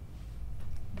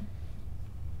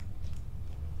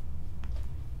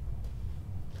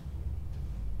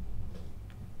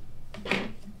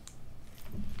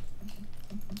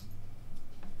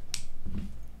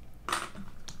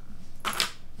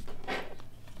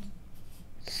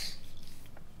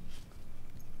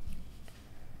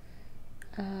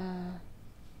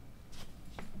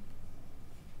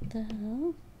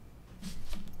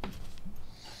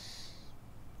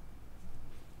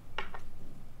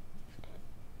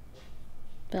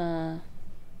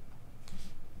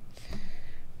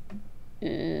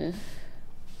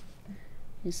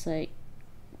 It's like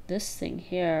this thing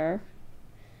here.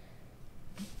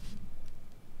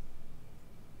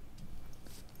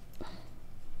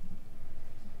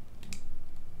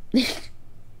 I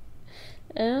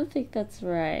don't think that's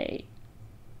right.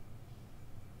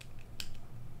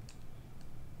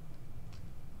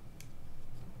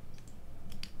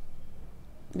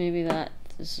 Maybe that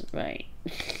is right.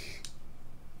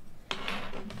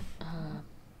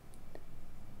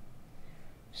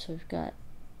 So we've got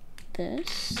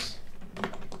this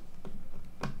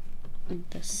and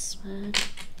this one,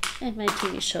 and my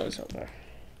TV show's over.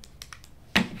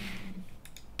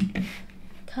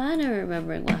 Kind of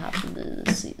remembering what happened in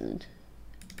this season.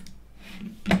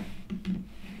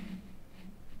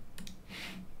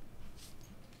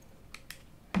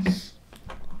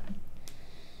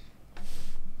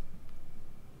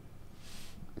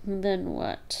 And then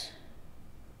what?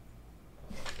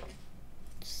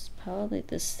 It's probably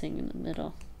this thing in the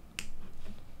middle.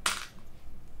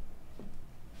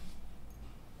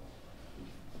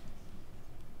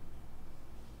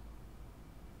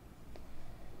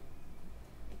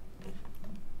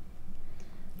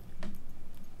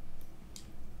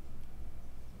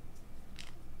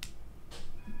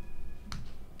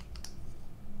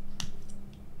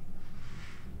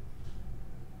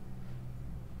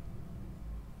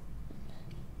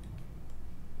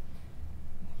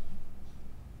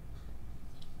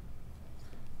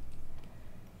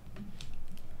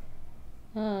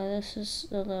 This is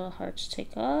a little hard to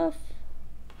take off.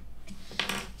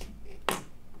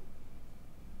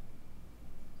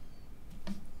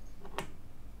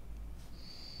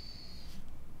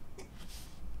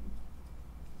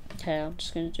 Okay, I'm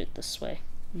just going to do it this way.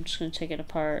 I'm just going to take it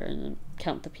apart and then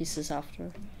count the pieces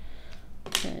after.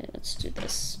 Okay, let's do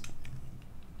this.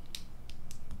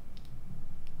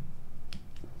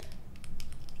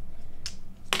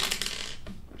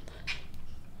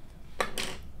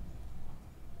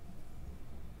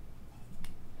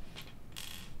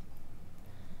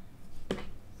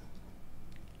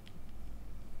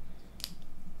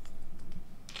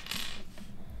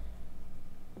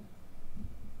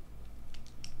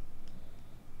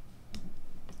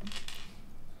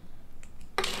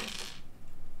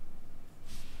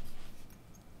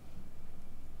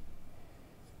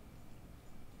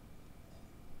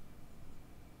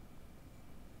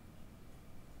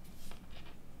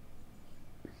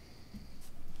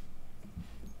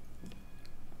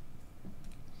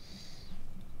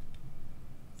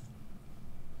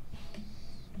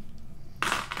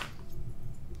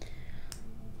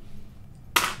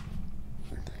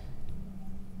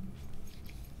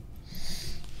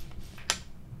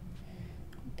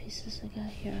 I got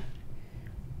here.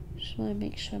 Just want to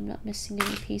make sure I'm not missing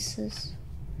any pieces.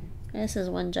 This is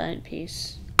one giant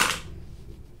piece.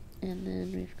 And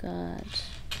then we've got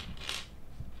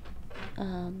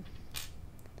am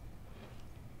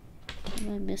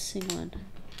I missing one?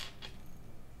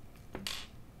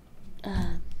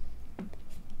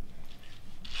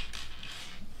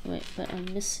 Wait, but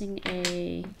I'm missing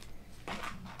a,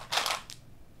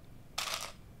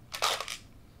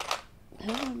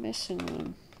 how am I missing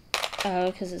one?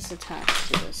 Oh, because it's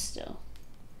attached to this still.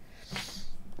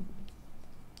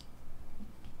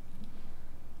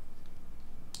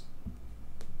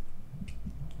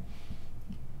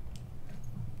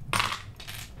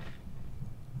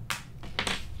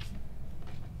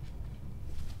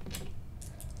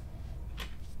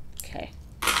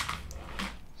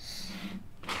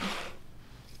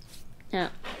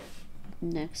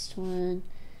 Next one.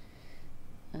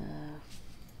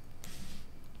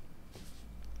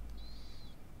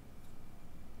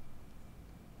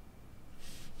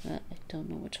 I don't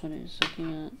know which one he's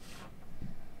looking at.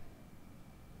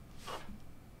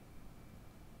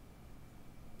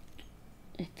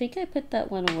 I think I put that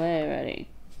one away already.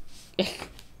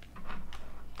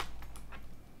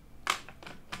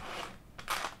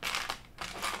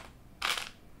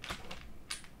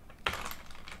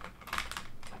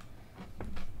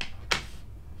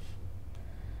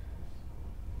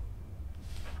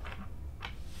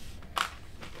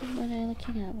 What am I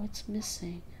looking at? What's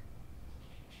missing?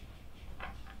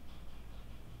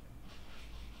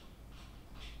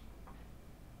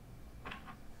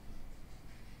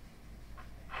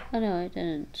 Oh no, I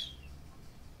didn't.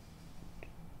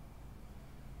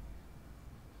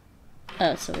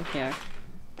 Oh, it's over here.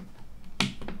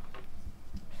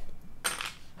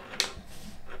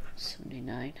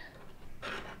 79.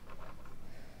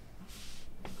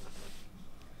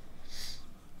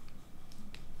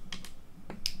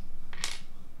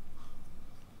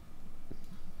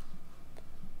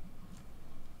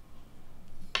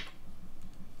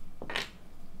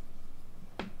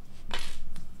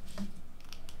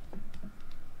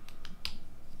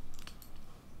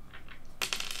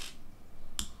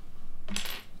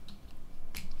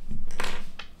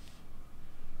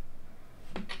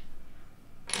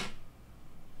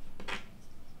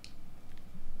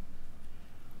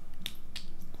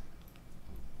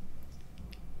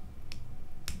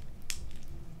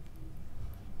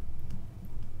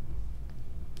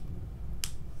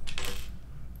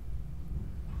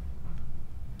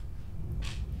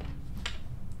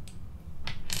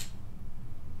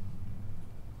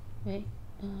 Wait,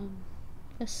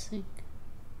 this thing.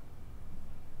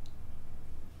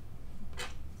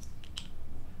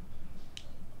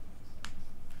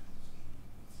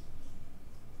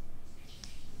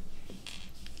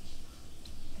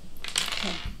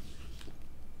 Okay.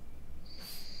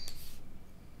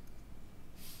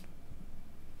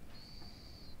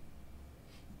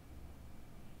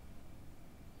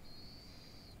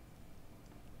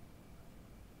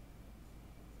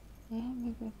 I don't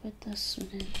remember I put this one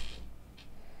in.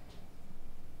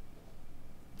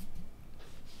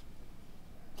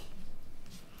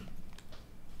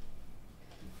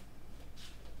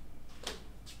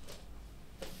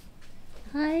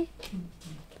 Hi.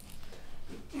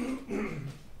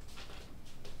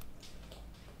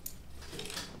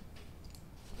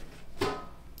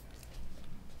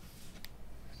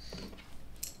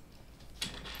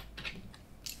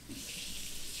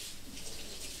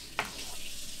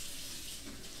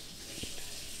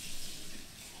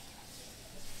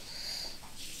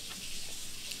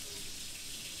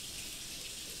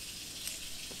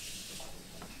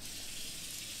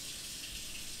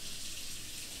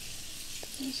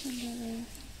 There's another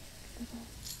little.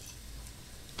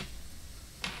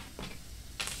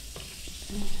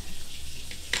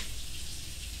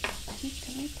 I think,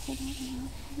 did I pull that one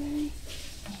out already?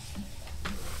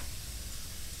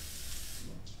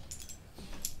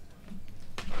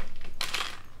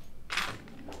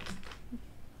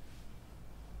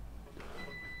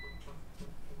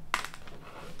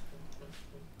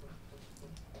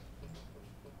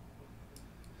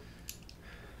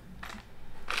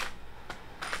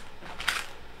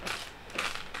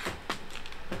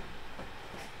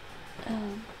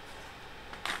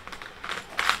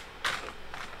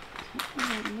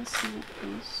 I'm missing a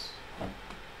piece.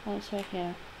 Oh, it's right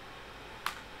here.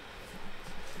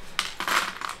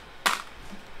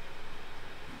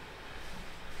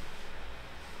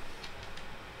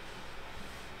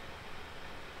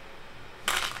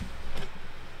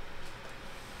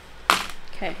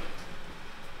 Okay.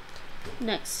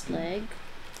 Next leg.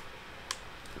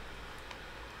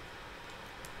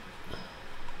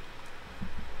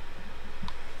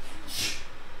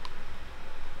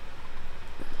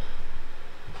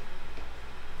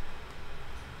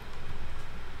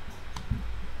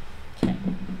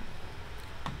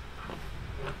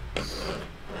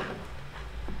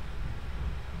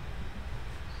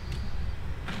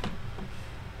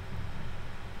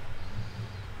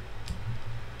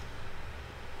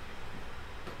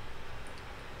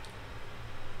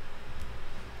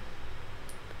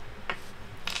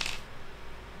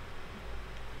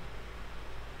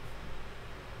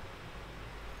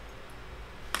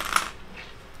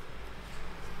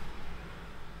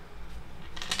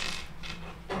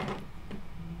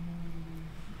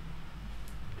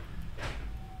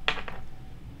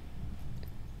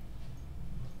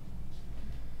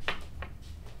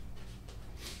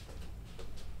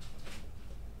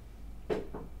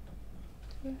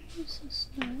 Where is this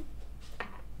knot?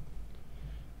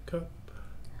 cup?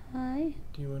 Hi.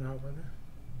 Do you want hot water?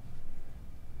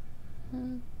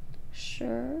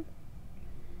 Sure.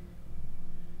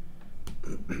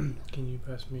 Can you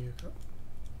pass me your cup?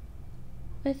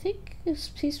 I think this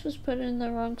piece was put in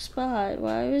the wrong spot.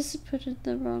 Why was it put in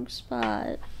the wrong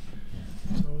spot?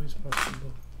 It's always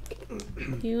possible.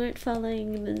 You weren't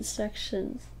following the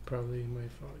instructions. Probably my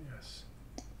fault, yes.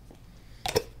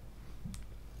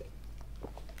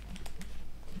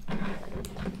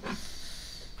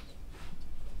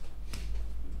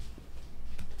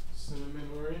 Cinnamon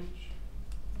orange?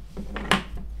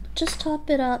 Just top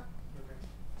it up.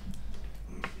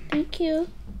 Okay. Thank you.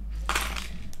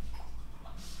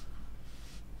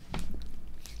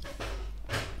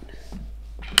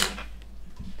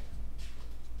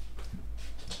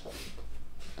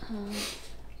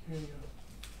 Here you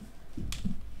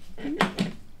go.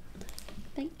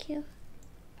 Thank you.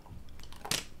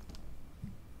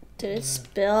 Did it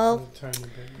spill? A tiny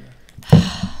bit,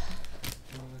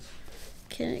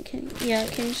 yeah.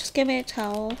 Can you just give me a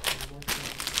towel?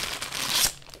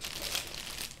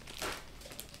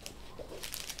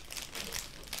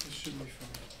 This should be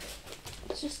fine.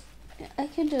 It's just, I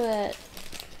can do it.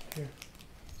 Here.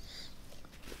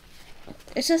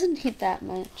 It doesn't need that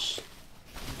much.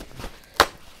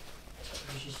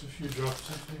 There's just a few drops,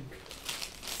 I think.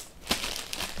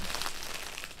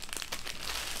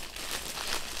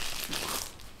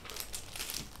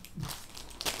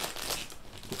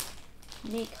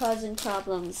 Me causing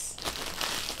problems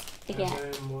again. As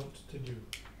I am wont to do.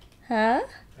 Huh?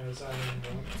 As I am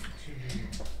wont to do.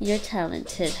 You're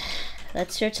talented.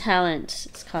 That's your talent.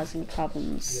 It's causing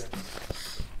problems. Yeah.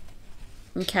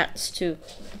 And cats too.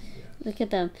 Yeah. Look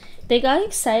at them. They got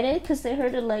excited because they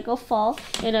heard a Lego fall,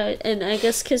 and I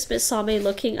guess Kismet saw me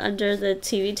looking under the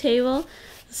TV table,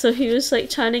 so he was like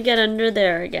trying to get under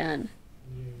there again.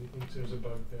 Yeah, you think there's a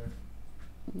bug there?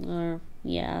 Or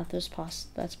yeah, that's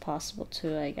possible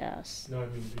too, I guess. No, I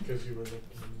mean because you were looking.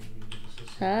 Maybe he just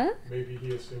assumed, Huh? Maybe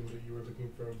he assumed that you were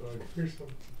looking for a bug or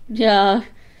something. Yeah.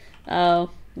 Oh,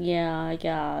 yeah, I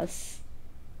guess.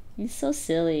 He's so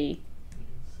silly.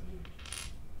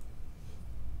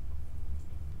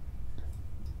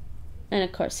 And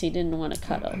of course, he didn't want to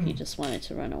cuddle. He just wanted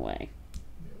to run away.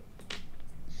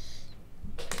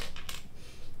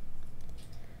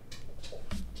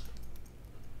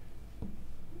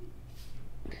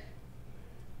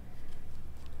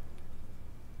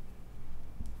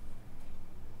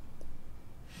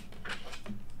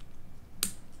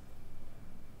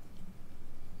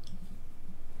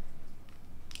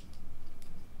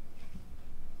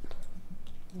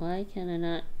 Why can I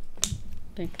not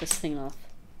pick this thing off?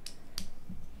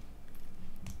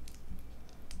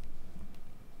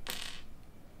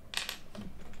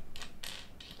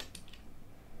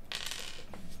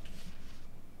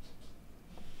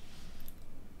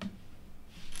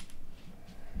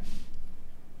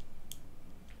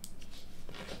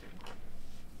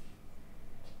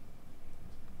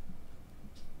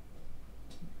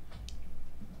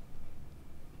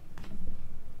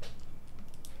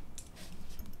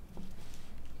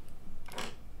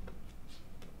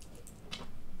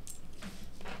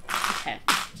 Okay.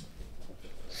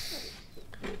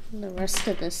 And the rest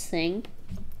of this thing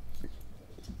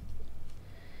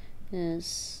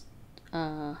is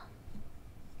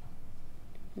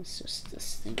it's just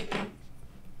this thing.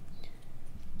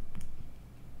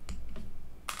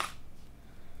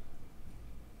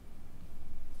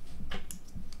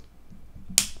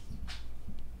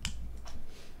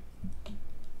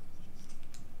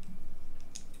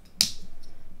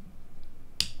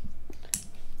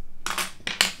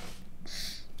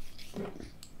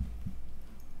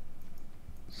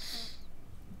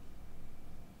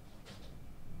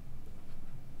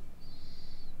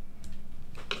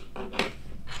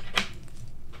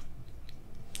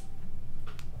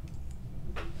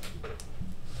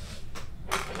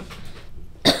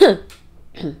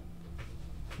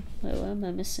 Wait, what am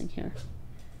I missing here?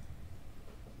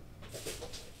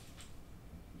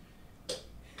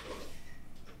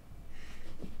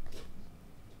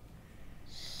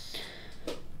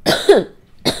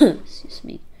 Excuse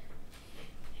me.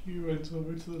 He runs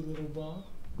over to the little ball.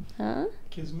 Huh?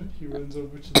 Kismet, he runs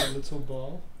over to the little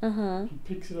ball. Uh-huh. He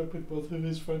picks it up with both of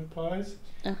his front paws.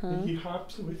 Uh-huh. And he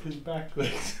hops with his back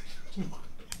legs.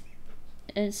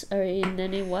 And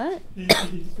then he what? He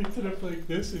picks it up like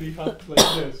this and he hops like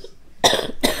this.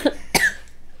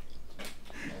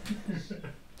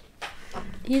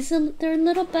 They're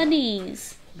little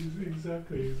bunnies.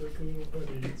 Exactly, he's like a little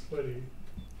bunny. It's funny.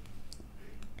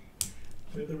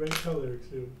 They're the right color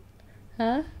too.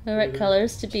 Huh? The right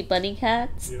colors to be bunny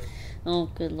cats? Yeah. Oh,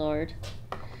 good lord.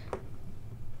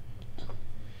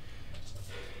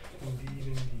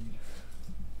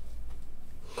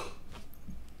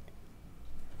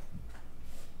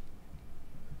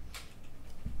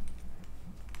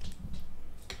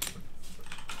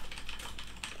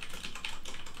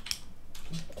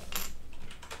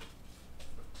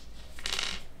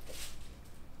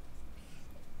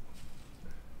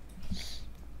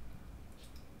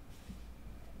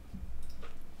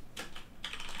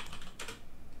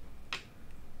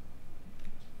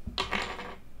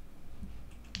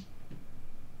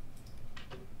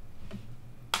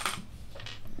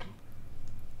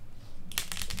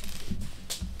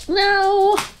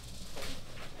 No!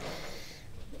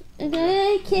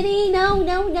 Kitty, no,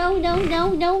 no, no, no,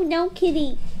 no, no, no,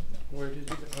 kitty. Where did you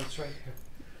go? Oh, it's right here.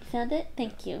 Found it?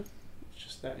 Thank you. It's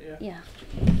just that, yeah. Yeah.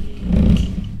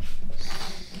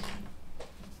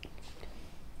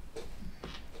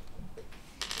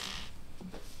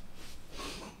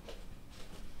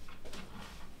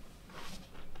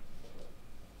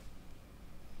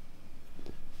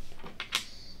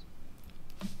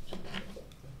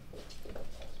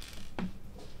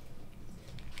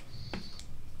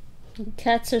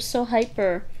 Cats are so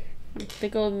hyper. They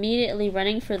go immediately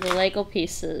running for the Lego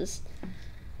pieces.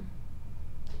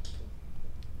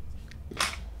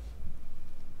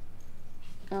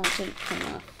 Oh, it didn't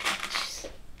come off.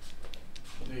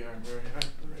 They are very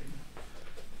hyper right now.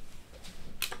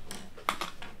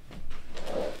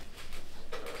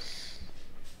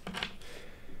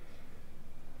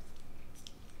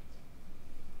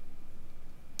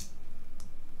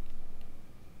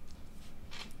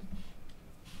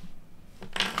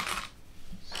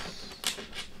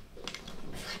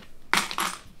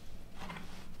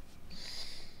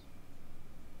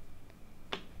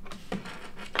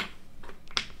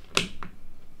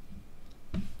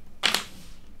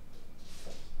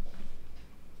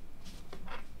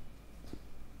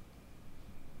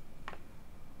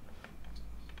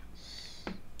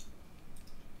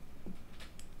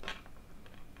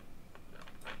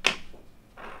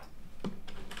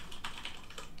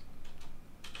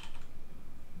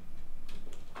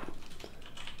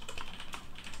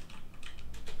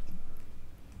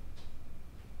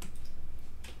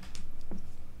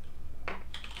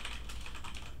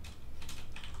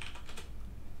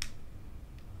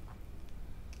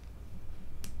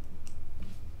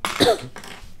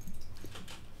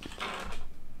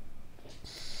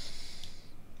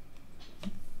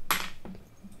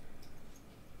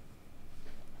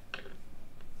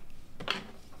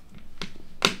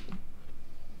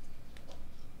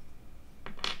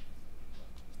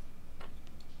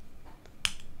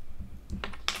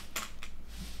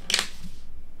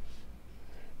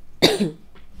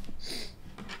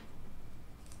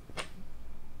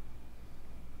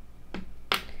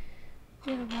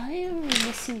 Yeah, why are we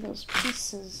missing those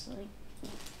pieces? Like,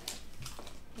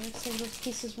 looks like those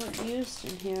pieces weren't used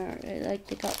in here. Like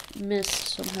they got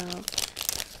missed somehow.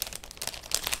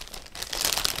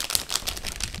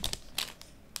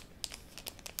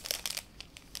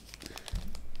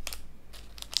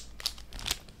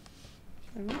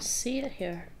 I don't see it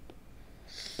here.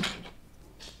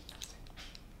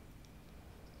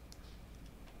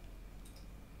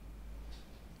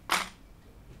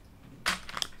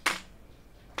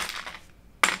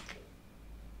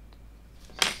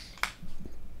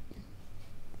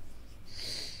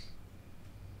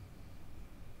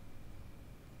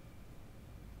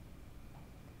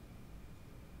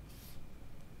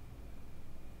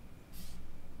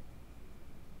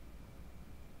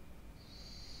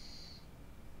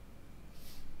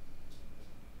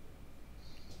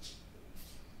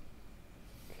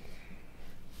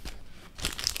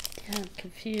 Yeah, I'm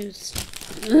confused.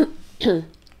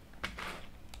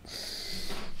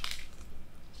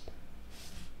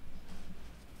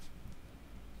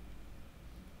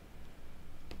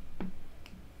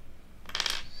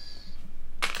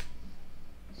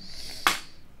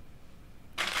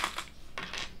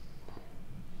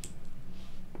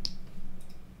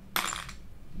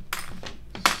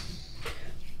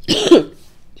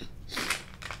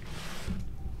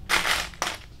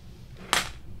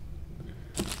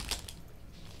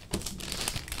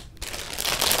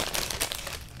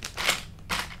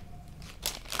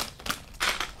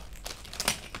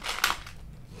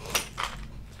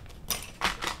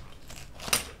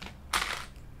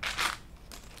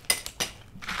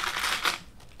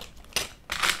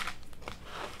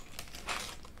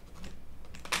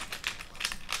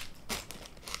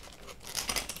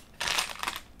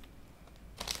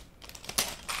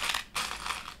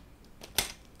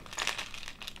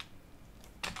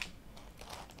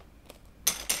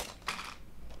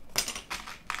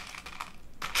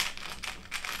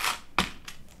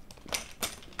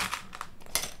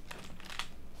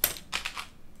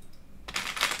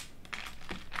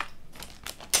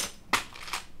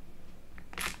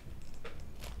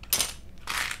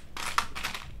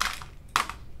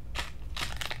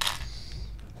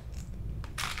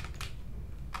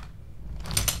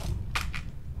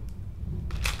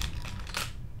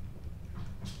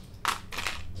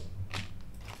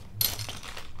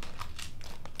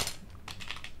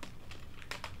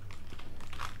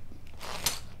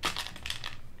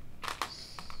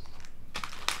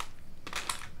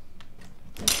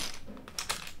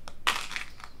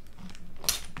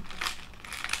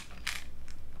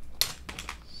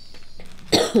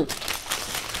 What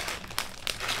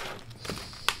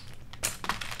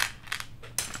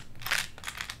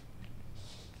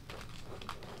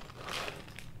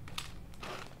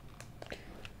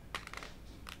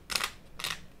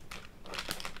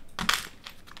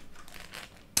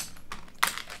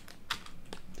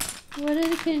are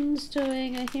the kittens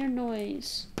doing? I hear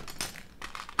noise.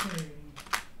 Huh?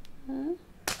 In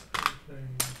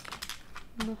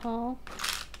the hall?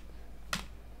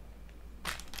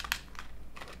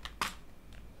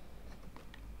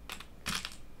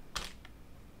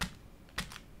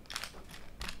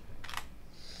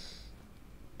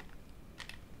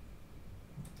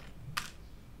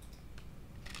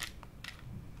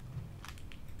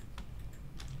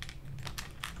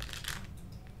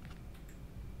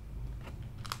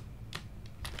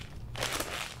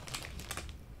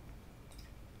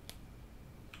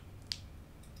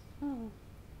 Oh.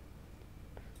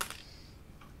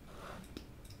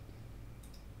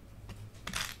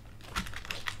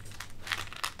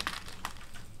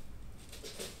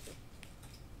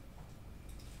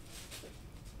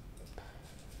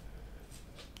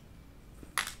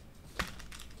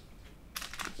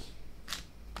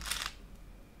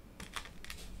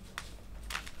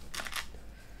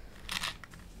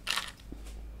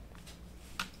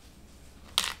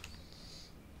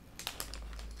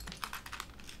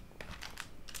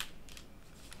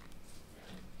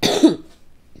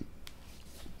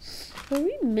 Are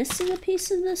we missing a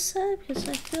piece in this set? Because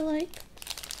I feel like...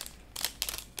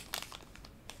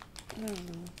 I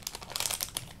don't know.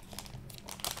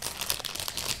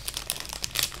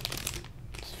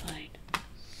 It's fine.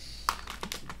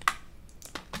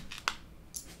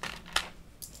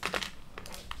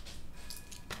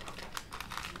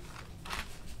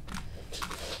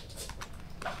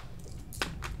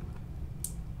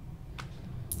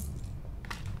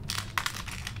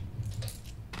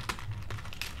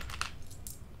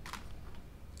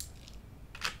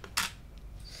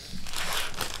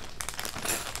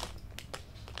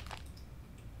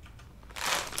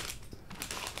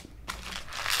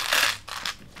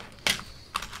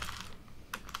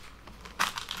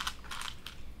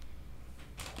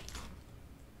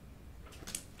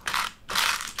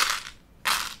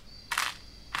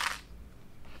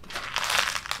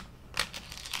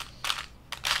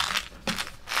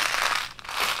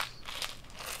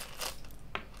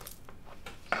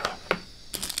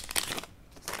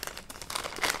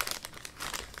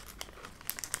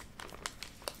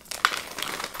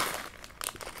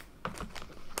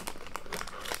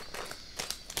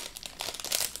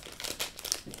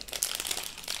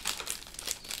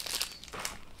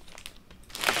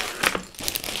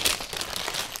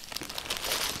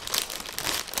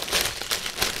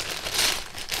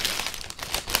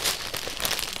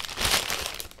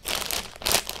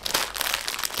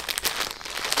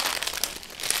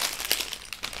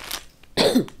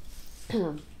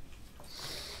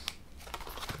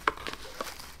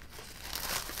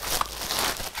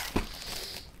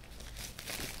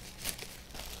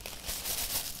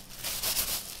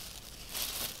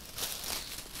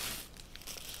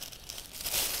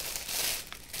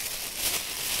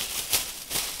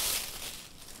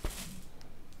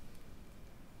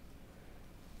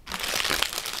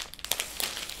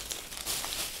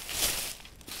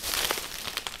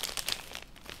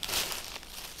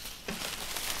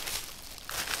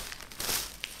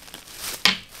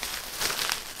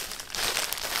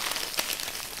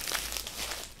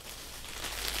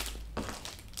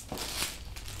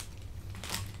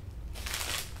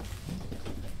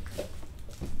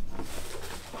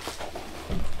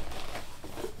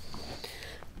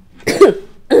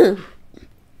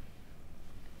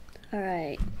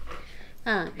 Alright.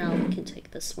 Now we can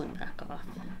take this one back off.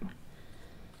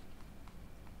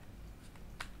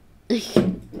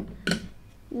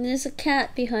 There's a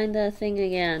cat behind the thing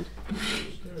again.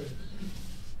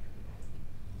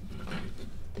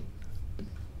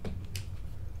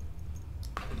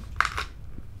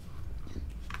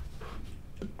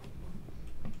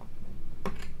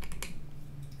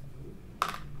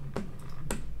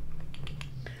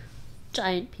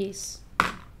 Giant piece.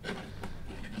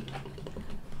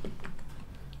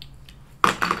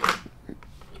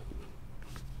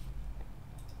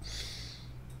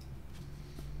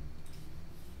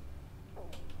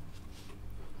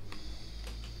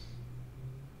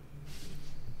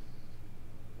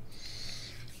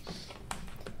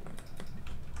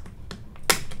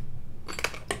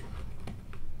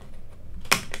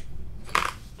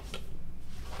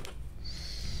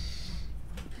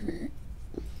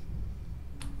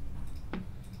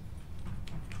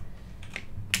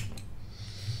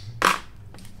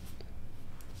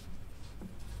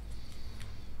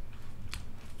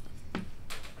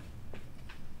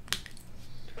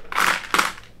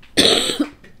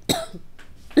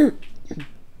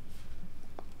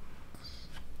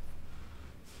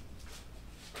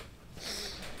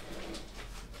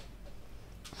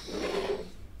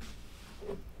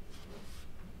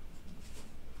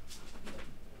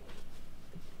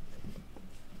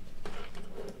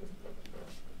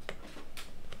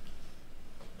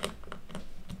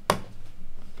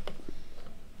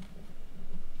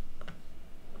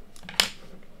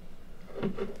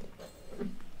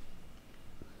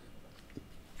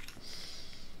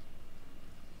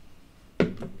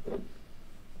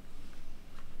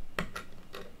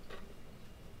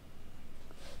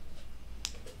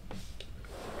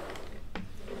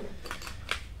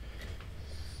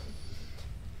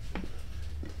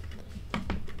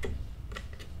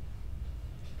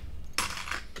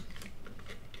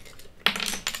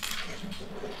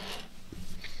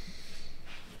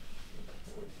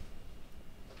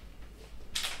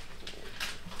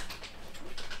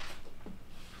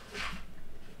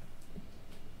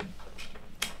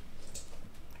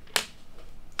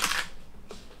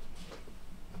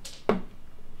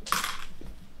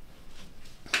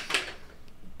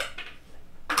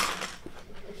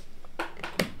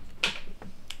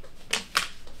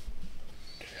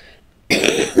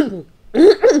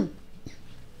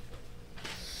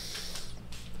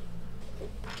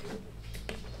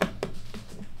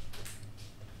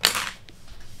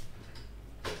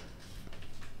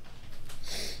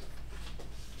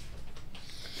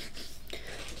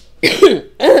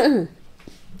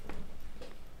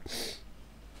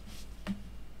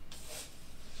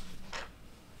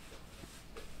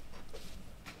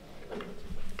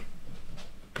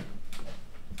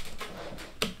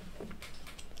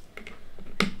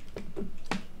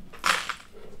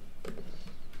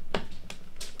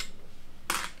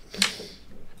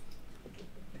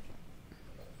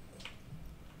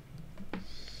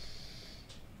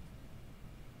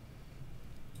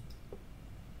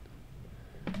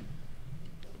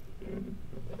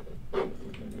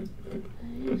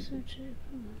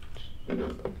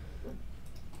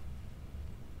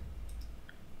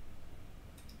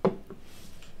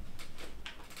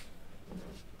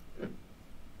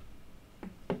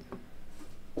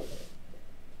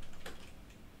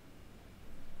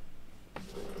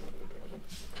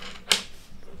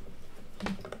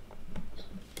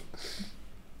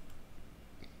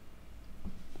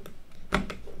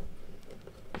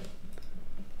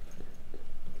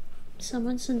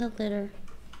 Someone's in the litter.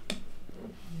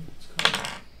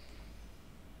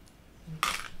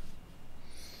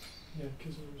 Yeah,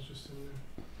 Kismet was just in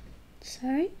there.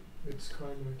 Sorry? It's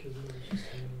Karma, Kismet was just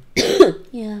in there.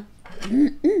 Yeah.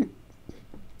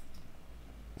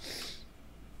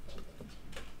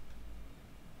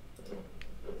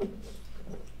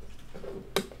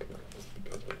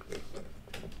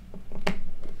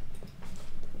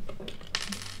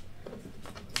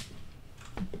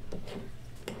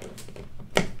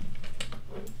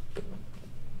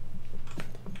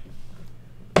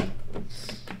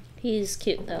 He's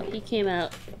cute though. He came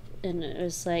out and it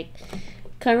was like,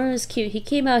 Karma was cute. He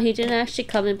came out, he didn't actually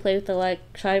come and play with the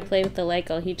try to play with the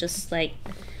Lego. He just like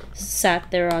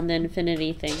sat there on the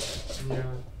infinity thing. Yeah.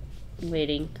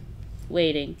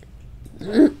 Waiting.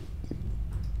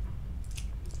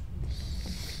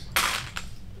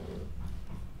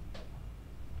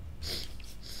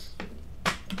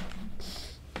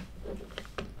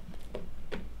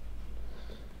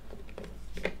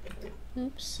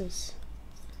 Oopses.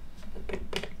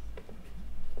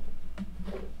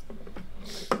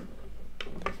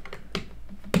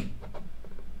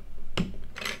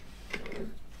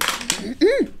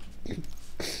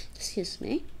 Excuse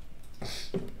me.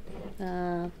 What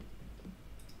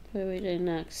are we doing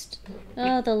next?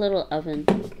 Oh, the little oven.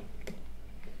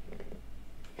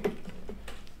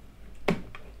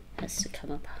 Has to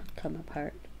come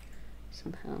apart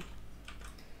somehow.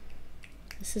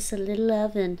 This is a little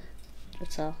oven.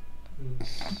 That's all.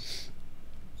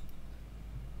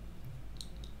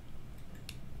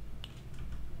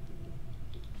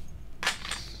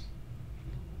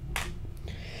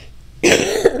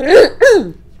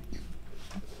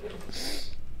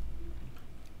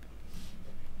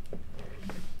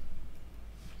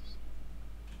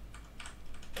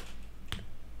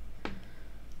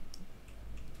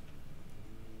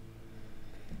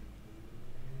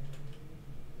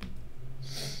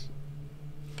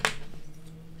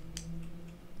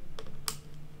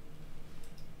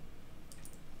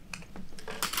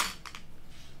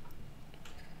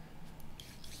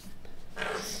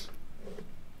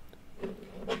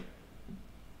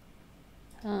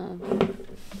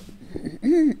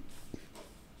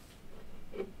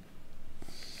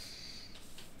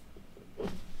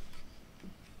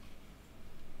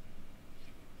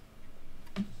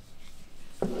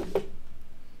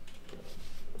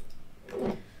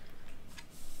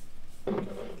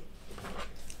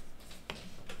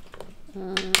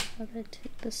 How do I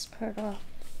take this part off?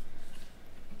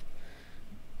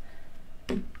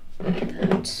 Like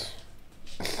that.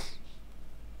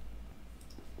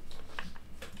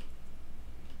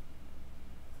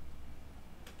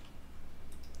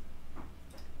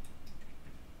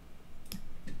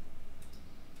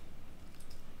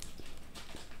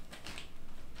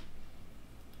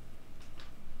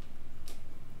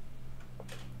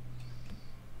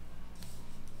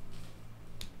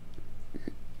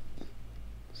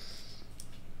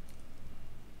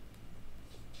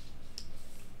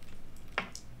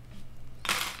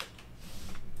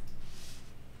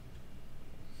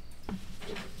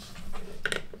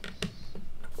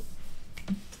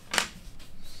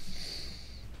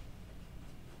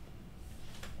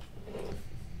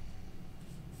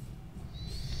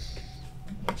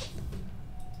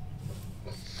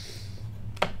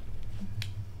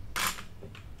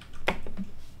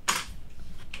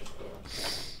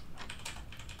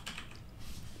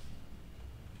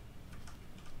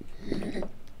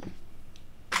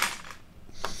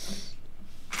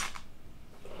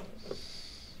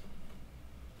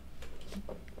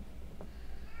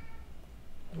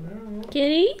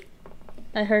 Kitty?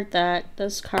 I heard that.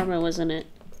 That's Karma, wasn't it?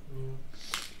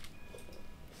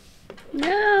 Yeah.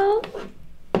 No.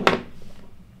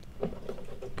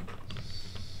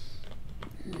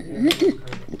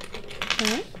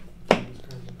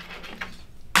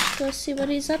 go see what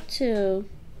he's up to.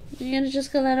 You're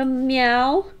just gonna let him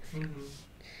meow? Mm-hmm.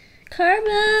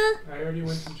 Karma! I already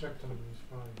went and checked on him. He's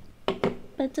fine.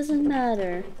 But it doesn't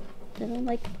matter. They don't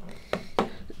like.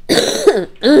 He's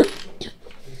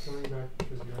coming back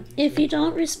because you already If said you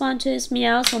don't that. respond to his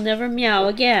meows, he'll never meow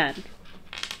again.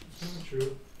 It's not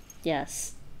true.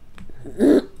 Yes.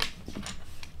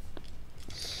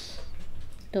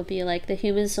 He'll be like, the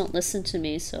humans don't listen to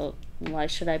me, so why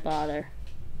should I bother?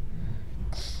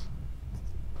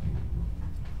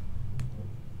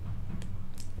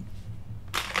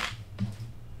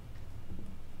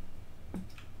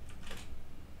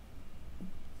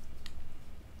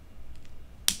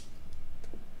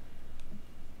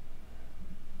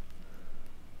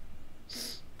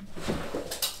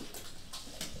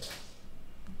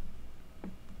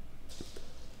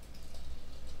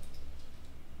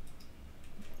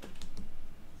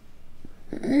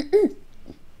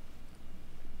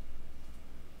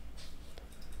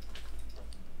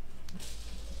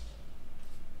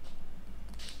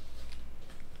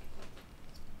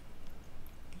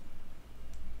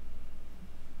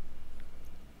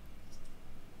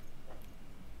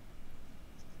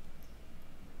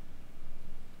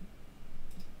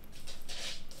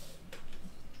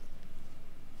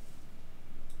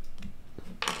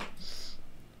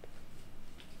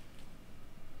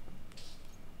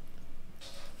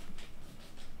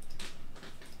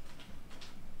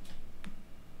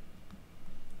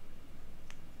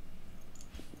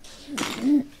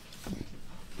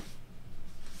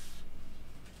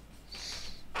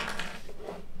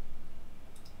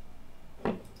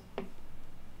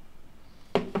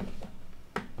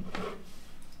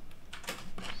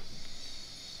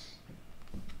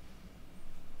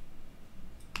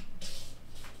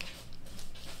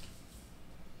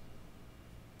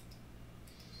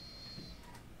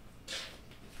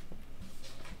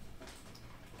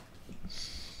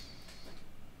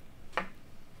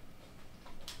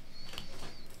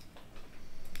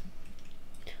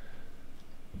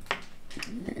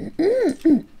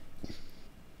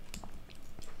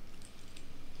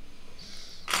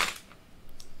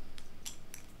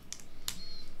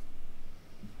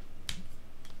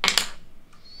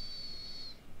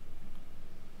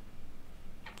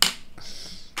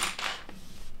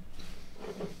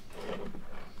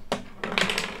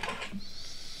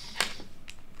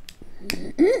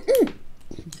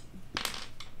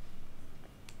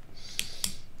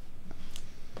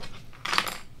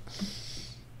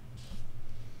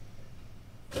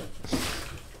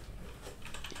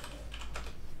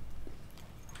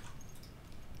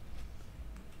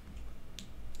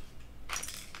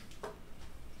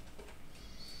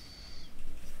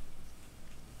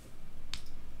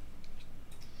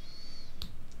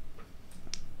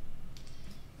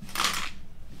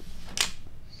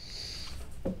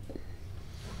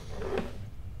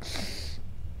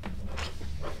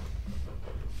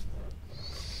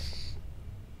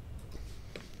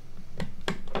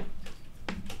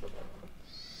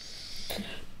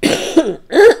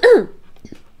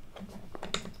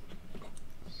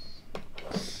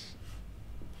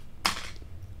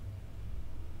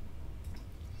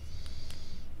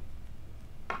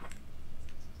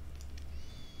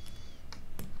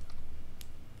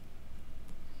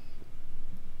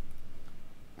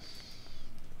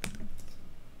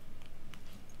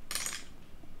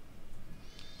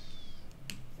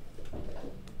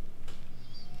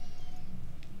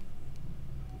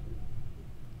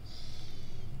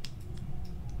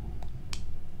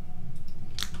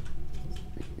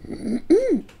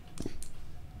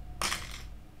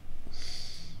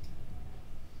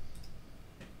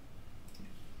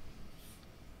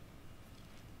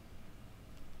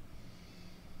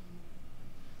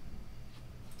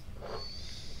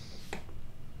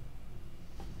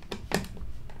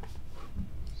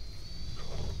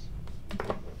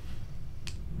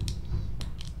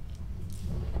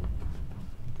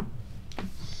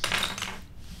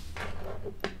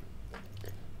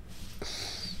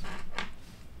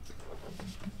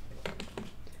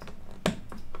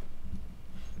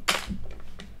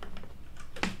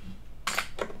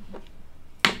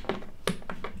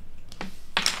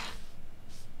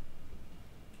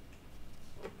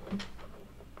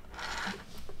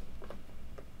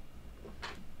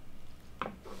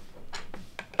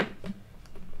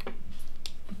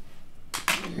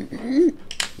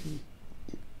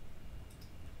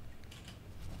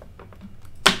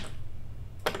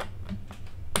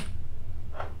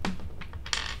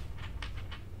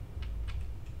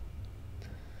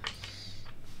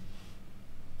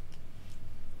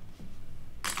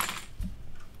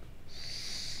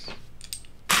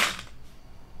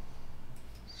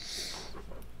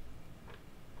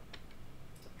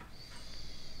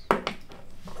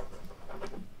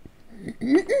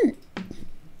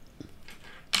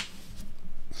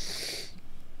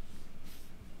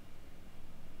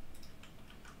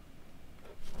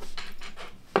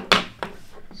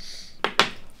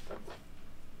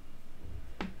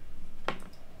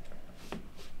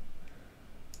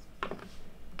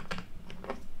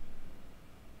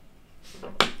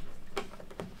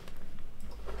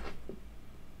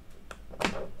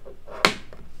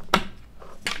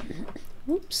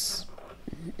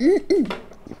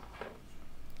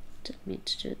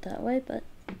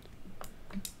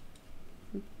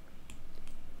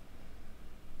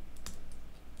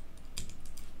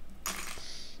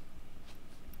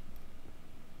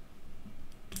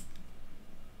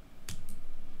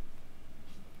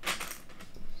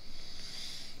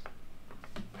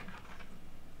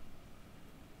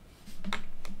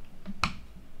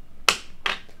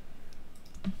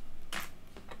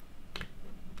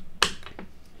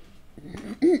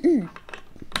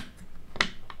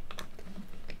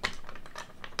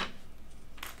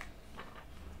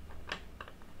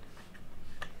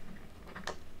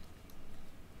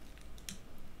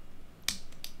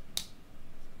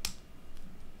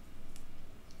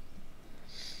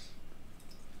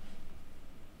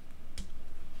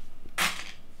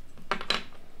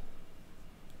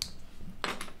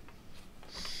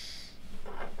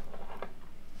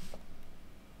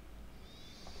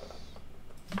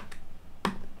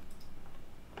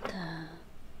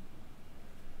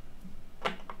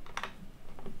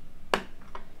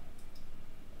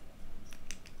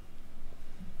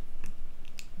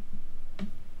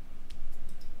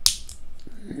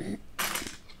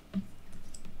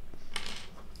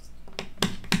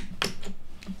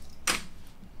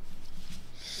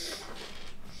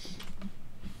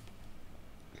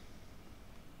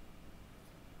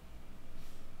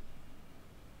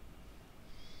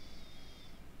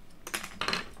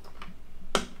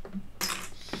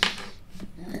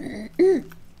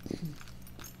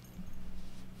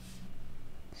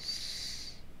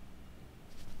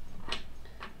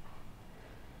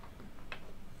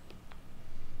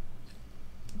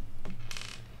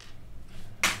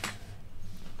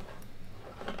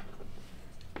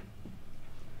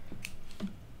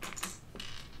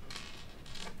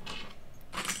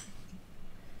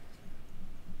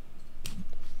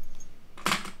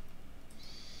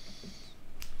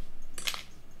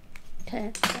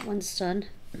 Okay, that one's done.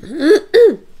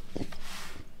 Oh,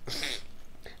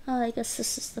 I guess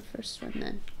this is the first one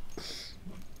then.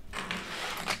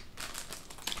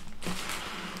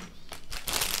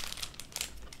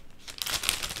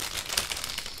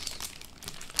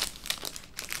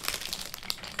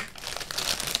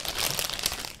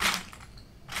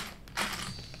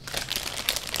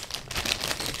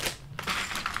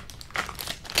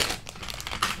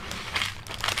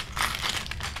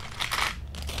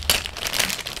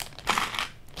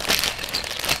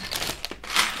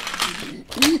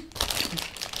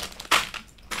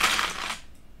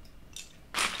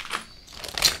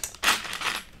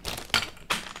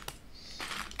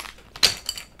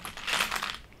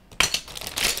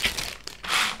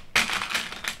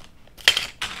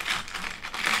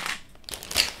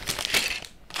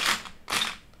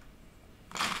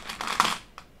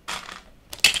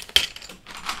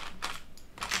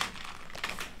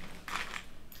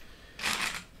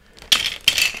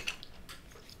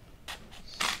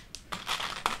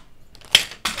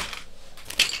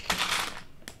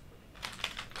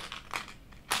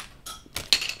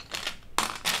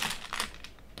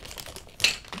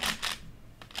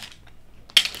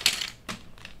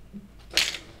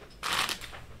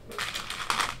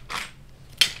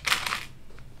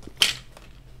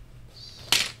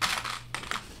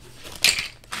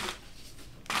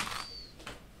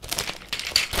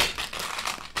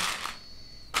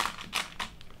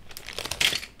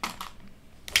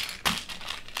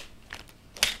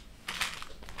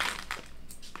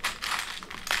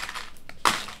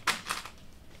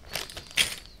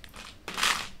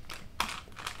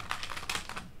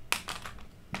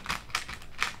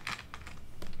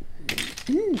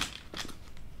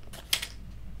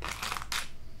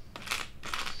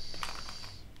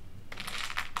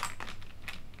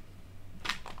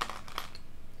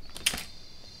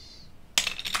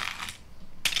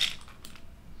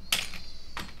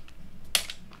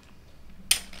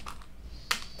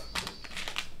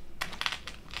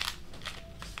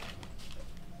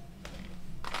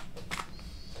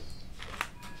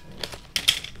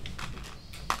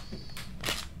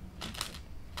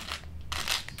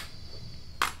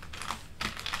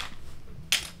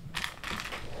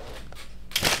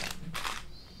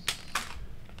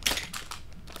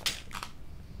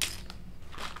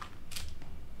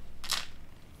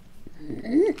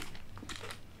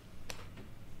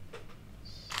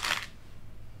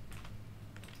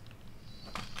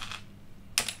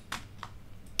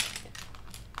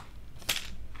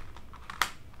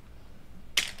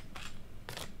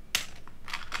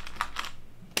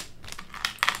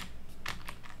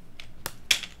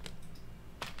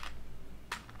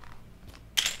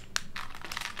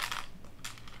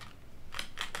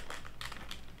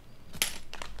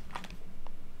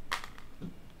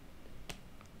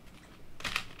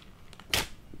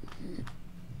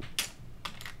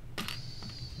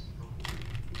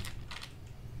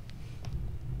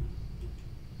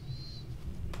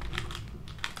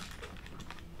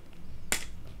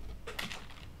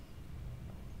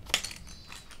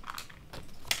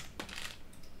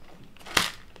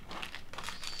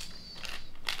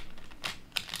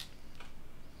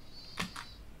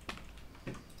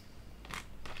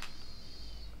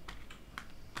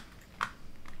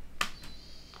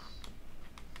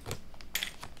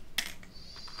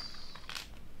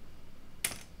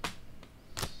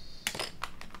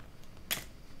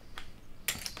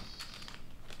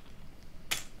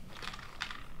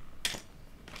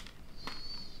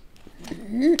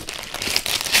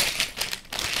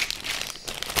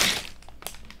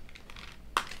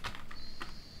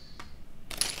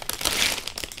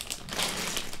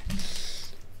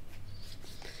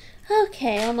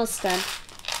 Okay, almost done.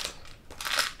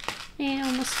 Yeah,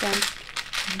 almost done.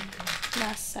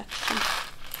 Last section.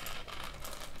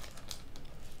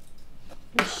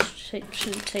 This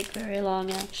shouldn't take very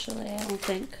long, actually, I don't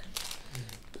think.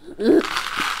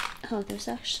 Oh, there's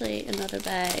actually another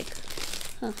bag.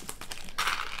 Huh.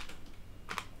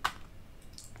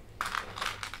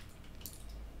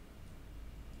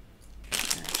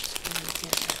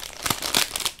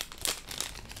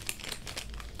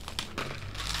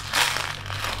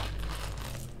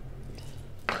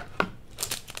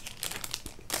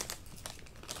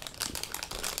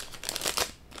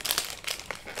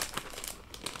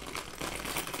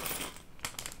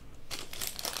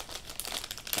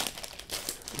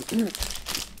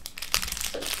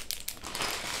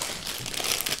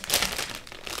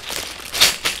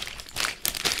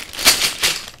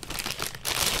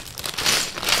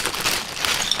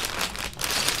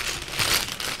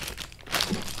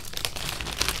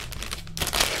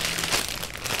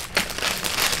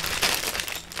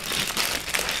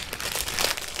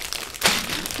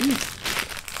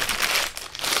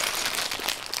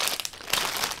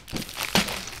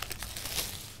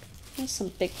 There's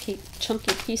some big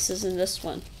chunky pieces in this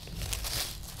one.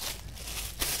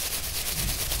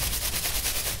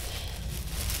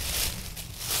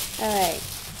 Alright,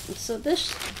 so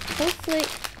this, hopefully,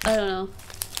 I don't know.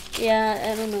 Yeah,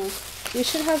 I don't know. We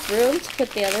should have room to put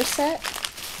the other set,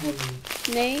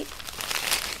 Nate.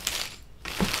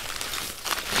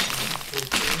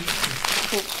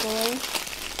 Hopefully.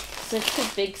 So they're two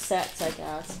big sets, I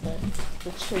guess, but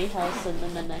the treehouse and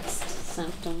then the next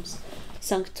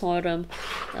sanctorum.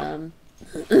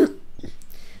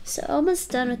 So almost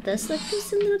done with this. Look,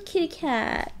 there's a little kitty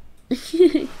cat.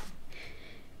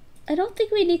 I don't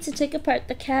think we need to take apart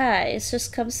the cat. It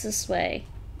just comes this way.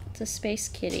 It's a space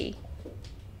kitty.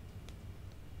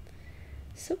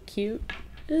 So cute.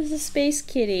 There's a space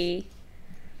kitty.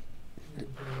 I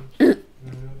don't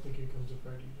think it comes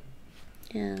apart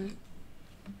either. Yeah.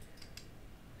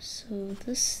 So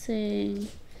this thing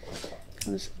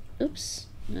comes. Oops.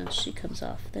 No, she comes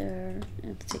off there. I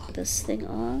have to take this thing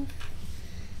off.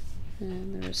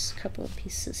 And there's a couple of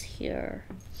pieces here.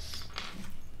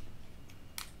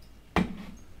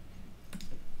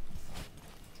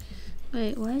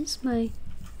 Wait, why is my...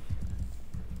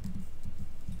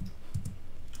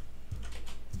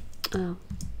 Oh.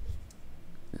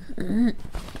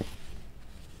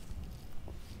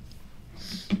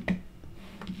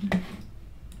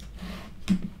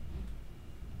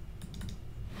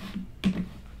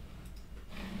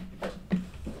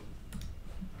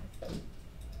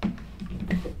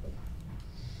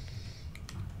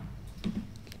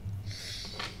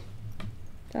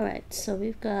 Alright, so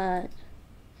we've got...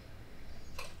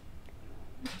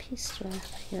 What piece do I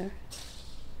have here?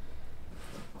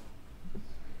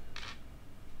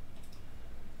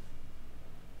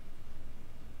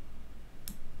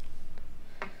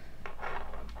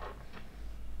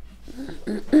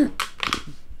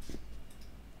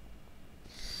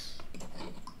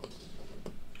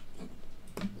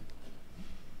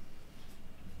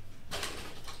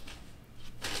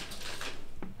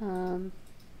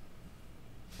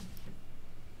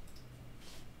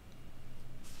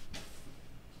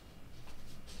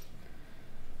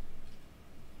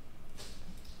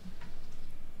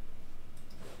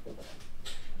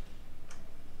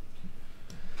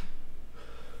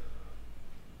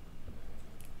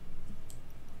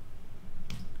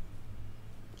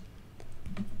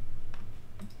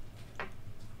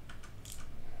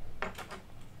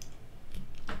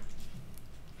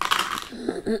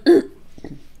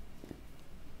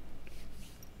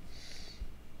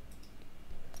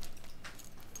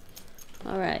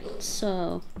 Alright,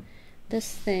 so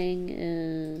this thing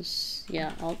is,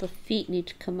 yeah, all the feet need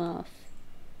to come off.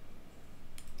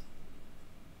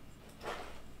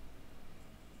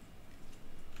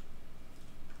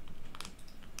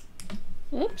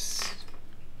 Whoops.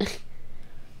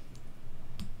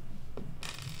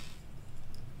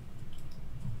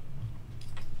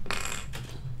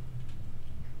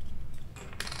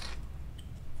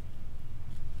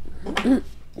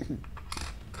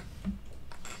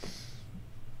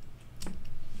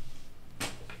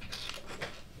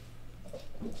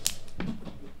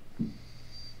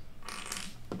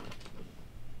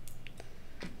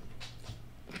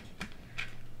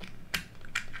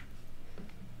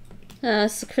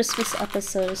 It's the Christmas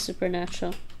episode of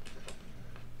Supernatural.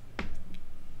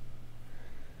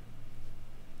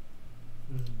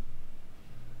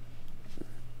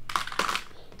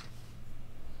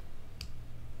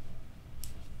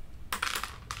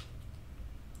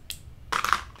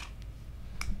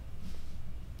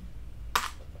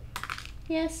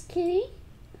 Yes, kitty?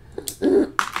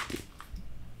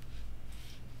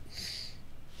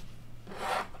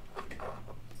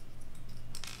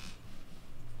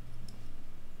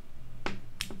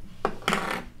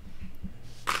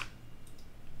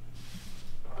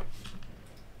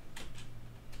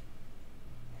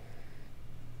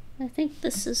 I think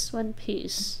this is one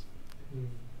piece.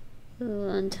 The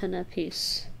little antenna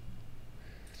piece.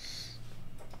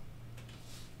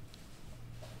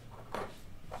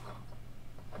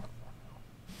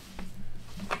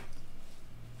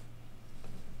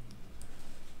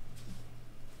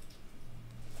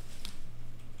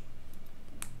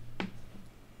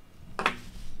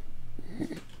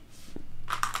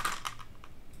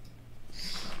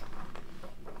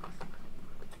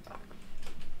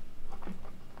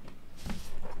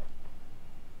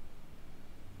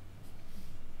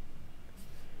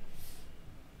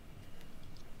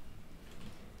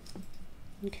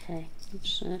 Okay, I'm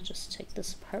just gonna take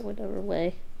this apart whatever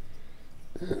way.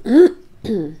 I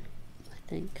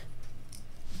think.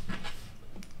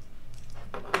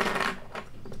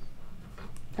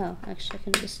 Oh, actually, I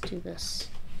can just do this.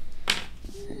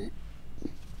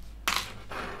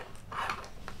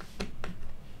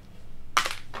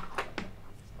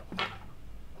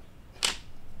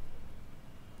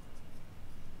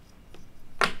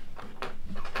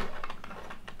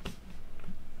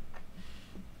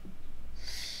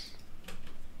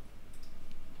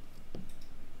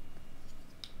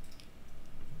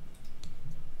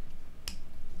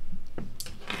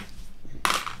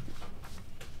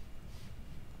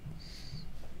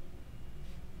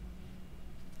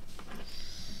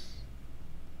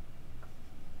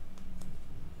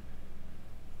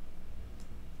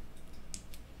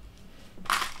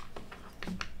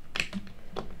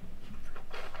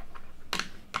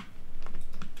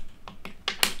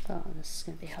 Oh, this is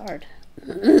gonna be hard.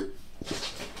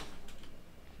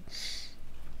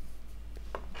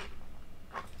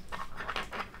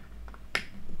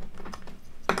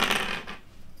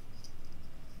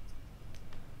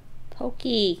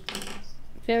 Pokey.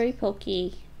 Very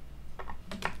pokey.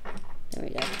 There we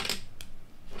go.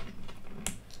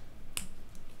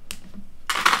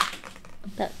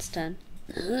 That's done.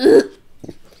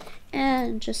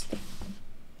 And just the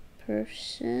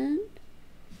person.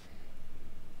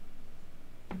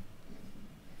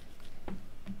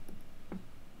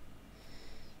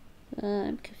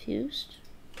 I'm confused.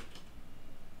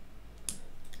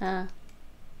 Ah.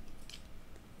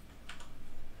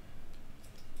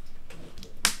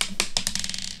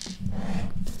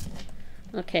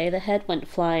 Okay, the head went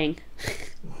flying.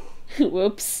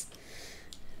 Whoops.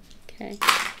 Okay.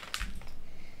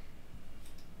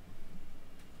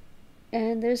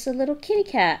 And there's a little kitty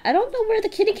cat. I don't know where the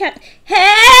kitty cat...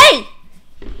 Hey!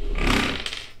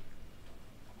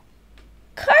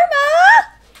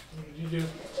 Karma! What did you do?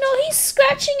 No, he's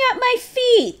scratching at my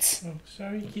feet. Oh,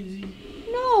 sorry, Kizzy.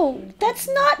 No, that's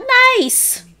not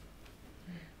nice.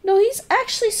 No, he's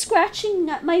actually scratching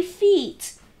at my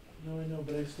feet. No, I know,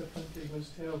 but I stepped on Kismet's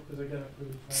tail because I got up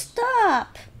really fast.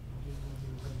 Stop.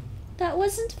 That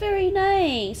wasn't very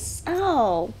nice.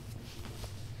 Ow.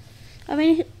 I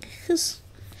mean,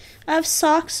 I have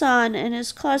socks on and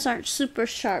his claws aren't super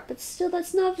sharp, but still,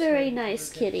 that's not very nice,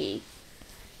 kitty.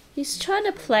 He's trying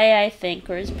to play, I think,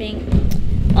 or is being...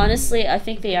 Honestly, I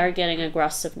think they are getting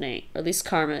aggressive, Nate. Or at least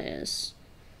Karma is.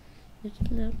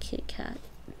 Little kitty cat.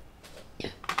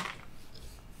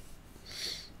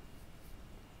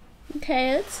 Okay,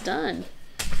 it's done.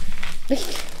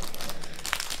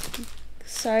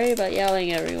 Sorry about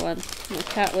yelling, everyone. My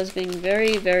cat was being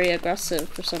very, very aggressive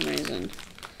for some reason.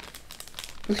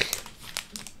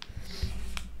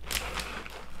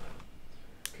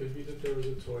 Could be that there was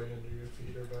a toy under your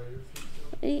feet or by your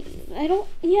feet. I don't...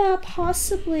 Yeah,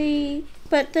 possibly.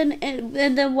 But then... And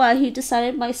then what? He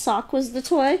decided my sock was the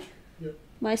toy? Yep.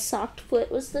 My socked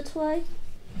foot was the toy?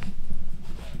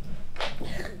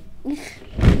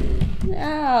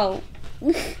 Ow.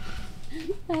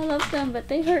 I love them, but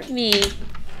they hurt me.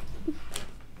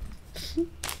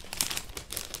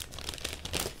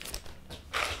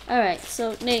 Alright,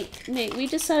 so Nate, we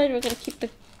decided we're gonna keep the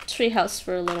treehouse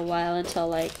for a little while until,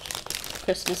 like,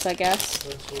 Christmas, I guess.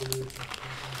 That's what we were talking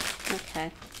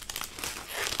Okay.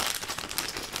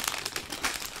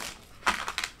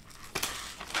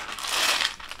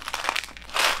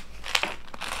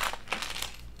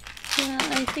 Yeah,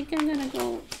 I think I'm gonna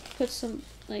go put some,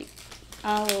 like,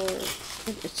 aloe or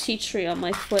a tea tree on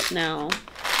my foot now.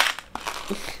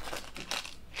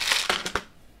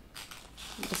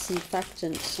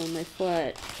 Disinfectant on my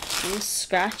foot. I was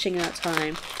scratching that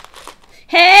time.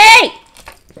 Hey!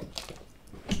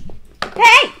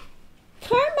 Hey!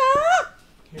 Karma!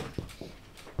 Here.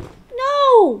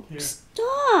 No! Here.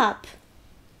 Stop!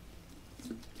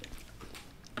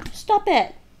 Stop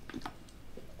it.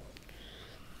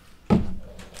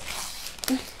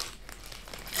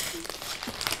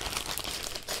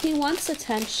 He wants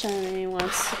attention and he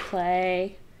wants to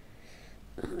play.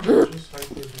 Just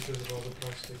hyper because of all the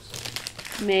plastics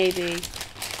on it. Maybe.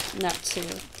 Not too.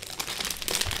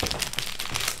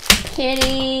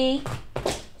 Kitty!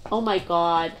 Oh my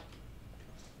god.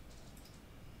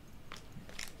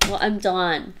 Well, I'm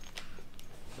done.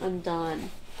 I'm done.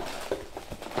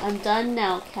 I'm done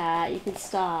now, cat. You can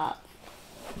stop.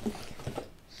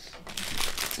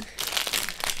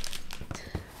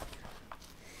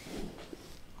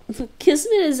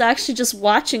 Kismet is actually just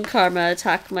watching Karma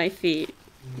attack my feet.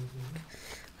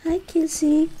 Hi,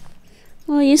 Kizzy.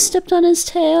 Oh, you stepped on his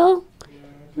tail? Yeah, I got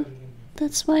it in there.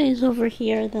 That's why he's over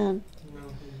here then. No,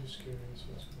 he's just curious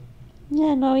what's going on.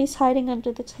 Yeah, no, he's hiding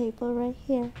under the table right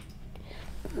here.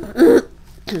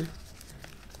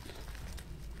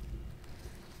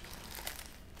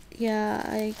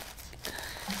 Yeah,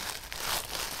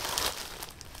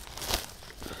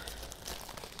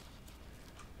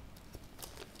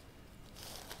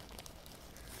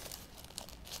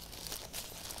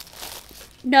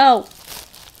 No!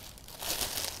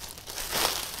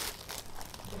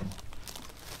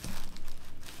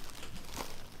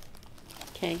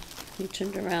 Okay, you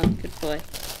turned around. Good boy.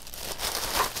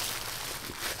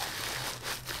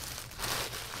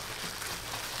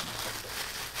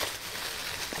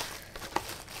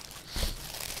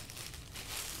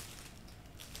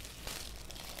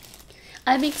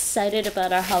 I'm excited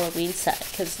about our Halloween set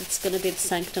because it's going to be the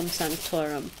Sanctum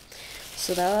Sanctorum.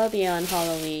 So that will be on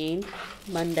Halloween,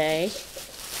 Monday. I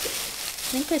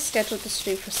think I scheduled the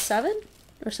stream for 7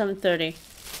 or 7:30.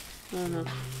 I don't know.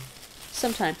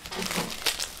 Sometime.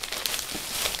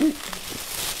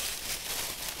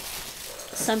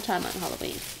 Sometime on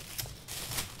Halloween.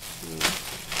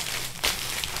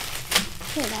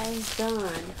 Okay, that was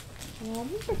done. Well, I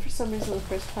remember for some reason the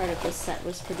first part of this set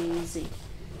was pretty easy.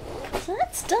 So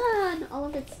that's done. All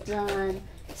of it's done.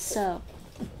 So,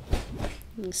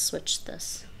 let me switch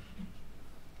this.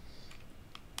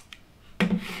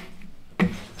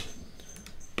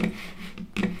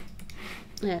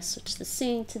 Yeah, switch the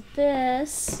scene to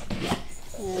this.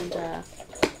 And,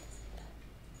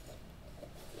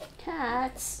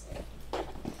 cats.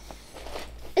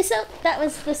 So, that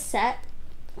was the set.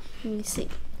 Let me see.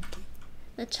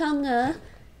 The Chang'e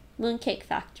Mooncake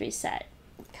Factory set.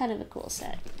 Kind of a cool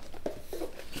set.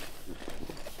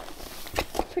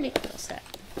 Pretty cool set.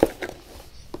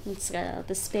 It's got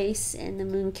the space and the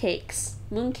mooncakes.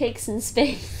 Mooncakes in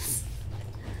space.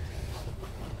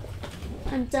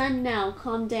 I'm done now.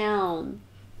 Calm down.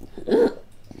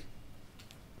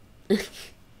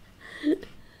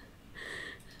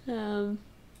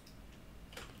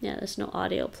 Yeah, there's no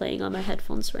audio playing on my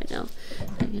headphones right now.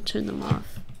 I can turn them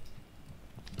off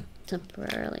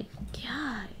temporarily.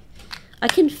 Yeah, I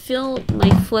can feel my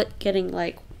foot getting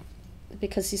like,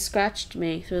 because he scratched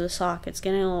me through the sock, it's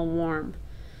getting a little warm.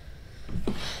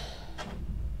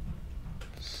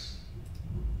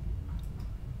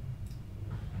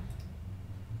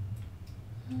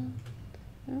 I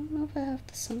don't know if I have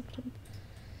the sanctum.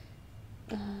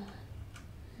 I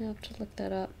have to look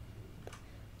that up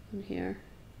in here.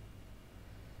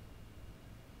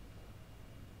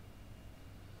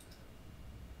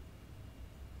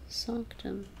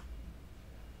 Sanctum.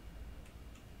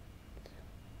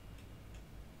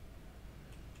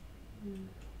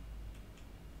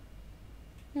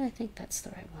 Yeah, I think that's the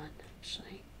right one,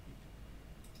 actually.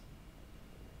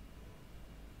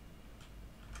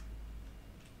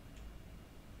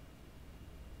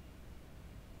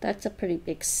 That's a pretty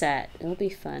big set. It'll be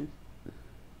fun.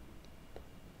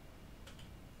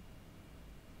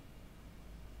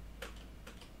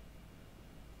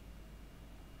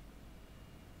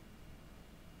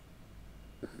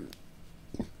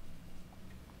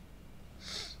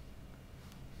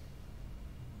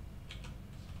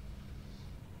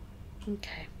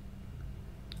 Okay.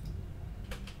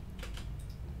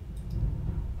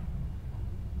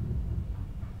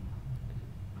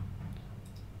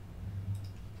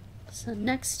 So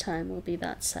next time will be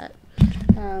that set.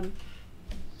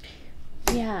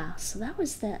 Yeah, so that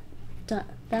was that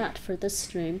for this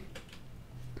stream.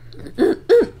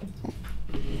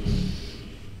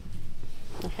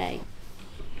 Okay.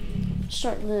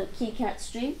 Short little kitty cat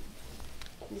stream.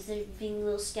 Is they being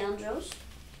little scoundrels?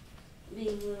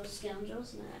 Being little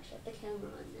scoundrels, and I actually have the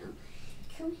camera on now.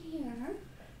 Come here.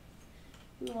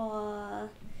 Aww.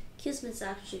 Kismet's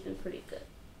actually been pretty good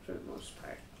for the most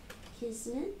part.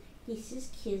 Kismet, this is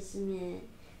Kismet.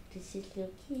 This is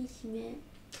little Kismet.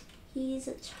 He's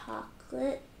a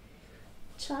chocolate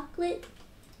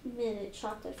mitted,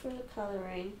 chocolate for the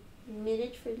coloring,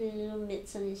 mitted for the little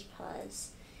mitts on his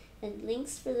paws, and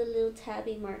links for the little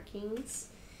tabby markings.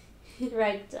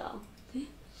 Ragdoll.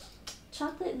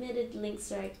 Chocolate mitted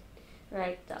links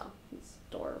ragdoll. He's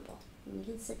adorable. And you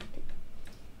can sit.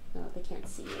 No, they can't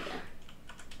see you there.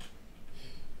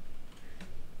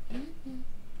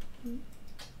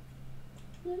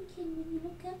 Okay, when you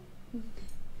look up.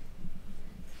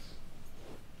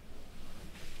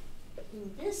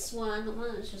 And this one, the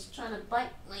one that's just trying to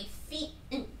bite my feet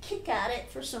and kick at it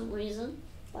for some reason,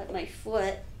 bite my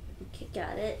foot and kick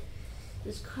at it,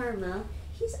 is Karma.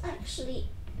 He's actually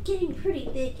getting pretty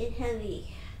big and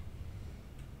heavy.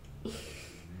 He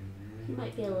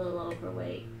might be a little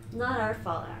overweight. Not our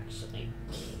fault, actually.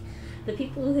 The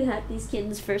people who had these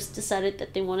kittens first decided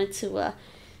that they wanted to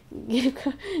give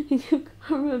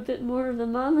Karma a bit more of the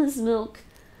mama's milk.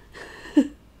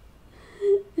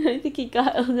 I think he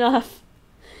got enough,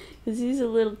 because he's a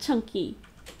little chunky.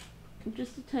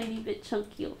 Just a tiny bit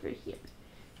chunky over here.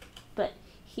 But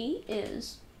he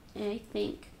is, I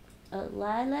think, a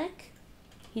lilac.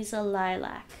 He's a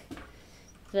lilac.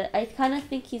 But I kind of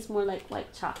think he's more like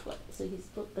white chocolate. So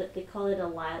but they call it a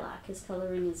lilac. His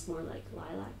coloring is more like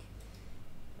lilac.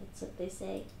 That's what they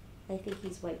say. I think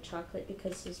he's white chocolate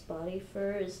because his body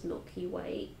fur is milky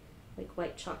white, like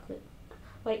white chocolate,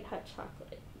 white hot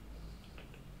chocolate.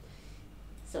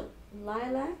 So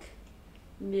lilac,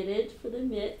 mitted for the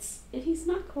mitts, and he's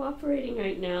not cooperating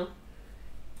right now.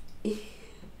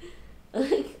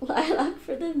 Like lilac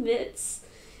for the mitts.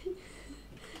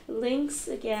 Lynx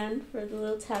again for the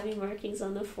little tabby markings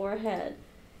on the forehead.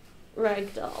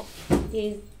 Ragdoll.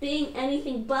 He's being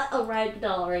anything but a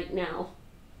ragdoll right now.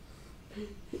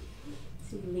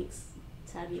 See lynx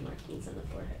tabby markings on the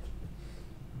forehead.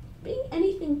 Being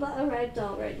anything but a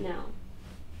ragdoll right now.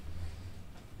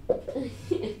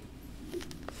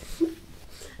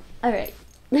 Alright,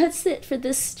 that's it for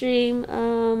this stream.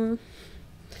 Am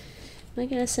I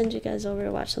gonna send you guys over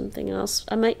to watch something else?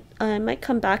 I might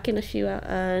come back in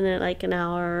in like an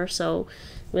hour or so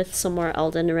with some more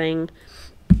Elden Ring.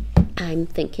 I'm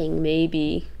thinking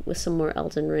maybe with some more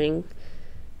Elden Ring.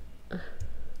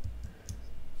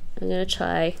 I'm gonna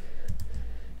try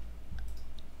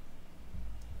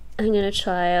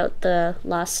out the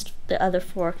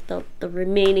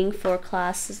remaining 4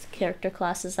 classes, the character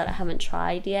classes that I haven't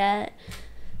tried yet.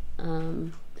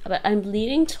 But I'm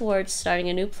leaning towards starting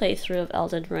a new playthrough of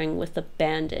Elden Ring with the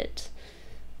bandit.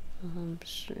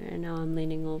 Sure, now I'm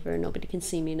leaning over. Nobody can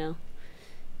see me now.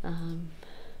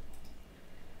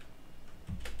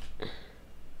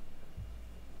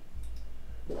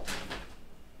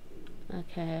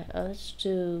 Okay, let's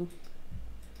do...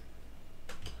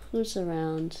 Who's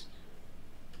around?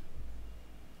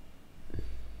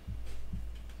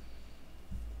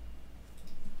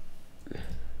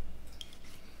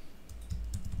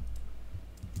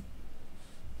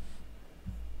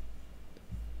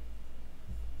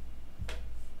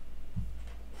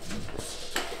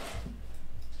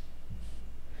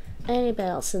 Anybody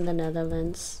else in the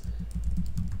Netherlands?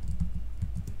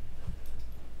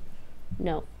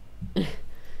 No.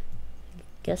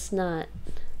 Guess not.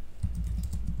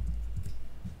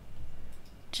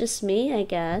 Just me, I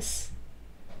guess.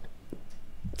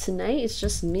 Tonight it's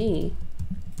just me.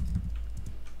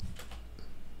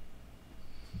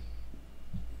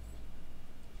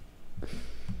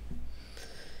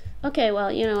 Okay,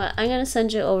 well, you know what? I'm gonna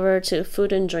send you over to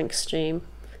food and drink stream.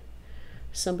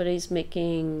 Somebody's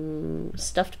making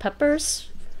stuffed peppers.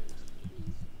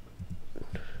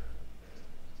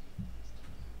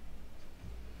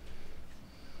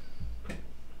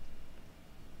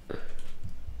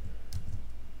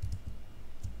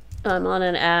 I'm on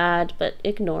an ad, but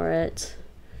ignore it.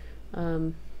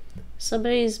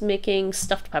 Somebody's making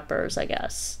stuffed peppers, I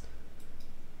guess.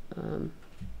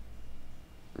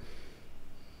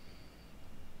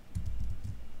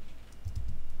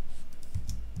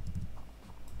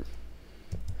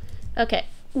 Okay,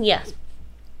 yeah.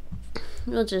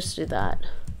 We'll just do that.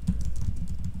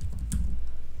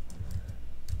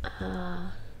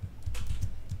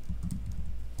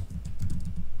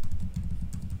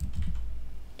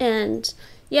 And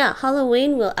yeah,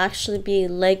 Halloween will actually be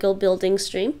Lego building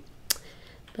stream.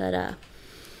 But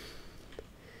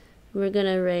we're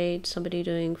gonna raid somebody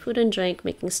doing food and drink,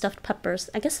 making stuffed peppers.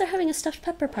 I guess they're having a stuffed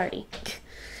pepper party.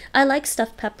 I like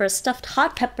stuffed peppers, stuffed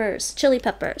hot peppers, chili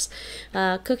peppers.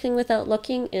 Cooking Without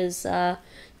Looking is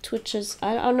Twitch's,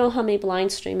 I don't know how many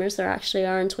blind streamers there actually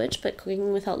are on Twitch, but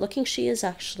Cooking Without Looking, she is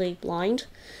actually blind.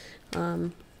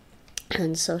 And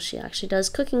so she actually does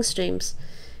cooking streams.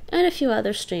 And a few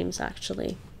other streams,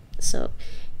 actually. So,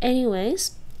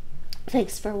 anyways,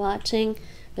 thanks for watching.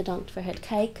 Bedankt voor het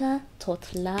kijken.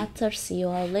 Tot later. See you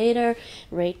all later.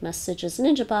 Raid messages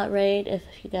NinjaBot raid if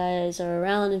you guys are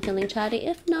around and feeling chatty.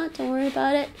 If not, don't worry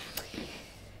about it.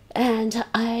 And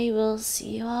I will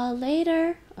see you all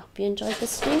later. I hope you enjoyed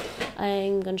this stream.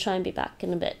 I'm going to try and be back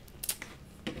in a bit.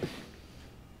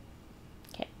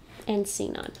 Okay. And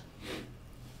scene on.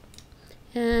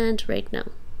 And raid now.